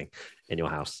absolutely everything in your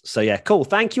house. So cool.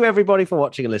 Thank you everybody for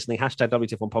watching and listening. Hashtag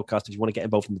WTF1 podcast if you want to get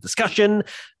involved in the discussion.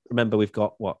 Remember, we've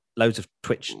got loads of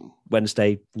Twitch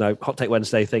Hot Take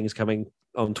Wednesday things coming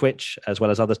on Twitch, as well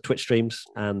as other Twitch streams,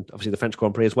 and obviously the French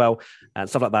Grand Prix as well, and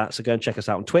stuff like that. So go and check us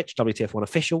out on Twitch, WTF1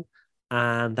 official.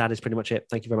 And that is pretty much it.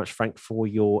 Thank you very much, Frank, for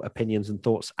your opinions and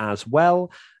thoughts as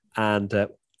well. And to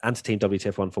Team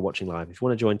WTF1 for watching live. If you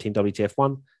want to join Team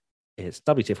WTF1, it's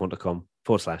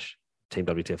WTF1.com/Team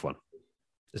WTF1.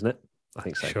 Isn't it? I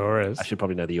think so. Sure is. I should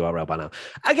probably know the URL by now.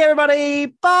 Okay, everybody.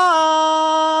 Bye.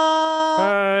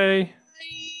 Bye.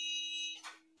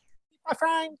 Bye,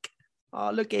 Frank.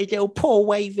 Oh, look at his little paw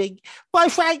waving. Bye,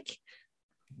 Frank.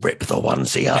 Rip the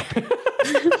onesie up.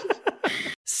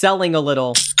 Selling a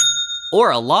little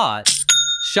or a lot,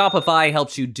 Shopify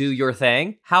helps you do your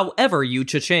thing, however you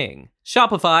cha-ching.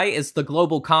 Shopify is the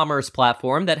global commerce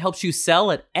platform that helps you sell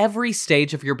at every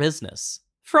stage of your business.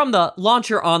 From the launch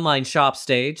your online shop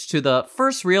stage to the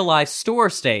first real-life store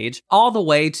stage, all the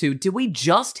way to did we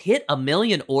just hit 1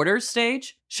 million orders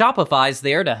stage? Shopify's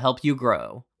there to help you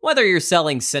grow. Whether you're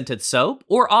selling scented soap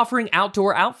or offering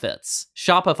outdoor outfits,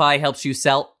 Shopify helps you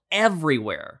sell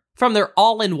everywhere. From their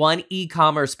all-in-one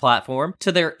e-commerce platform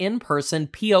to their in-person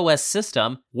POS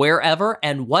system, wherever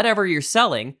and whatever you're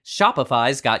selling,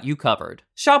 Shopify's got you covered.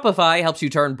 Shopify helps you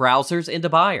turn browsers into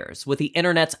buyers with the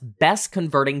internet's best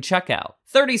converting checkout,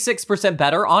 36%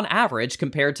 better on average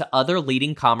compared to other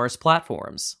leading commerce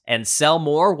platforms. And sell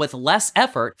more with less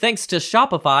effort thanks to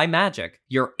Shopify Magic,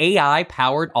 your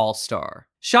AI-powered all-star.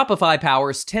 Shopify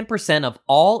powers 10% of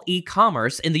all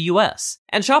e-commerce in the US,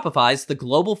 and Shopify's the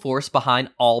global force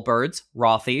behind Allbirds,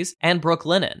 Rothy's, and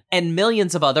Brooklinen, and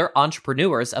millions of other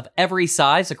entrepreneurs of every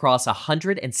size across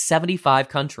 175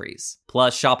 countries.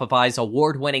 Plus, Shopify's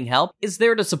award-winning help is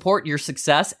there to support your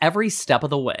success every step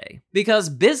of the way. Because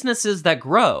businesses that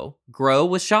grow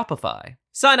with Shopify.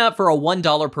 Sign up for a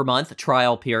 $1 per month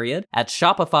trial period at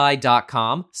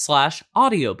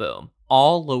shopify.com/audioboom,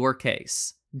 all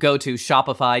lowercase. Go to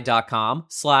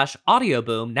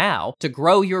shopify.com/audioboom now to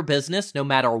grow your business no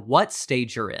matter what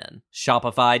stage you're in.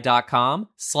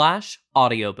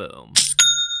 Shopify.com/audioboom.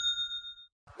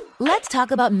 Let's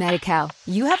talk about Medi-Cal.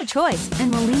 You have a choice, and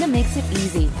Molina makes it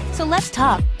easy. So let's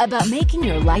talk about making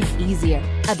your life easier,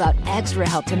 about extra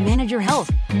help to manage your health.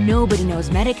 Nobody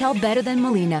knows Medi-Cal better than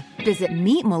Molina. Visit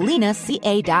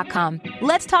meetmolinaca.com.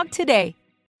 Let's talk today.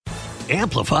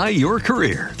 Amplify your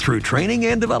career through training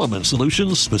and development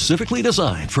solutions specifically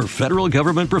designed for federal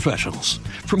government professionals.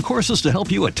 From courses to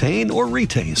help you attain or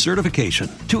retain certification,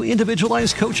 to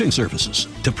individualized coaching services,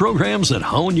 to programs that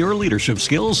hone your leadership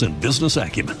skills and business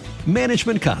acumen,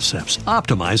 Management Concepts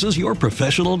optimizes your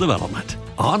professional development.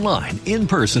 Online, in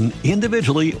person,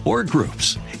 individually, or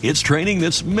groups, it's training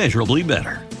that's measurably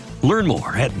better. Learn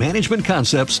more at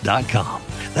managementconcepts.com.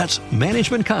 That's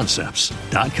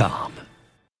managementconcepts.com.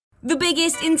 The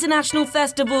biggest international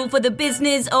festival for the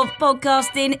business of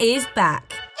podcasting is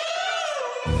back.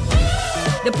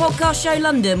 The Podcast Show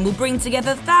London will bring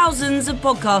together thousands of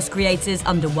podcast creators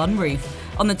under one roof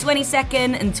on the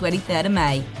 22nd and 23rd of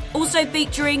May. Also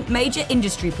featuring major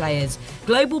industry players,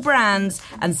 global brands,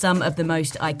 and some of the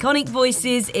most iconic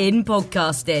voices in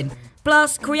podcasting.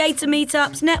 Plus, creator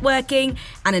meetups, networking,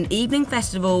 and an evening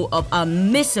festival of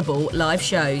unmissable live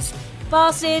shows.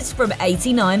 Passes from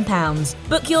 £89.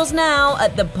 Book yours now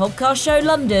at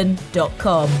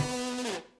thepodcastshowlondon.com.